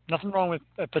 Okay. Nothing wrong with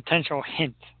a potential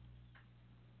hint.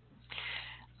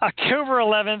 October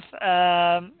 11th,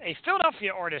 a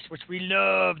Philadelphia artist, which we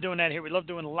love doing that here. We love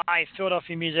doing live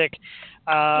Philadelphia music.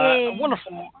 A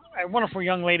wonderful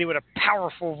young lady with a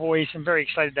powerful voice. I'm very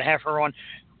excited to have her on.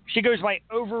 She goes by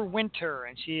Overwinter,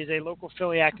 and she is a local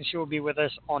Philly act, and she will be with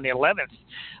us on the 11th.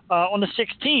 On the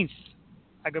 16th,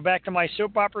 I go back to my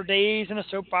soap opera days and a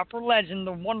soap opera legend,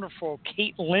 the wonderful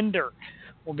Kate Linder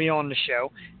will be on the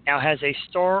show. Now has a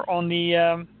star on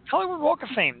the Hollywood Walk of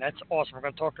Fame. That's awesome. We're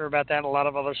going to talk to her about that and a lot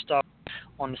of other stuff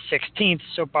on the 16th.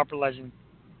 Soap opera legend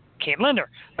Kate Linder.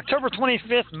 October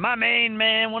 25th, my main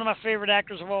man, one of my favorite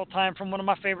actors of all time from one of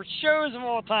my favorite shows of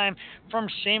all time, from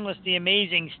Shameless, the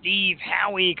amazing Steve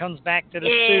Howie comes back to the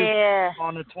Stoop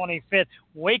on the 25th.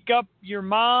 Wake up your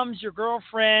moms, your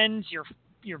girlfriends,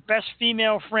 your best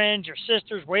female friends, your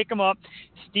sisters. Wake them up.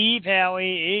 Steve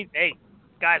Howie, hey,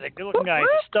 guy's a good-looking guy. He's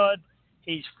a stud.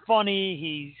 He's funny.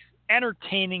 He's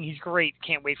entertaining. He's great.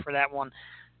 Can't wait for that one.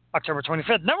 October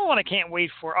 25th. Number one I can't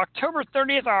wait for. October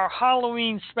 30th, our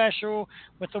Halloween special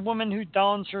with the woman who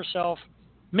dons herself,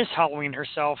 Miss Halloween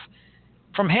herself.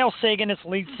 From Hail Sagan, it's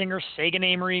lead singer Sagan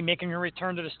Amory making her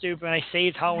return to the Stoop. And I say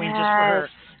it's Halloween just for her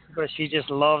because she just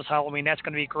loves Halloween. That's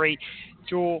going to be great.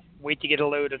 Jewel, wait to get a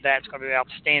load of that. It's going to be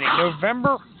outstanding.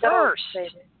 November 1st.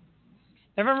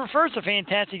 November 1st, a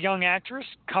fantastic young actress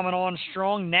coming on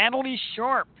strong. Natalie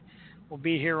Sharp will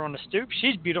be here on the Stoop.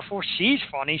 She's beautiful. She's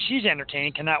funny. She's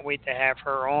entertaining. Cannot wait to have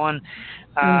her on.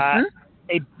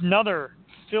 Another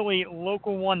Philly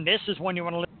local one. This is one you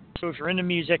want to listen to if you're into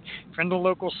music, if you're into the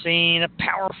local scene. A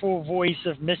powerful voice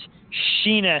of Miss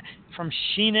Sheena from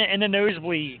Sheena and the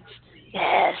Nosebleeds.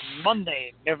 Yes.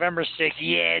 Monday, November 6th.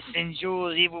 Yes, in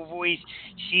Jules' evil voice,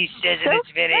 she says so it's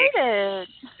very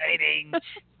exciting.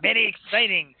 Very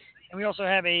exciting. And we also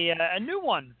have a new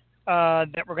one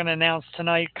that we're going to announce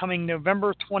tonight, coming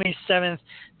November 27th.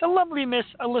 The lovely Miss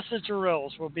Alyssa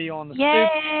Jarrills will be on the Stoop.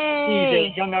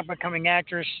 She's a young up-and-coming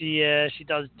actress. She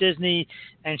does Disney,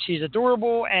 and she's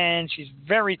adorable, and she's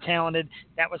very talented.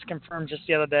 That was confirmed just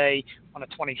the other day on the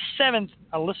 27th.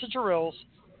 Alyssa Jarrills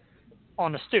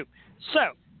on the Stoop.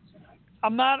 So, I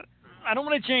don't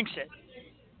want to jinx it,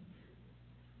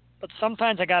 but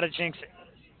sometimes I got to jinx it.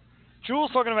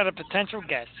 Jewel's talking about a potential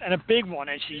guest, and a big one,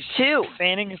 and she's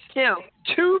fanning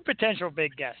two potential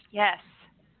big guests. Yes.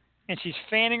 And she's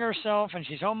fanning herself, and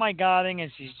she's oh my godding,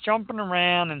 and she's jumping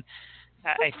around, and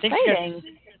I think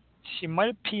she might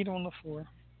have peed on the floor.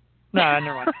 No,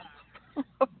 never mind.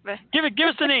 Give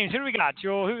us the names. Who do we got,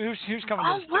 Jewel? Who's coming?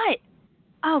 Oh, what?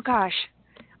 Oh gosh.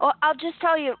 Well, I'll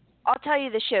tell you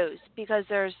the shows because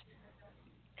there's.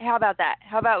 How about that?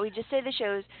 How about we just say the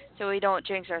shows so we don't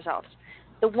jinx ourselves?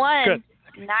 The one,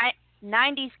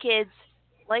 90s kids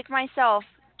like myself,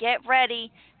 get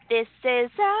ready. This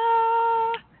is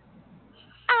all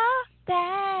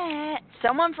that.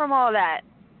 Someone from All That.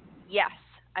 Yes,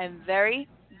 I'm very,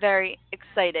 very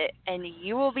excited, and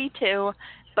you will be too.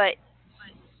 But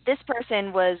this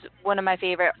person was one of my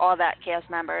favorite All That cast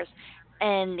members.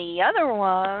 And the other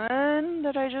one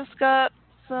that I just got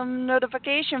some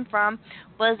notification from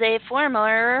was a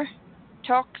former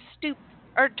Talk Stoop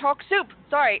or Talk Soup.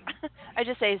 Sorry, I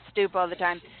just say Stoop all the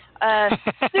time.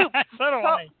 Stoop So do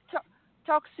Talk I.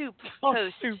 Talk Soup Oh,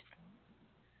 host. soup.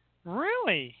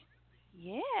 Really?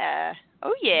 Yeah.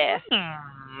 Oh yeah. Back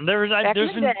in There's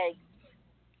the been day.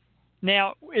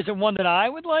 now. Is it one that I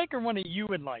would like or one that you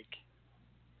would like?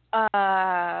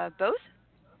 Both.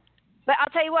 But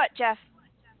I'll tell you what, Jeff.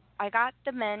 I got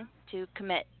the men to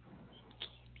commit.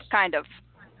 Kind of.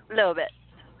 A little bit.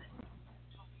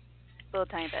 A little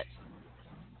tiny bit.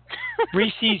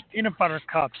 Reese's peanut butter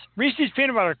cups. Reese's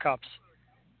peanut butter cups.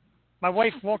 My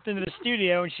wife walked into the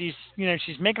studio and she's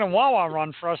making a Wawa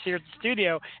run for us here at the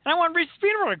studio, and I want Reese's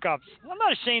peanut butter cups. I'm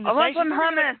not ashamed to I say. want some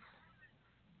hummus.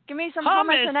 Give me some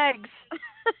hummus and eggs.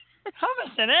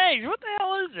 Hummus and eggs. What the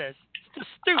hell is this? It's the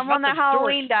Stoop. I'm on the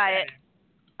Halloween diet.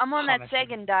 I'm on that Hummus.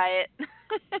 Sagan diet.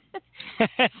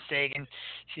 Sagan.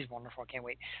 She's wonderful. I can't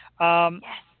wait. Yes.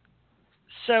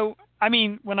 So, I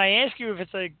mean, when I ask you if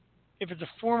it's a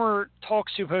former Talk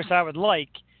Soup host I would like,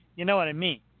 you know what I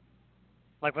mean.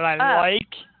 Like what I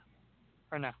like,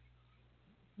 or no?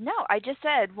 No, I just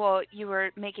said, well, you were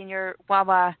making your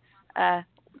Wawa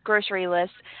grocery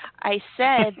list. I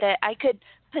said that I could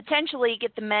potentially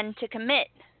get the men to commit.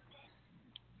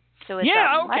 So it's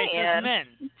a okay, so it's men.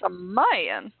 It's a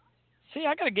man. See,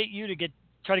 I got to get you to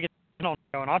try to get the men on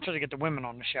the show, and I'll try to get the women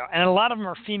on the show. And a lot of them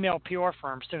are female PR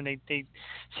firms too, and they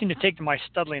seem to take to my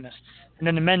studliness, and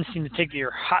then the men seem to take to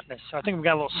your hotness. So I think we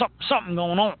got a little something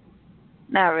going on.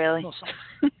 Not really.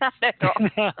 Not at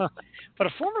all. But a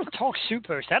former Talk Soup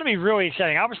host, that'd be really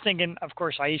exciting. I was thinking, of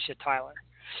course, Aisha Tyler.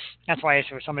 That's why I asked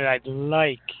for somebody I'd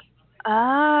like.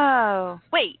 Oh.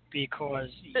 Wait. Because,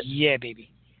 yeah, baby.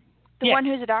 The one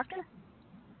who's a doctor?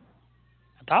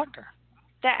 A doctor.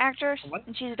 That actress? What?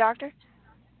 And she's a doctor?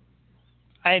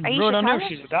 I really don't know if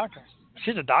she's a doctor.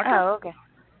 She's a doctor? Oh, okay.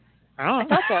 I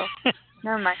thought so.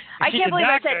 Never mind. I can't believe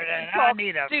I said I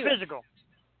need a Stoop. physical.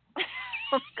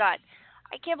 Oh, God.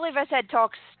 I can't believe I said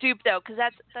Talk Stoop, though, because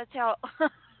that's how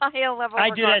high a level I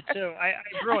do that, too.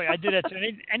 I do that, too.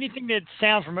 Anything that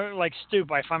sounds remotely like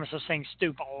Stoop, I find myself saying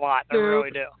Stoop a lot. Stoop. I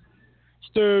really do.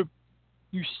 Stoop.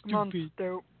 You stupid.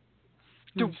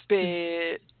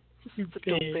 stupid.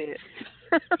 Stupid.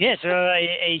 Yeah, so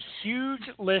a huge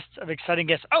list of exciting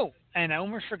guests. Oh, and I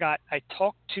almost forgot. I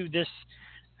talked to this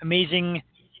amazing,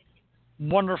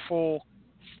 wonderful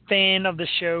fan of the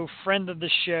show, friend of the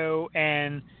show,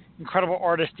 and incredible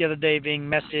artist the other day being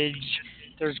messaged.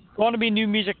 There's going to be new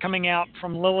music coming out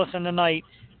from Lilith in the Night,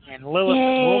 and Lilith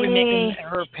will be making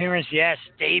her appearance. Yes,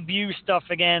 debut stuff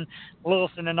again.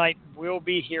 Lilith in the Night will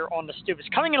be here on the Stoop. It's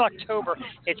coming in October.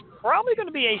 It's probably going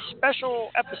to be a special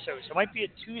episode, so it might be a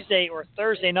Tuesday or a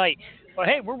Thursday night. But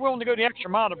hey, we're willing to go the extra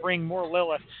mile to bring more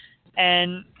Lilith.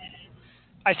 And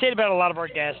I say it about a lot of our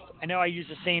guests. I know I use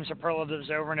the same superlatives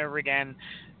over and over again.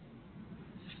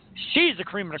 She's the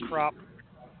cream of the crop.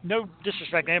 No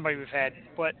disrespect to anybody we've had,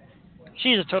 but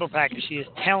she's a total package. She is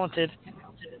talented.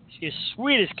 She is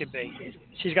sweet as could be.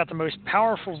 She's got the most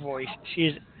powerful voice. She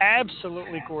is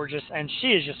absolutely gorgeous, and she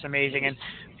is just amazing. And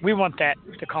we want that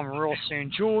to come real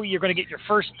soon. Jewel, you're going to get your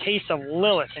first taste of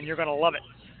Lilith, and you're going to love it.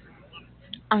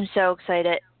 I'm so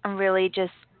excited. I'm really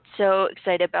just so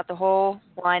excited about the whole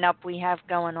lineup we have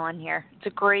going on here. It's a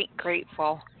great, great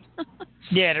fall.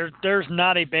 Yeah, there's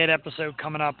not a bad episode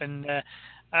coming up, and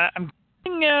I'm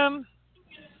getting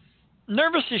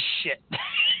nervous as shit.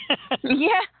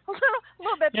 Yeah, a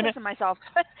little bit pissing myself.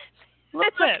 A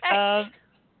little bit. Okay.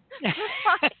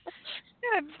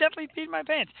 Yeah, I've definitely peed my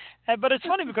pants. But it's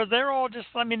funny because they're all just,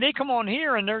 I mean, they come on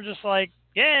here and they're just like,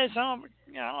 yeah, so, I don't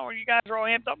know what you guys are all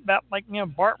amped up about. Like,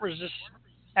 Bart was just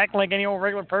acting like any old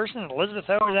regular person, and Elizabeth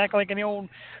O was acting like any old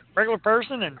regular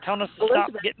person and telling us to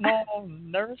stop getting all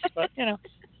nervous. But,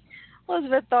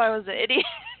 Elizabeth thought I was an idiot.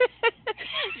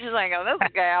 She's like, oh, this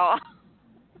gal.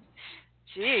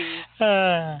 Jeez.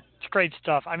 It's great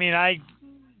stuff. I mean, I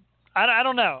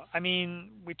don't know. I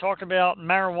mean, we talked about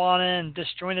marijuana and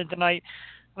disjointed tonight.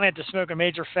 I'm going to have to smoke a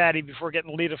major fatty before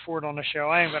getting Lita Ford on the show.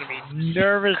 I am going to be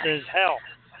nervous as hell.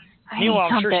 Meanwhile,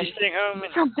 I'm sure she's sitting home.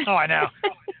 Oh, I know.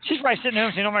 She's probably sitting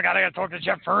home saying, oh, my God, I got to talk to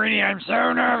Jeff Perini. I'm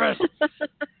so nervous.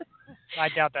 I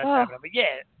doubt that's happening. But,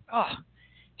 yeah,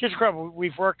 just incredible.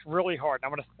 We've worked really hard. I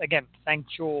want to, again, thank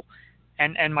Jewel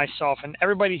and myself and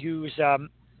everybody who's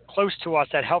close to us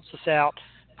that helps us out,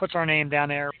 puts our name down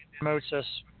there, promotes us,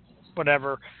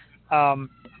 whatever.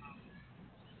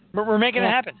 We're making it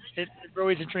Yeah. happen. It's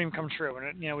always a dream come true,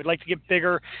 and we'd like to get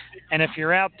bigger. And if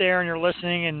you're out there and you're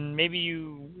listening, and maybe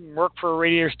you work for a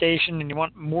radio station and you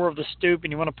want more of the Stoop,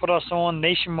 and you want to put us on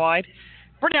nationwide,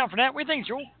 we're down for that. What do you think,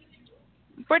 Jewel?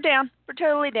 We're down. We're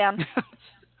totally down.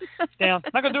 Down.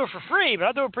 I'm not gonna do it for free, but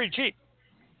I'll do it pretty cheap.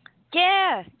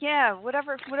 Yeah.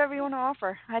 Whatever you want to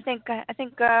offer. I think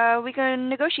we can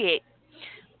negotiate.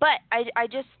 But I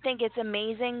just think it's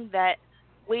amazing that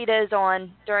Lita is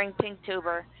on during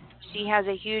Pinktober. She has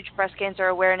a huge breast cancer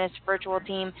awareness virtual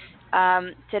team.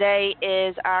 Today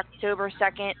is October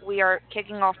 2nd. We are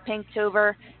kicking off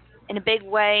Pinktober in a big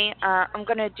way. I'm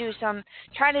gonna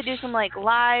try to do some like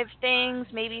live things,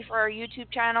 maybe for our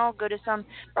YouTube channel. Go to some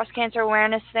breast cancer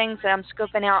awareness things that I'm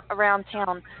scoping out around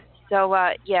town. So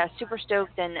yeah, super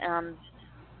stoked, and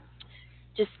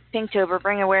just Pinktober,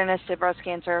 bring awareness to breast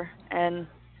cancer. And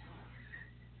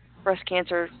breast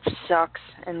cancer sucks,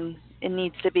 and it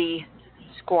needs to be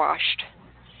squashed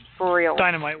for real.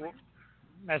 Dynamite.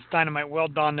 That's dynamite. Well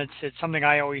done. It's something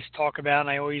I always talk about, and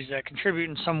I always contribute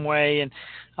in some way. And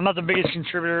I'm not the biggest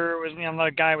contributor. I'm not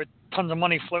a guy with tons of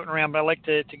money floating around, but I like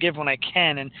to give when I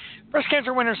can. And breast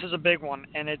cancer awareness is a big one,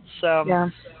 and it's Yeah.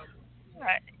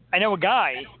 I know a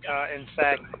guy, in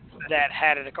fact, that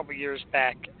had it a couple years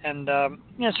back, and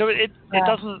so it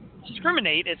doesn't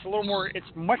discriminate.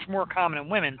 It's much more common in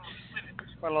women,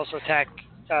 but it'll also attack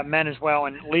men as well.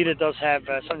 And Lita does have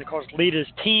something called Lita's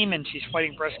team, and she's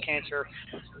fighting breast cancer,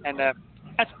 and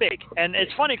that's big. And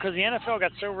it's funny because the NFL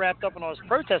got so wrapped up in all this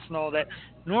protests and all that.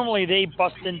 Normally they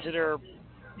bust into their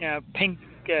pink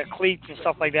cleats and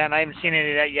stuff like that, and I haven't seen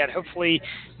any of that yet. Hopefully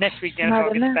next week the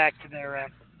NFL gets back to their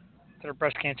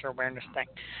breast cancer awareness thing.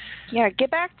 Yeah,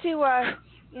 get back to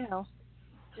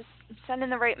just sending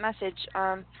the right message.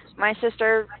 My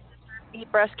sister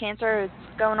beat breast cancer.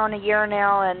 It's going on a year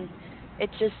now, and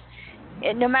it's just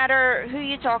no matter who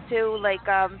you talk to, like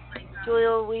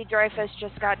Julia Louis-Dreyfus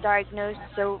just got diagnosed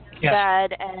so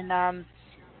bad, and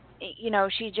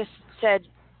she just said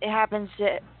it happens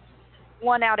to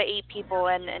 1 out of 8 people,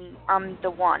 and I'm the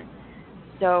one.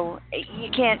 So you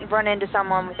can't run into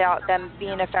someone without them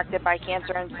being affected by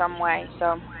cancer in some way.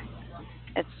 So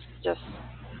it's just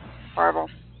horrible.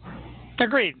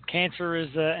 Agreed. Cancer is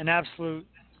an absolute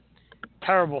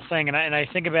terrible thing, and I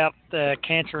think about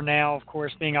cancer now, of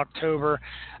course, being October.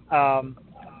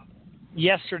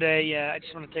 Yesterday, I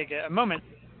just want to take a moment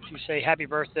to say happy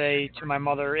birthday to my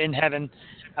mother in heaven.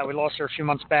 We lost her a few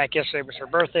months back. Yesterday was her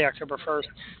birthday, October 1st.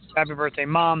 So happy birthday,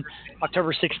 Mom.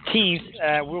 October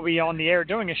 16th, we'll be on the air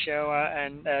doing a show,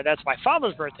 and that's my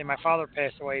father's birthday. My father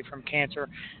passed away from cancer.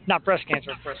 Not breast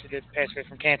cancer, of course. He did pass away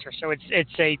from cancer. So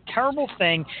it's a terrible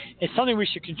thing. It's something we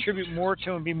should contribute more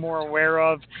to and be more aware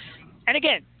of. And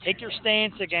again, take your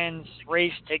stance against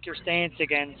race. Take your stance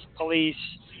against police.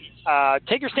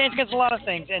 Take your stance against a lot of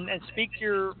things and speak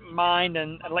your mind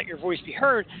and let your voice be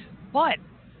heard. But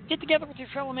get together with your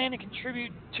fellow man and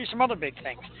contribute to some other big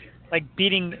things, like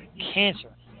beating cancer.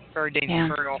 Very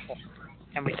dangerous, very awful.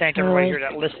 And we thank everybody here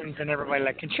that listens and everybody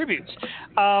that contributes.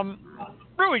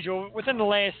 Really, Joel, within the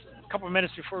last couple of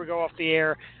minutes before we go off the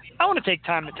air, I want to take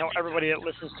time to tell everybody that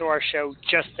listens to our show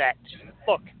just that.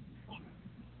 Look,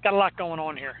 got a lot going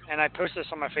on here, and I posted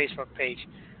this on my Facebook page.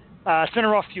 It's been a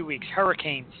rough few weeks.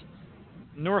 Hurricanes,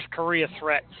 North Korea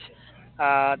threats,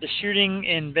 the shooting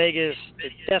in Vegas, the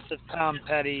death of Tom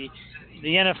Petty,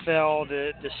 the NFL,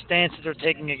 the stance that they're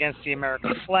taking against the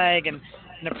American flag and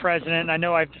the president. I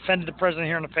know I've defended the president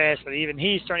here in the past, but even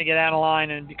he's starting to get out of line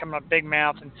and becoming a big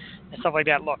mouth and stuff like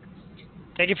that. Look,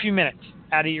 take a few minutes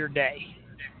out of your day.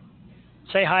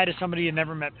 Say hi to somebody you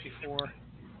never met before.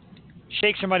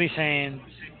 Shake somebody's hand.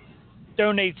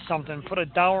 Donate something. Put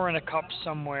 $1 in a cup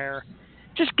somewhere.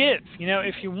 Just give.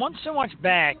 If you want so much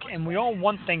back, and we all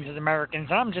want things as Americans,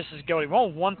 and I'm just as guilty, we all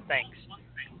want things.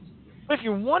 But if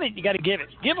you want it, you got to give it.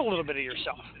 Give a little bit of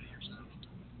yourself.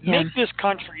 Make this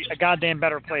country a goddamn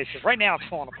better place, because right now it's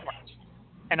falling apart.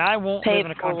 And I won't live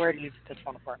in a country that's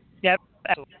falling apart. Yeah,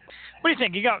 absolutely. What do you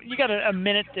think? You got a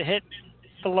minute to hit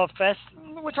the Love Fest?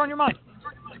 What's on your mind?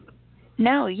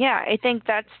 No, yeah, I think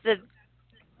that's the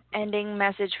ending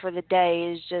message for the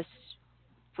day is just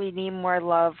we need more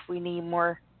love, we need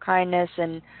more kindness,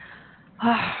 and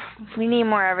we need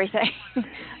more everything.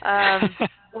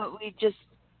 We just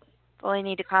really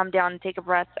need to calm down and take a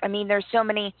breath. I mean, there's so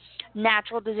many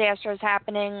natural disasters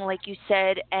happening, like you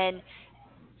said, and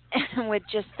with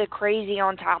just the crazy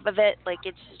on top of it, like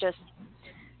it's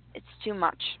too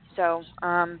much. So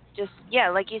just, yeah,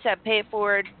 like you said, pay it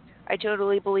forward. I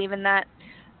totally believe in that.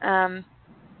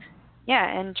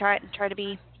 Yeah, and try to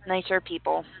be nicer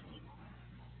people.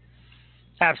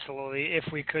 Absolutely. If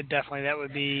we could, definitely, that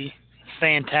would be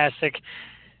Fantastic.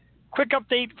 Quick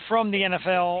update from the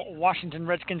NFL. Washington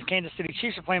Redskins, Kansas City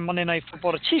Chiefs are playing Monday Night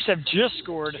Football. The Chiefs have just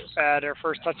scored their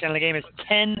first touchdown of the game. It's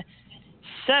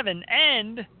 10-7.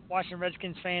 And Washington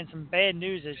Redskins fans, some bad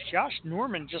news is Josh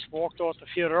Norman just walked off the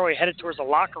field early, headed towards the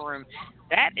locker room.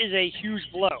 That is a huge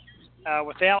blow.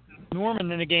 Without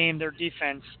Norman in the game, their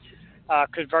defense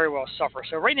could very well suffer.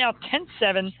 So right now,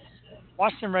 10-7.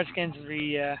 Washington Redskins,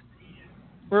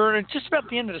 we're just about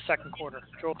the end of the second quarter.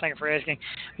 Joel, thank you for asking.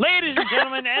 Ladies and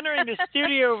gentlemen, entering the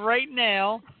studio right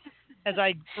now, as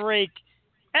I break,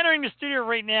 entering the studio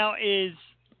right now is,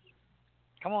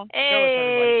 come on,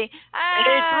 hey,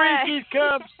 it's Reese's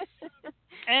Cups,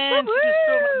 and she just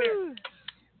spilled my beer.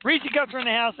 Reese's Cups are in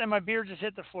the house, and my beer just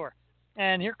hit the floor.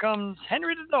 And here comes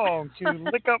Henry the dog to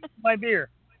lick up my beer.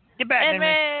 Get back,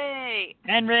 Henry.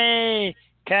 Henry.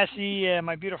 Cassie,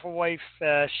 my beautiful wife,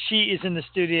 she is in the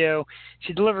studio.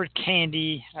 She delivered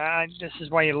candy. This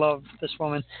is why you love this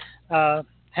woman.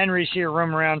 Henry's here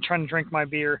roaming around trying to drink my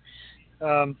beer.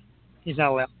 He's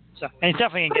not allowed. So, and he's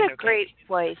definitely ain't getting no great candy.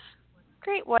 Wife.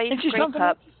 Great wife, great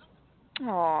cup.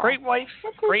 Aww. Great wife,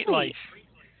 great life.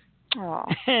 Aww.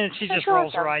 And she just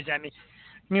rolls her eyes at me.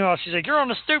 Meanwhile, she's like, you're on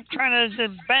the stoop trying to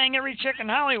bang every chick in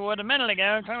Hollywood a minute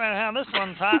ago, talking about how this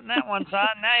one's hot and that one's hot,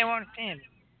 and now you want candy.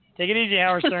 Take it easy,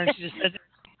 Howard Stern. She just said,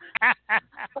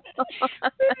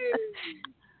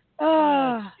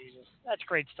 Jesus. That's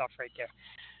great stuff right there.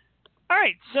 All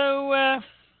right, so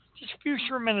just a few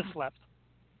short minutes left.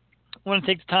 I want to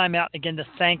take the time out again to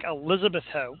thank Elizabeth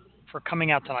Ho for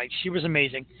coming out tonight. She was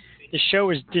amazing. The show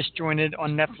is Disjointed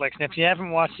on Netflix, and if you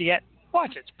haven't watched it yet,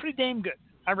 watch it. It's pretty damn good.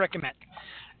 I recommend.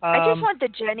 I just want the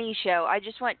Jenny show. I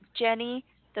just want Jenny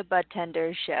the Bud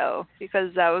Tender show,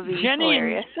 because that would be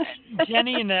hilarious.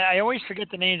 Jenny and I always forget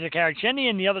the names of the characters. Jenny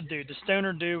and the other dude, the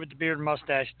stoner dude with the beard and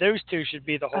mustache. Those two should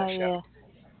be the whole show.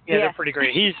 Yeah, they're pretty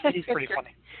great. He's pretty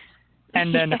funny.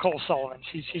 And Nicole Sullivan,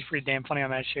 she's pretty damn funny on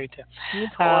that show too. He's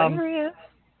hilarious.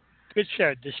 Good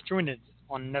show, Disjointed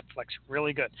on Netflix,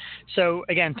 really good. So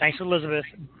again, thanks to Elizabeth.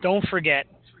 Don't forget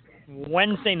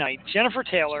Wednesday night, Jennifer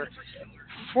Taylor,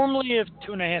 formerly of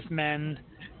 2.5 Men.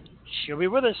 She'll be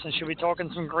with us, and she'll be talking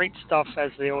some great stuff,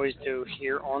 as they always do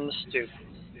here on the Stoop.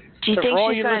 Do you think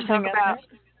she's going to talk about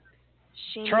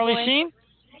Charlie Sheen?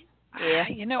 Yeah.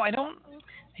 I don't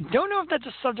know if that's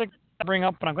a subject to bring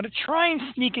up, but I'm going to try and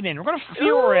sneak it in. We're going to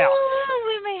feel her out.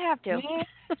 We may have to.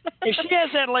 If she has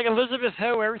that, like, Elizabeth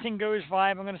Ho, everything goes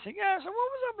vibe, I'm going to say, yeah, so what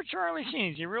was up with Charlie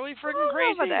Sheen? Is he really freaking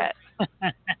crazy? Over that.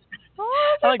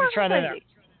 I'd like to try that out.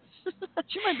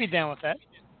 She might be down with that.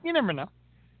 You never know.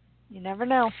 You never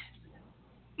know.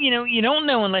 You don't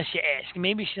know unless you ask.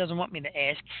 Maybe she doesn't want me to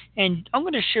ask. And I'm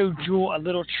going to show Jewel a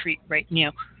little treat right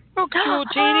now. Look, Jewel,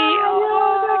 JD.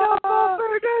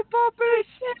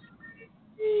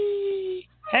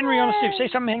 Henry on the Stoop. Say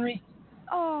something, Henry.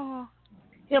 Oh.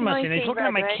 He's looking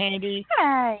at my candy.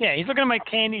 Hi. Yeah, he's looking at my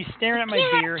candy, he's staring at my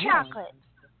beer. Chocolate.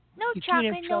 No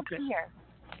chocolate, no beer.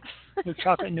 No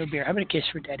chocolate, no beer. How about a kiss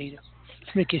for Daddy?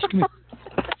 Give me a kiss. Come here.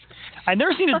 I've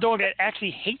never seen a dog that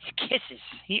actually hates kisses.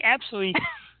 He absolutely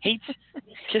hates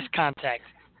kiss contact.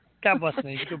 God bless him.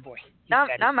 He's a good boy. Not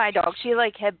my dog. She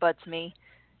headbutts me.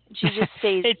 She just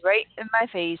stays right in my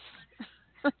face.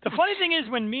 The funny thing is,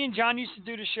 when me and John used to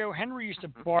do the show, Henry used to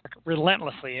bark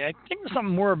relentlessly. I think there's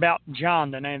something more about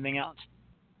John than anything else.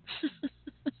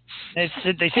 They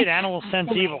say the animals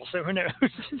sense evil, so who knows?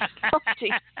 I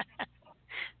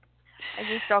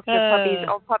just talk to puppies.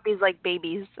 All puppies like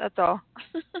babies. That's all.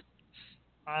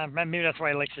 Maybe that's why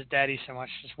he likes his daddy so much.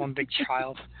 Just one big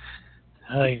child.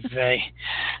 Oy vey.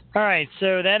 All right,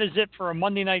 so that is it for a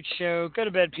Monday night show. Go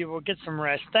to bed, people. Get some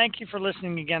rest. Thank you for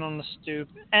listening again on the Stoop.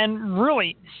 And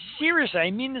really, seriously,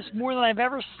 I mean this more than I've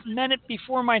ever meant it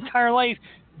before in my entire life.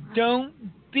 Don't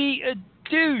be a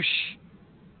douche.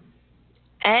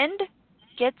 And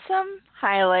get some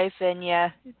high life in ya.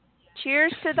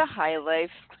 Cheers to the high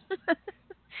life.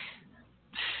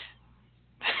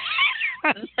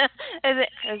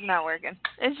 It's not working.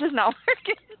 It's just not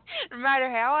working. No matter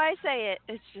how I say it,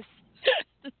 it's just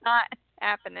not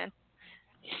happening.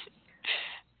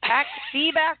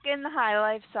 Be back in the high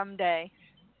life someday.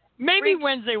 Maybe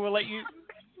Wednesday will let you.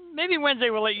 Maybe Wednesday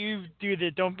will let you do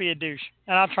the don't be a douche,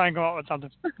 and I'll try and come up with something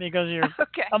because you're.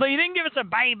 Okay. Although you didn't give us a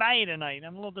bye tonight,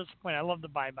 I'm a little disappointed. I love the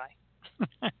bye.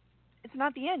 It's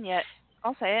not the end yet.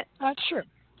 I'll say it. That's true.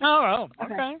 Oh,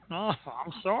 okay. Oh,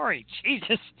 I'm sorry.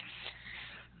 Jesus.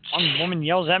 One woman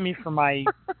yells at me for my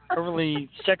overly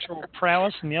sexual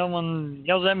prowess, and the other one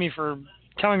yells at me for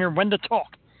telling her when to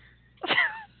talk.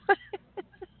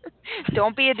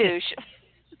 Don't be a douche.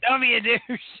 Don't be a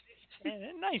douche.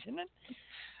 Nice, isn't it?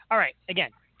 All right.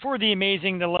 Again, For the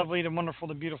amazing, the lovely, the wonderful,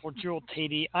 the beautiful Jewel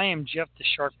Tatey, I am Jeff the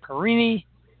Shark Perini.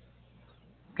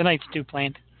 Good night, Stoop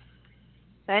Land.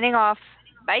 Signing off.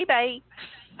 Bye-bye.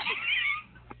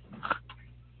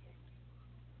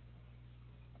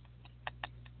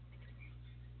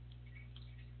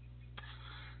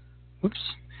 Oops.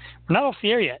 We're not off the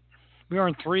air yet. We are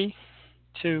in 3,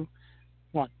 2,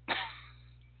 1.